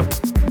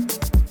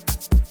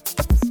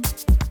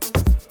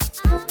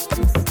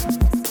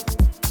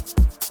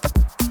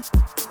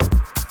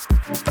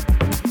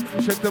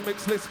the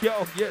mix, let's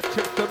go. Yeah,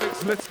 check the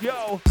mix, let's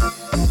go.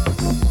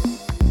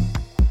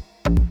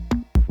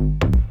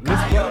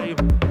 Let's vibe.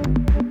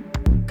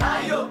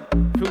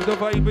 Feel the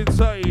vibe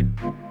inside.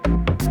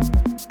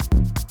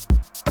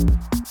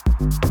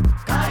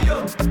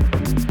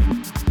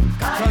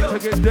 Time to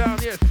get down,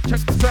 yes.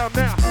 Check the sound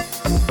now.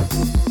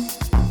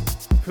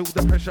 Feel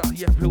the pressure,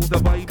 yeah, feel the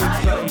vibe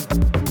inside.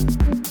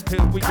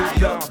 Here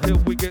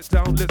we get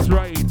down, let's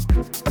ride.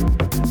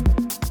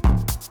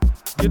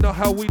 You know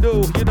how we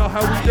do, you know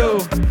how we do.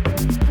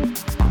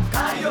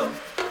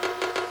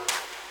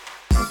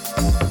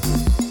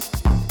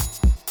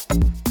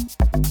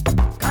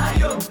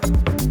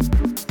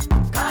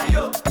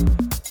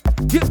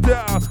 Get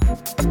down.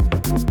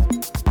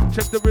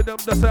 Check the rhythm,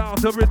 the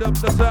sound, the rhythm,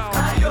 the sound.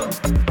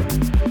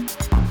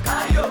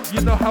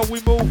 You know how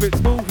we move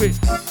it, move it.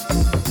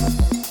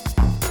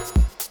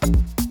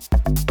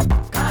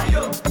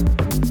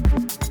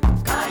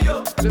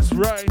 Let's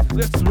ride,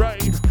 let's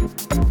ride.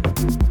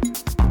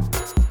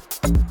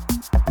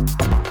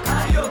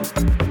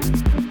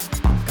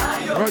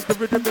 Ride the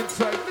rhythm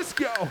inside, let's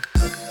go.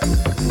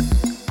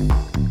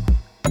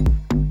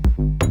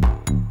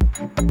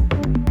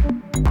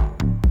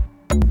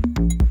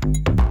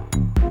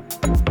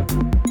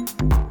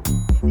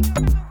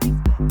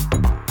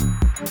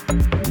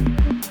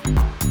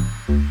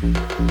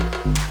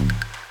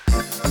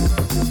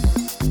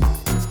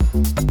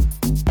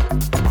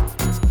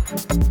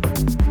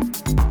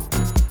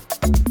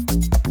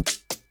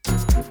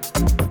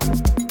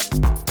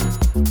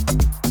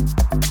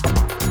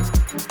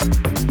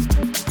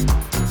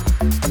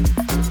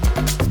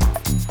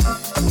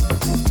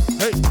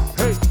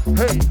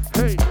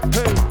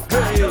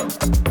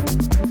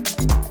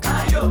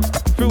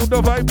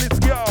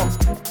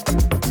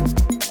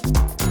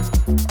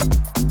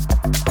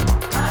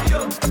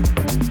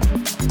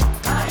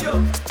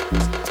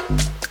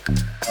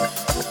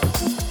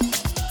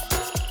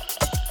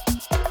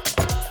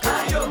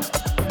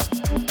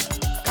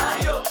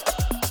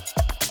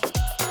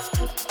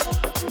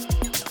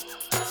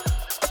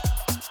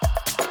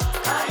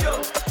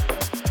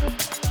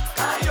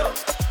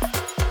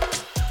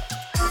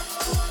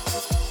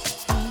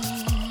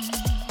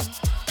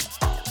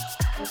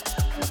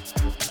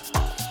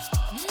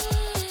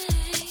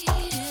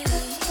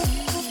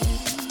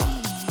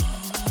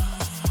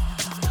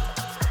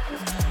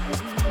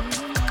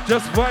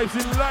 Just vibes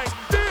in like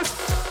this.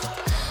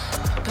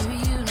 Baby,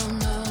 you don't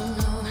know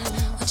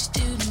what you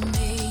do to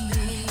me.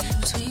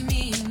 Between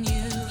me and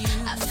you,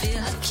 I feel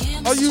like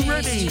chemistry. Are you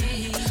ready?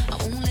 I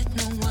won't let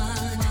no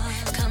one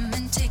come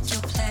and take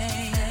your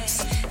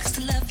place. 'Cause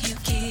the love you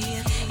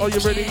give. Are you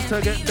ready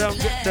to get down,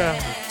 get down?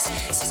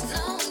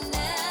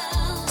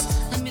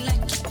 Let me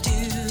like you do.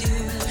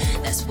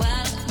 That's why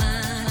I don't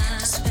mind. I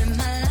spend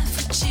my life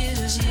with you.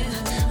 I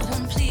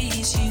wanna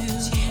please you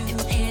in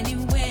any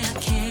way I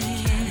can.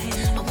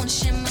 I wanna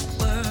share my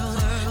world.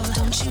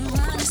 Don't you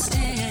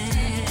understand?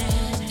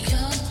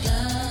 Your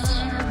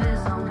love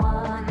is a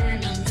one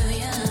in a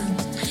million.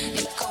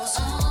 It goes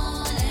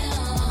on and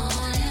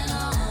on and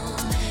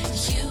on.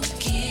 You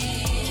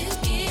give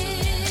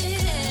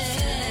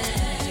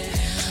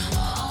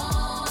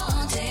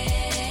all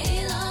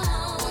day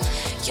long.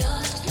 Your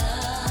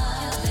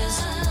love is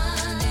a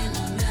one in a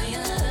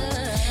million.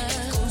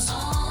 It goes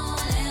on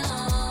and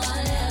on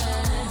and on.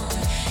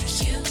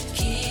 You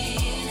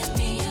give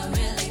me a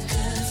really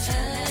good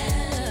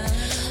feeling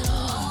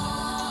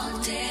all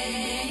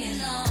day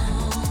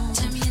long.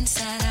 Turn me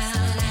inside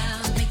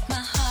out, make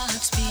my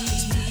heart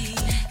speed.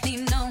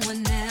 Need no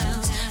one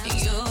else,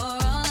 you're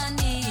all I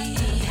need.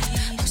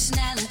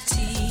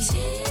 Personality,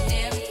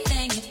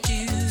 everything you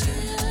do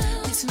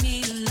makes me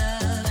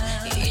love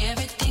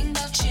everything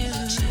about you.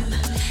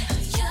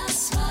 Your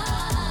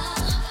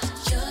smile,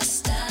 your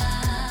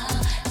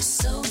style is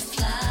so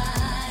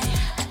fly.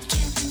 I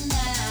can't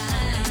deny,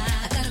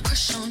 I got a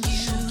crush on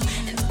you,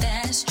 and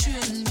that is true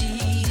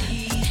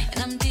indeed. And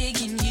I'm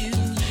digging you,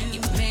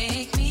 you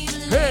make me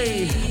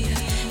Hey,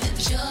 believe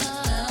that your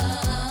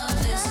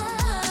love is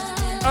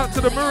one. out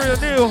to the Maria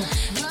Neal.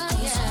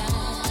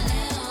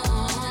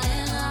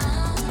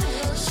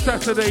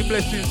 Saturday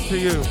blessings to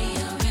you.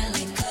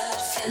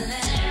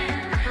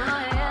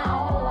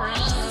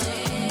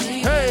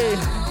 Hey,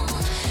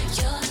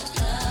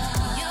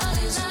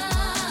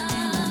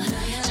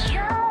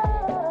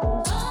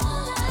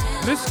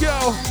 let's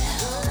go.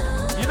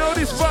 You know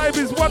this vibe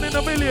is one in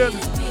a million.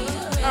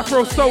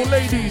 Afro Soul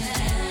ladies,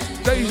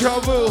 deja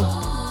vu.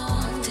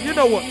 You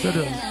know what to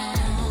do.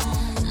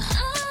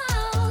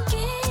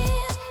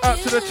 Out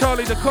to the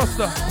Charlie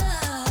DaCosta.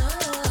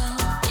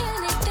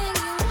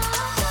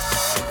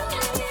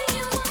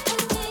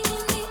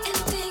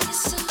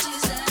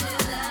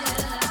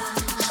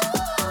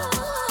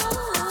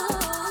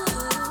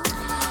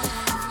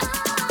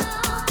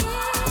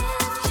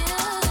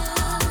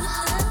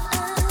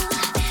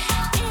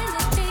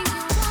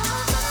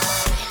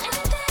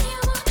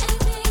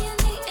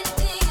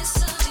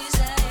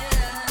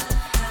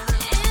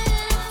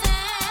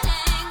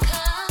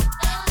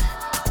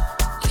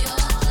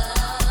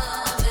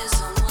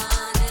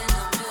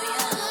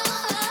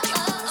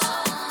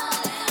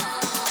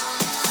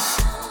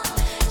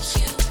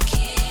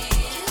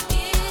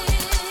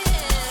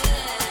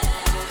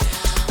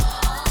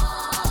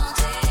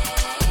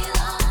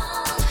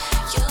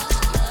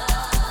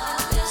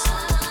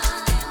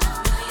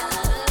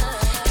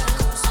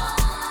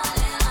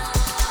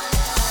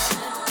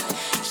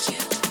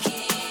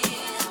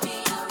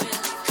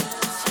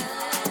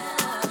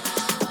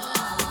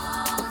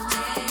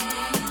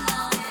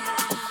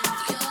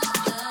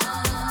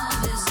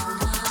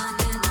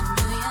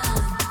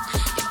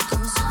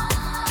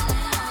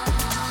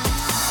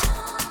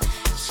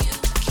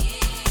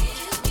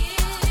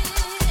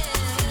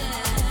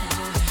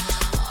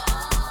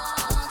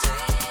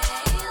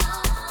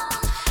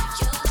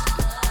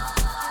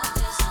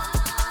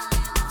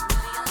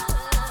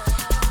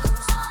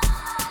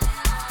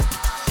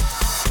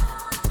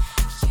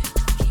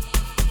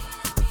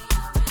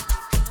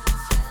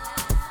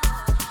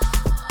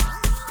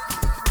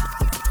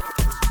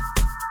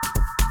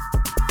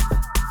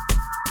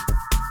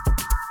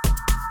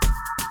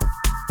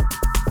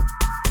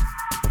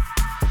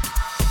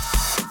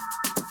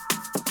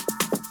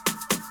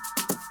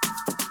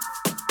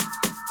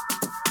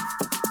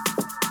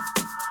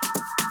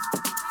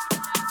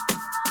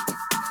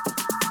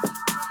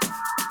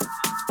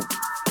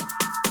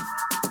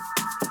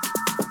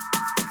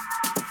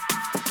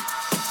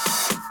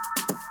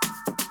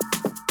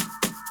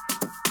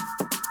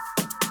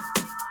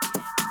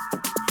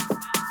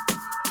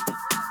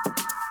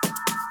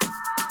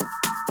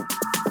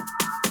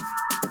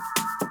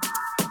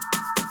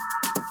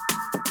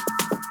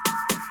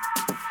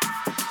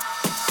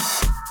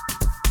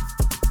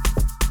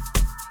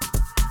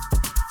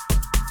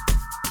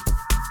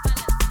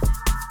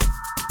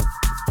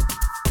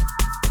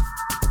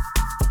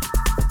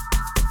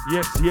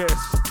 Yes,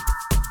 yes.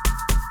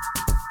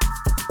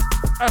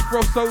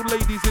 Afro soul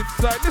ladies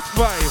inside, let's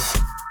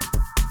vibe.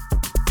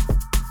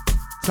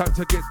 Time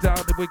to get down,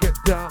 and we get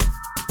down.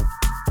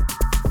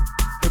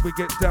 If we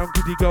get down,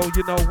 could you go?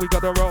 You know we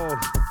gotta roll.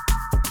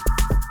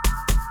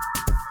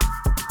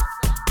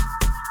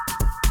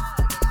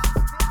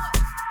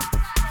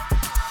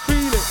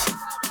 Feel it.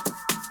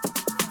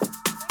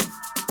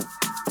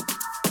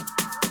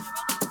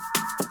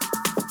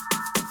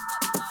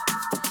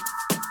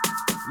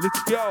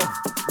 Let's go,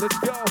 let's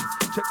go.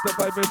 Check the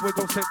vibe and we're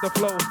gonna set the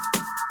flow.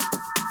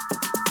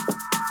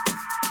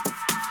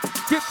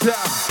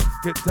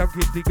 Get down,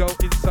 giddy, go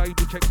inside.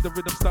 We check the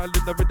rhythm style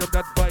in the rhythm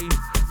that vibe.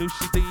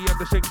 Noushii D and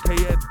the Shen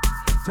KN.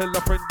 Tell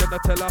a friend and I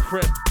tell a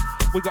friend.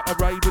 We got a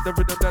ride with the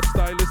rhythm that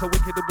style is a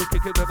wicked and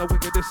wicked and a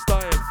wickedest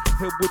style.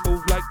 Here we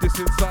move like this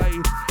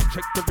inside.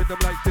 Check the rhythm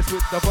like this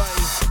with the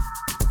vibe.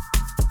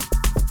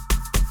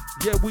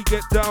 Yeah, we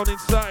get down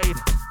inside.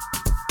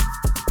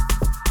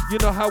 You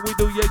know how we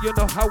do, yeah, you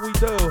know how we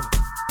do.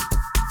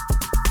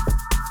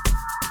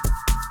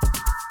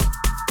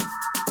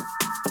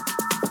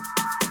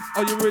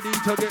 Are you ready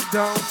to get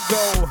down?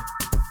 Go.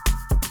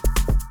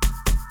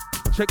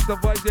 Check the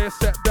vibe there,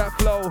 set that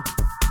flow.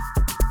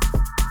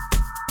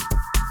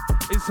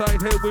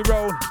 Inside here we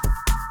roll.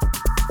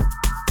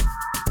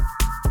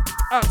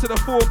 Out to the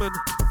foreman.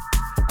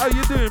 How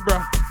you doing,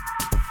 bruh?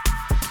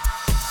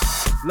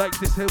 Like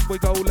this, here we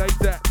go like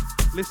that.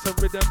 Listen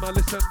rhythm, I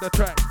listen the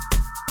track.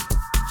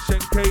 Shen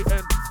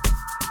KN.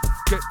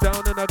 Get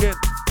down and again.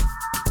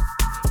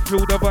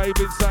 Feel the vibe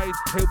inside.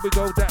 Here we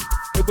go that.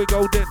 Here we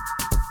go then.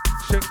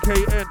 Shen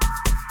KN.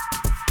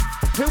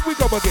 Here we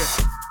go again.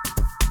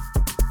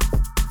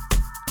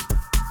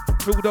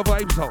 Feel the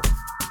vibes out.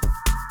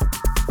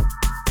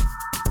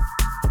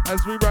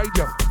 As we ride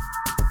yo.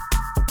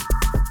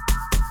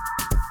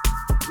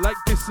 Like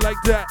this,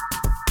 like that.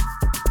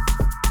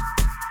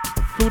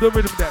 Feel the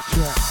rhythm that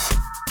track.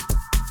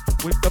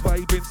 With the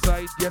vibe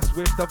inside, yes,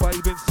 with the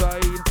vibe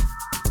inside.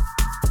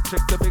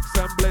 Check the mix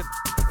and blend.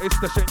 It's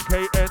the Shen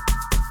KN.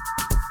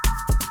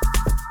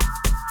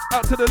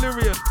 Out to the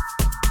Lyrian.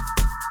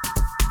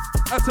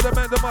 Out to the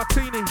Amanda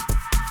Martini.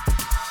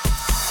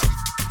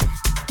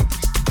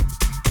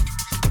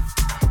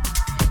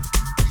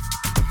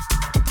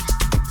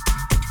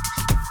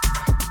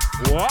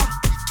 What?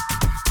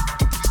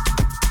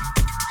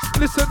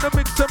 Listen to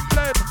mix and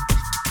blend.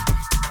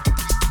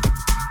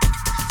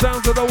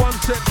 Sounds of the one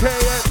Shen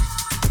KN.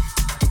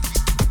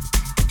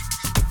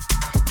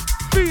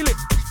 Feel it.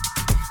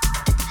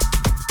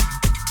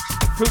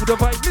 Feel the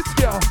vibe, let's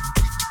go.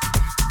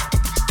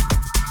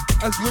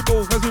 As we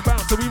move, as we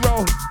bounce, and we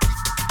roll.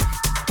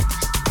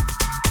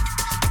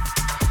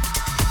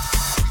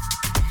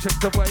 Check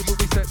the vibe when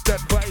we set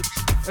that vibe.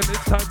 And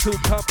it's time to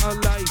come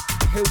alive.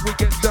 Here we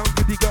get down,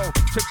 giddy go.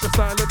 Check the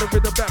style and the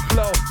rhythm that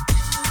flow.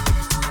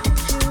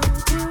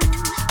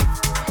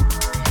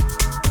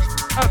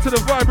 Out to the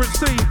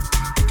vibrancy.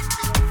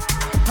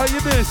 How you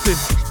doing,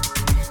 sis?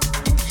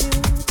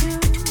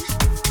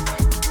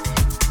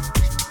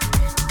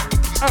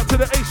 Out to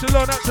the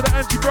Echelon, out to the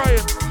Angie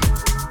Bryan.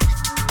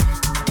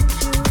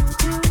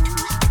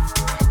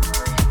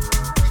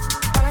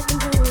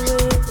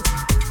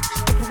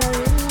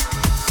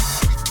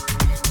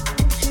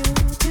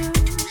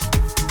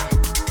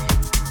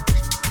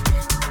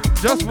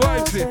 Just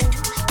vibes it.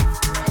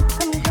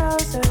 Come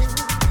closer,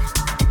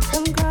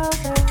 come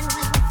closer,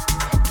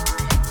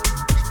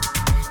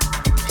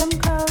 come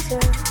closer,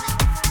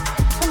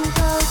 come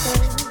closer,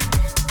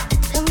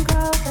 come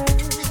closer.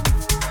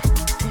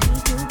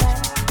 Need you back,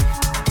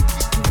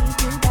 need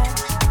you back, need you back,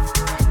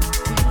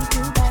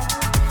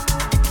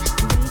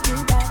 need you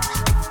back,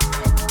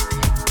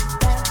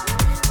 back,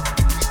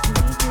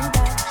 need you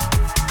back,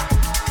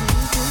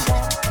 need you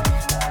back,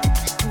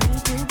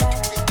 need you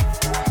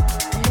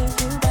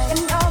back.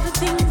 And all the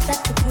things that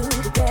we do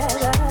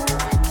together,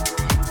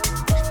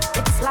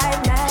 it's like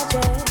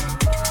magic,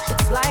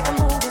 it's like a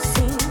movie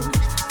scene,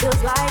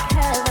 feels like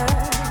heaven.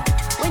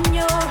 When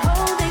you're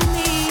holding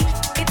me,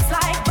 it's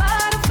like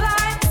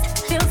butterflies,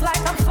 feels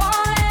like I'm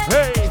falling.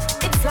 Hey.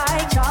 It's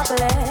like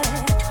chocolate.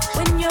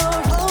 When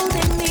you're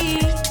holding me,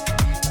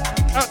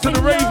 out to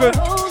the Raven.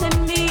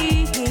 Holding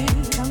me,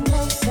 come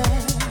closer.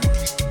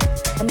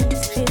 I need to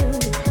feel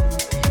you.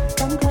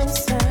 Come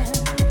closer.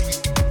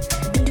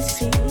 I need to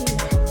see you.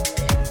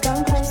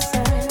 Come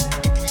closer.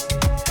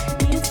 I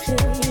need to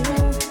feel you.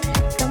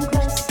 Come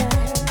closer.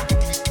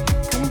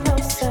 Come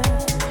closer.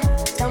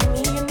 Tell me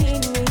you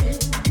need me,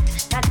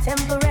 not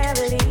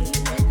temporarily,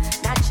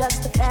 not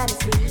just a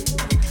fantasy,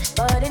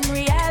 but in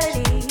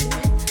reality.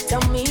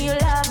 Tell me you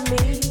love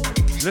me.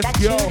 Let's that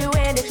go. you do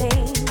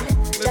anything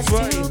Let's just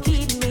ride. to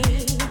keep me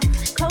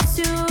close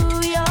to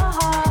your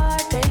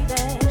heart,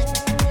 baby.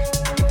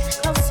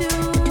 Close to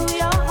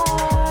your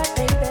heart,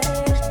 baby.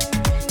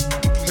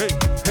 Hey,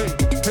 hey,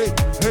 hey,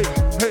 hey,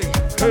 hey,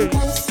 Come hey.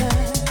 closer.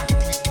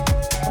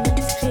 I need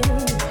to feel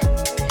you.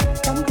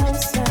 Come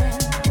closer.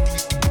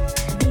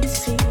 I need to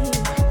see you.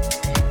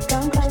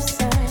 Come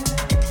closer.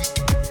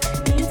 I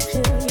need to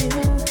feel you.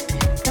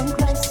 Come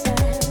closer.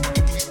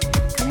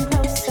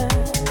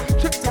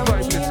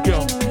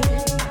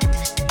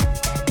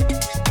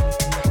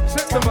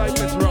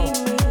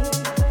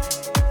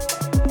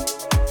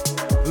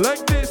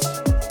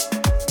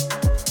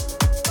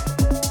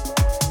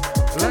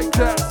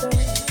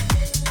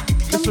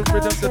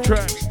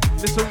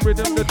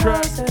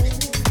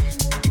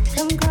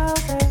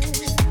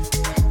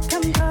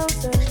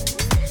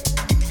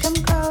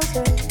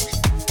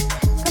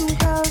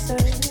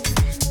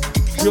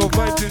 Pure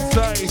vibes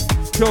inside.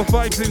 Pure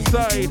vibes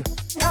inside.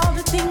 All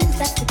the things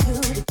that we do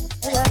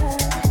together.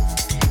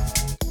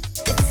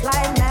 It's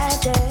like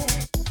magic.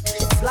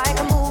 It's like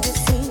a movie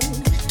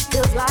scene.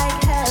 Feels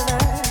like heaven.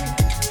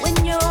 When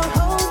you're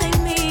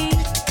holding me,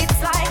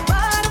 it's like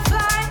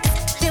butterflies.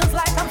 Feels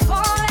like I'm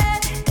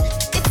falling.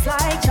 It's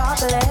like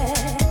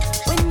chocolate.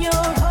 When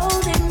you're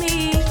holding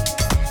me,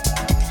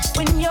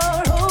 when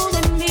you're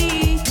holding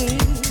me,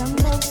 come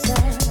closer.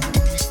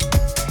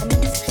 I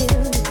need to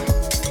feel you.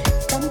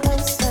 Come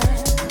closer.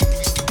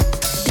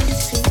 Need to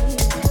see you.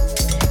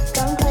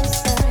 Come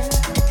closer.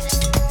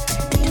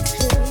 Need to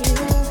feel you.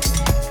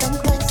 Come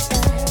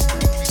closer.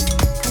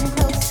 Come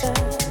closer.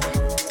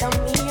 Tell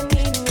me you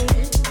need me,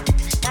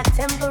 not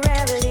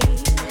temporarily,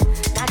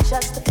 not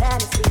just a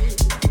fantasy,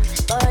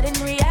 but in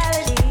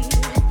reality.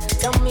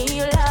 Tell me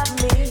you love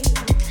me,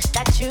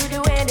 that you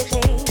do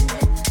anything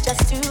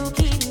just to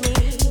keep me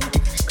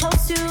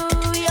close to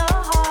your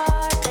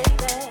heart,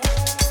 baby.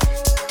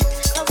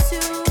 Close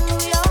to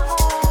your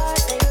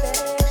heart, baby.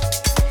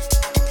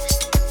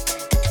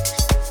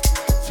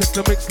 Check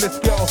the mix, let's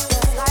go.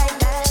 Just like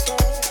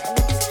magic,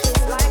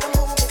 it's like a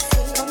movie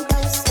scene. Come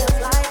closer,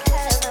 like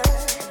heaven.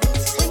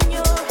 When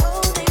you're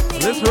holding me,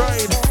 Let's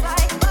ride. it's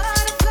like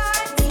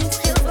butterflies.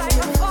 Feels like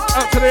I'm falling.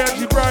 Out to the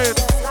Angie Bryant.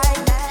 Just like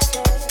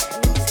magic,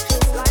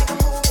 it's like a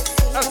movie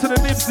scene. Out to the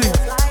Nipsey.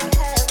 Like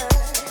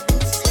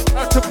heaven.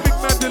 Out to Big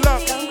Man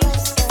Deluxe.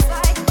 It's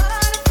like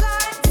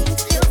butterflies.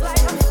 Feels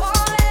like I'm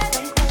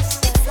falling.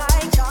 It's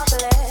like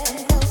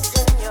chocolate.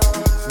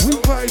 We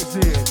vibes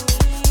in.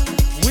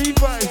 We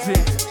vibes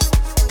in.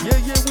 Yeah,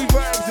 yeah, we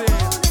vibes in.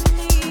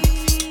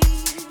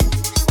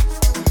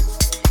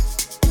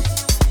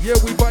 Yeah,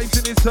 we vibes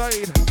in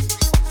inside.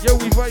 Yeah,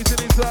 we vibes in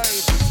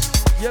inside.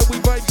 Yeah, we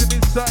vibes in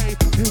inside.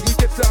 Here we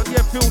get down,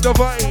 yeah, feel the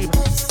vibe.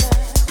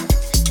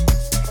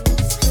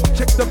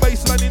 Check the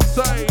baseline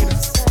inside.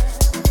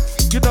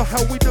 You know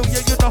how we do,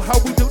 yeah, you know how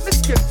we do.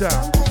 Let's get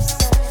down.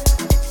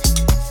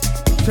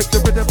 Check the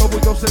rhythm and we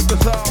go set the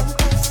sound.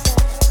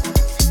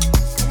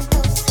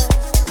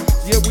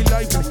 Yeah, we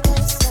lively.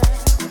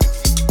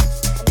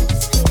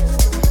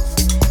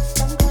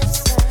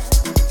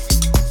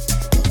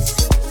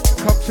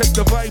 Come check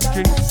the vibe,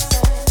 G.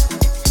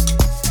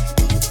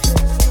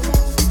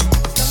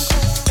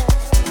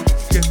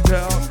 Get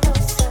down.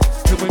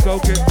 Here we go,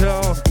 get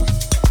down.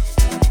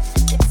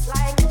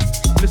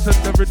 Listen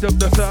the rhythm,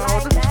 the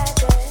sound.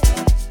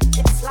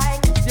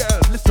 Yeah,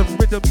 listen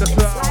rhythm, the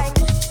sound.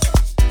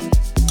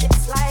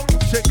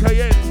 Check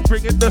KN,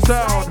 bring in the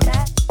sound.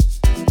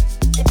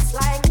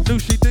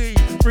 Noushii D,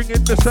 bring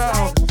in the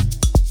sound.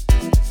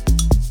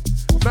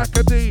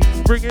 Macca D,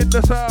 bring in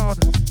the sound.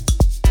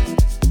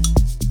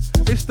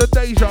 It's the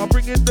Deja,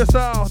 bring in the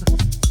sound.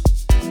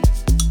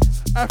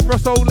 Afro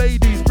Soul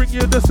Ladies, bring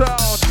you the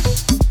sound.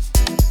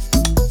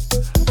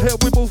 Here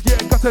we move,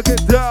 yeah, gotta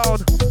get down.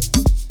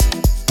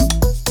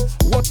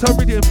 What a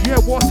rhythm, yeah,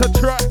 what a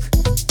track.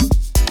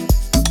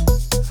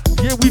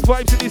 Yeah, we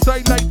vibes in this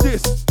side like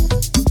this.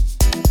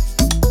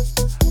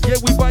 Yeah,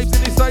 we vibes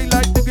in this side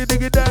like digga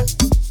digga that.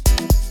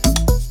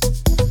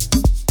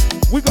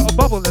 We got a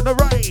bubble and a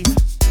ride.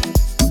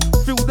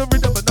 Feel the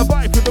rhythm and the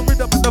vibe, feel the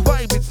rhythm and the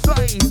vibe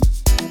inside.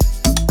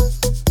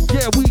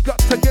 Yeah, we got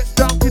to get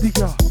down, giddy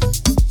ya.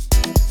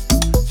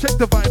 Check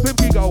the vibe, here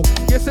we go.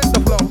 Yeah, set the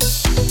flow.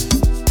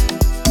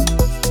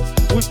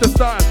 With the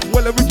style,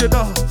 well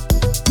original.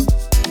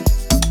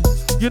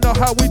 You know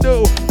how we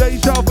do,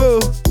 deja vu.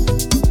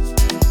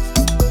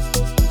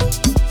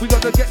 We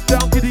got to get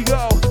down, giddy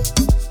go.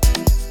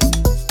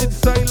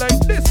 Inside like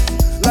this,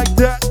 like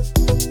that.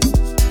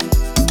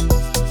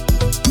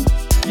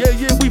 Yeah,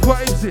 yeah, we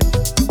vibes it.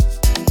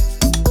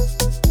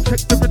 Check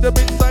the rhythm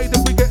inside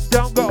and we get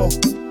down, go.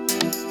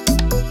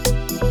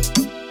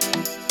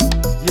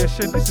 Yeah,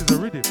 Shen, this is a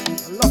rhythm.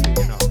 I love it,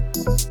 you know.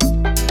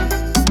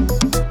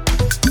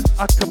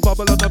 I can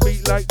bubble on a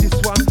beat like this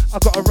one. I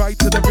gotta ride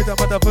to the rhythm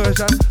of the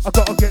version. I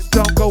gotta get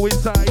down, go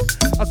inside.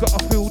 I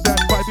gotta feel that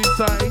vibe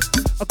inside.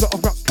 I gotta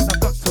rock and I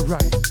got to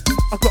ride.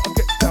 I gotta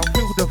get down,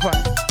 feel the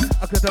vibe.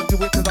 I gotta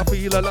do it cause I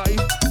feel alive.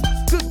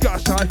 Good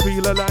gosh, I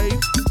feel alive.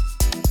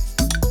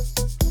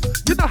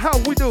 You know how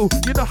we do,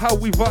 you know how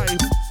we vibe.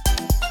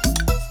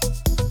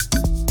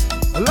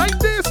 Like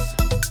this.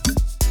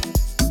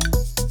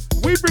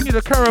 We bring you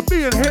the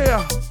Caribbean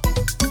here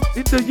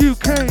in the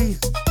UK.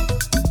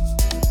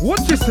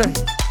 What you say?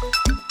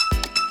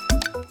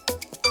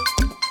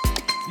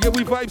 Yeah,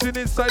 we vibes in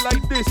inside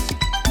like this.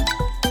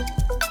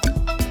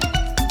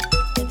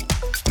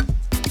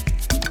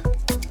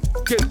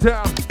 Get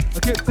down,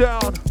 get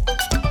down.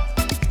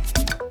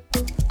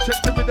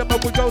 Check the rhythm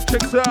and we go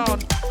check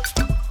sound.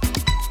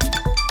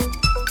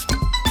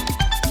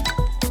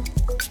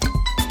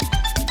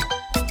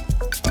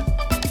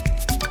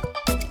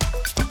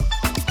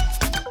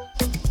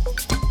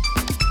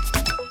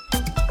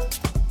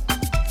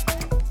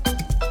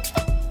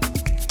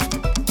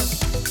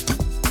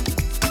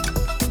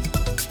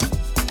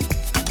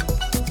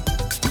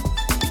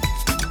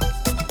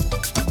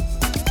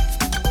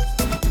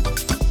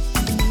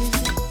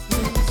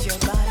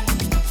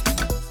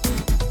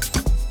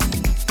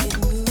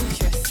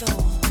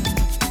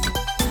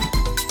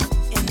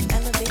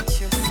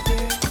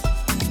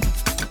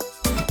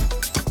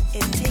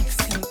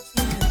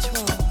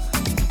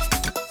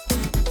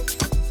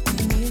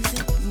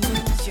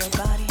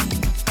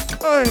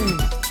 Hey. It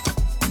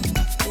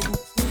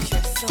moves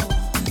your soul.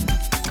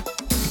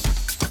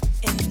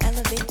 It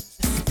elevates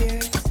the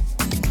spirit.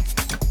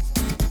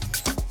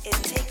 It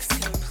takes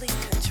complete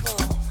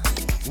control.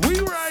 We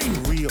right.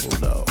 Real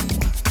though.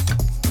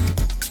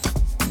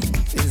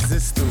 Is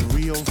this the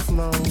real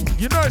flow?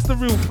 You know it's the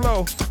real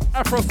flow.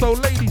 Afro Soul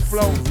Ladies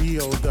flow. For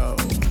real though.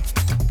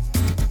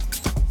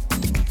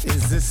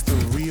 Is this the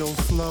real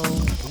flow?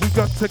 We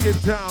got to get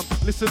down.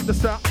 Listen to the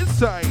sound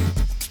inside.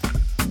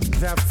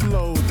 That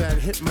flow that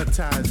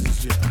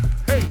hypnotizes you.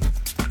 Hey.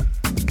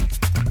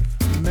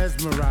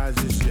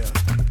 Mesmerizes you.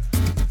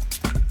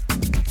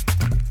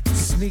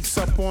 Sneaks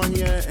up on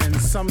you and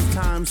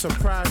sometimes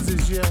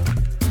surprises you.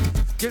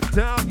 Get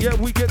down, yeah,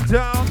 we get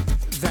down.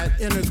 That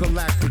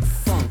intergalactic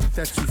funk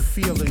that you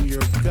feel in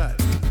your gut.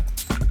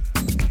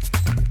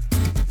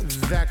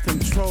 That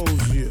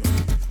controls you.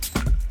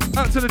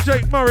 Out to the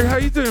Jake Murray, how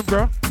you doing,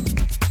 bro?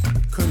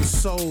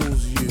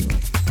 Consoles you.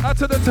 Out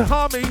to the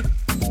Tahami.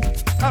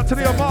 Out to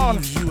the that Amal.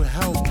 Leaves you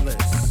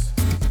helpless.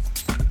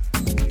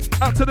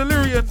 Out to the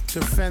Lyrian.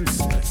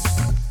 Defenseless.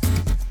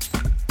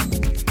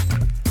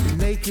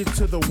 Naked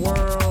to the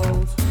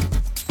world.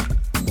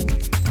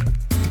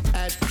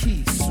 At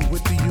peace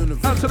with the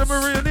universe. Out to the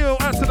Maria Neal.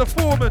 Out to the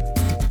Foreman.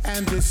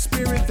 And the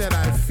spirit that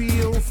I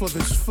feel for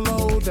this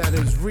flow that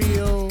is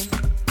real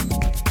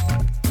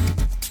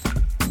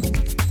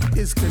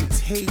is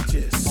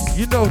contagious.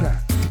 You know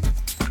that.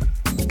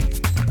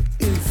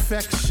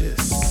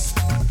 Infectious.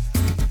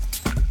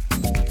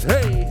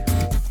 Hey.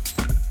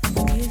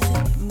 The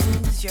music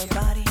moves your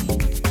body.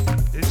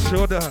 It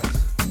sure does.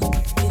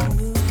 It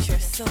moves your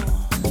soul.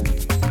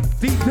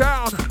 Deep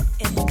down.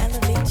 It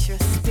elevates your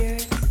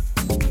spirit.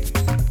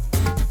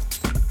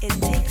 It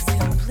takes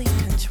complete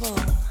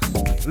control.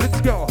 Let's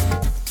go.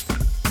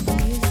 The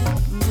music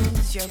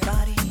moves your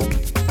body.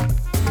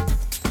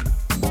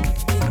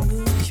 It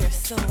moves your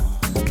soul.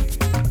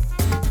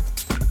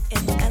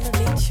 It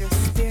elevates your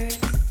spirit.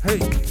 Hey,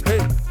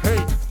 hey,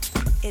 hey.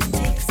 It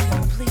takes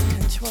complete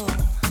control.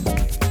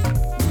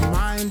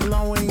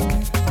 Mind-blowing.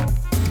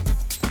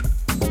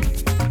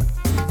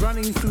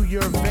 Running through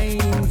your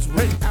veins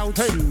without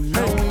you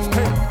knowing.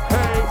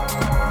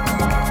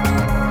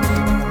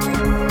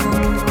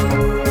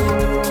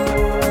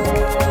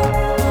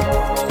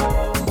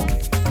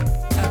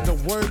 And the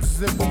words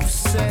that we've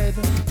said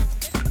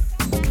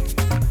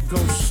go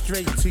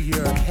straight to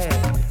your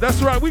head.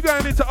 That's right, we're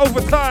going into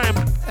overtime.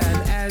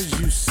 And as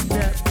you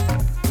step,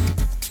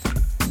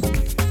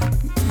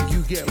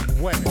 you get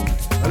wet.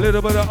 A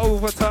little bit of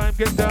overtime,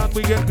 get down,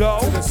 we get go.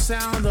 To the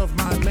sound of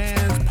my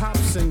man's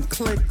pops and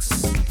clicks.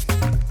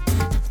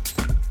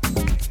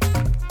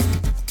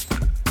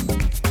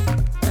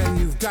 And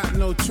you've got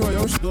no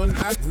choice. Don't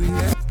agree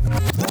yet.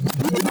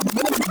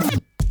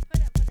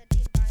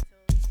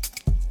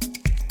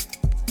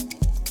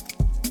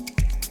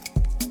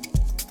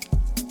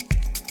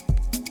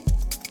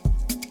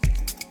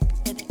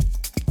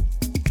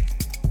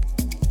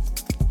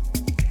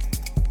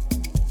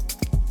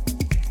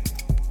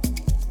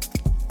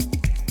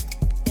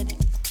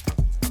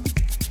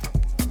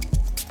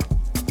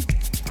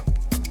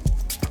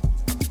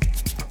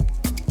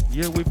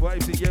 Yeah, we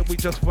vibes it, yeah, we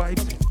just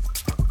vibes it.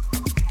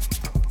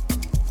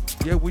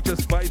 Yeah, we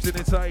just vibes it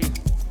inside.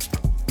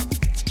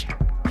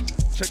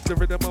 Check the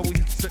rhythm and we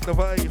set the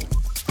vibe.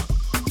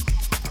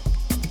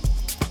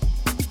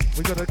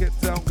 We gotta get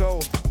down,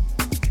 go.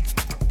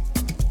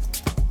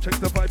 Check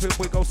the vibe and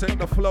we go set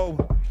the flow.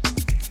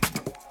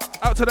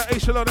 Out to the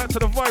echelon, out to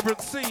the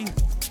vibrancy.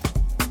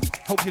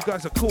 Hope you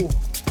guys are cool.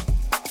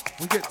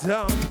 We get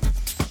down.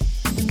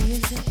 The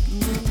music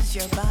moves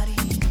your body.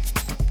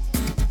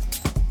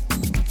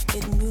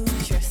 It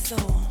moves your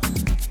soul.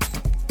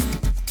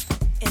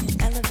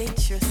 It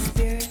elevates your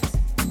spirit.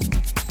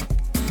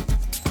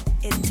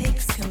 It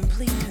takes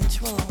complete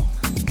control.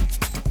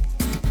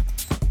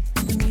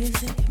 The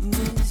music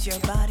moves your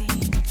body.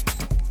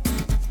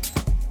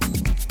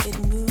 It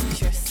moves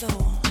your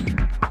soul.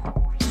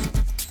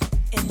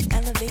 It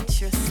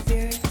elevates your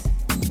spirit.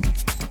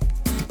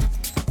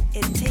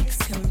 It takes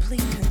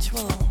complete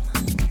control.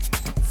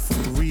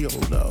 For real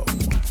though.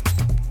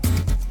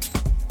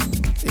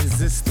 Is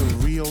this the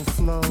real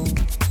flow?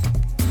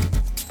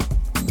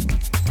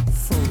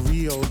 For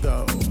real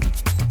though.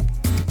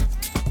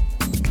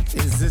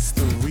 Is this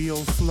the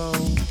real flow?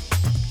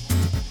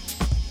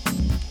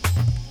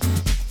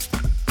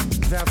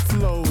 That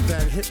flow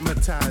that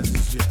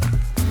hypnotizes you,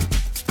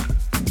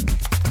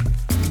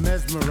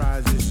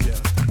 mesmerizes you,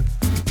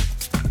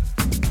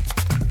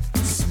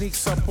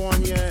 sneaks up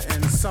on you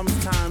and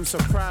sometimes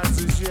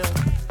surprises you.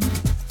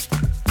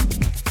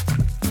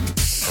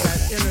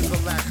 That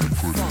intergalactic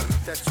funk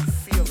that you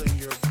feel in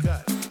your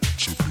gut.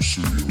 To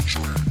pursue your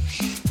dreams,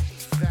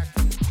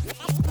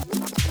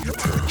 your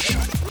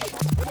passion,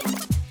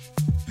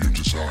 your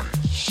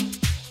desires.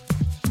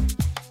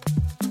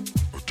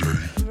 A day,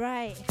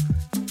 Right.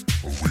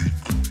 a week.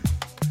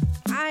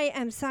 I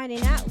am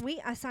signing out. We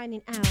are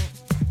signing out.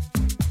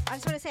 I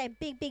just want to say a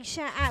big, big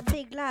shout out,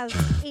 big love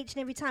each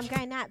and every time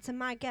going out to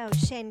my girl,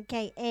 Shen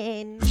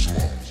KN. As long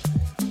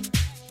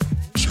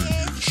as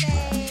you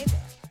said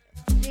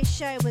this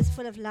show was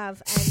full of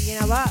love, and you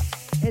know what?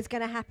 It's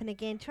gonna happen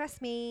again.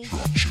 Trust me.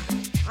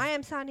 I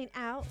am signing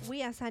out.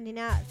 We are signing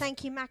out.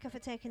 Thank you, Maka, for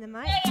taking the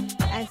mic.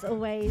 As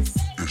always.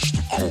 It's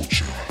the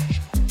culture.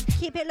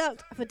 Keep it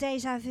locked for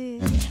Deja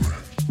Vu.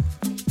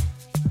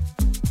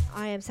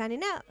 I am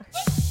signing out.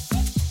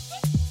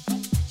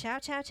 Ciao,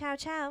 ciao, ciao,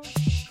 ciao.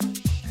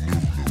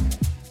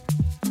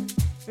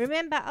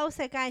 Remember,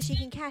 also, guys, you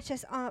can catch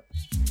us up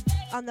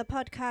on the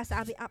podcast.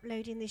 I'll be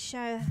uploading this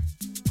show.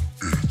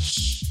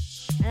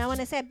 And I want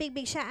to say a big,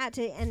 big shout out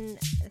to and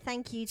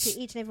thank you to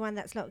each and everyone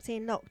that's locked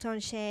in, locked on,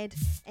 shared,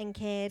 and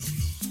cared.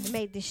 That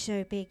made this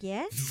show big,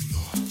 yeah?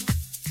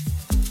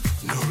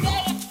 No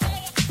law.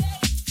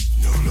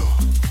 No law.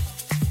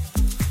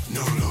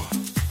 No law.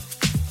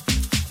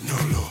 No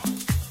law.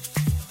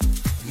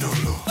 No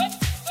law.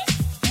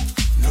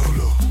 No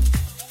law.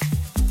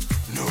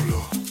 No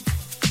law.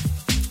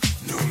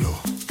 No law.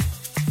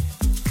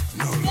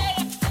 No law.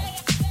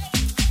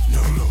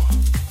 No law.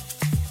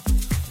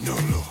 No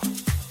law.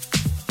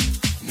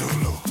 No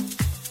law.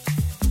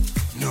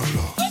 No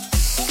law.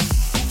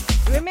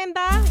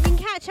 Remember, you can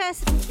catch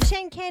us,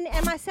 Shen, Ken,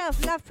 and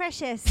myself, Love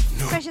Precious,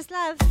 Precious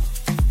Love,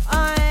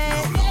 on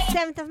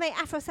 7th of May,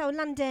 Afro Soul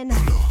London.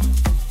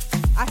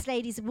 Us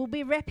ladies will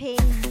be repping,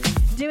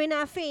 doing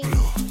our thing.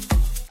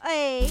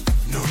 Hey,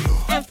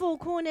 and Four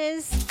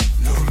Corners,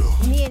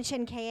 me and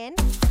Shen KN.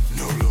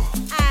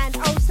 And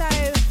also,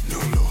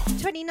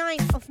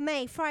 29th of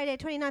May, Friday,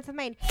 29th of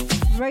May,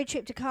 road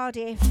trip to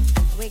Cardiff.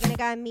 We're going to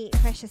go and meet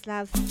Precious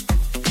Love.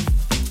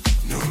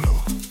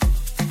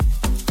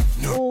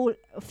 All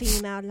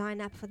female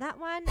lineup for that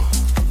one.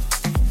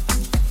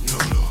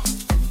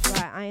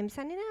 Right, I am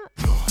signing out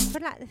for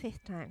like the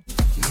 5th time.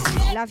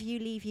 Love you,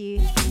 leave you,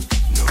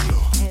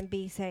 and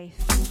be safe.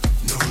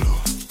 No law.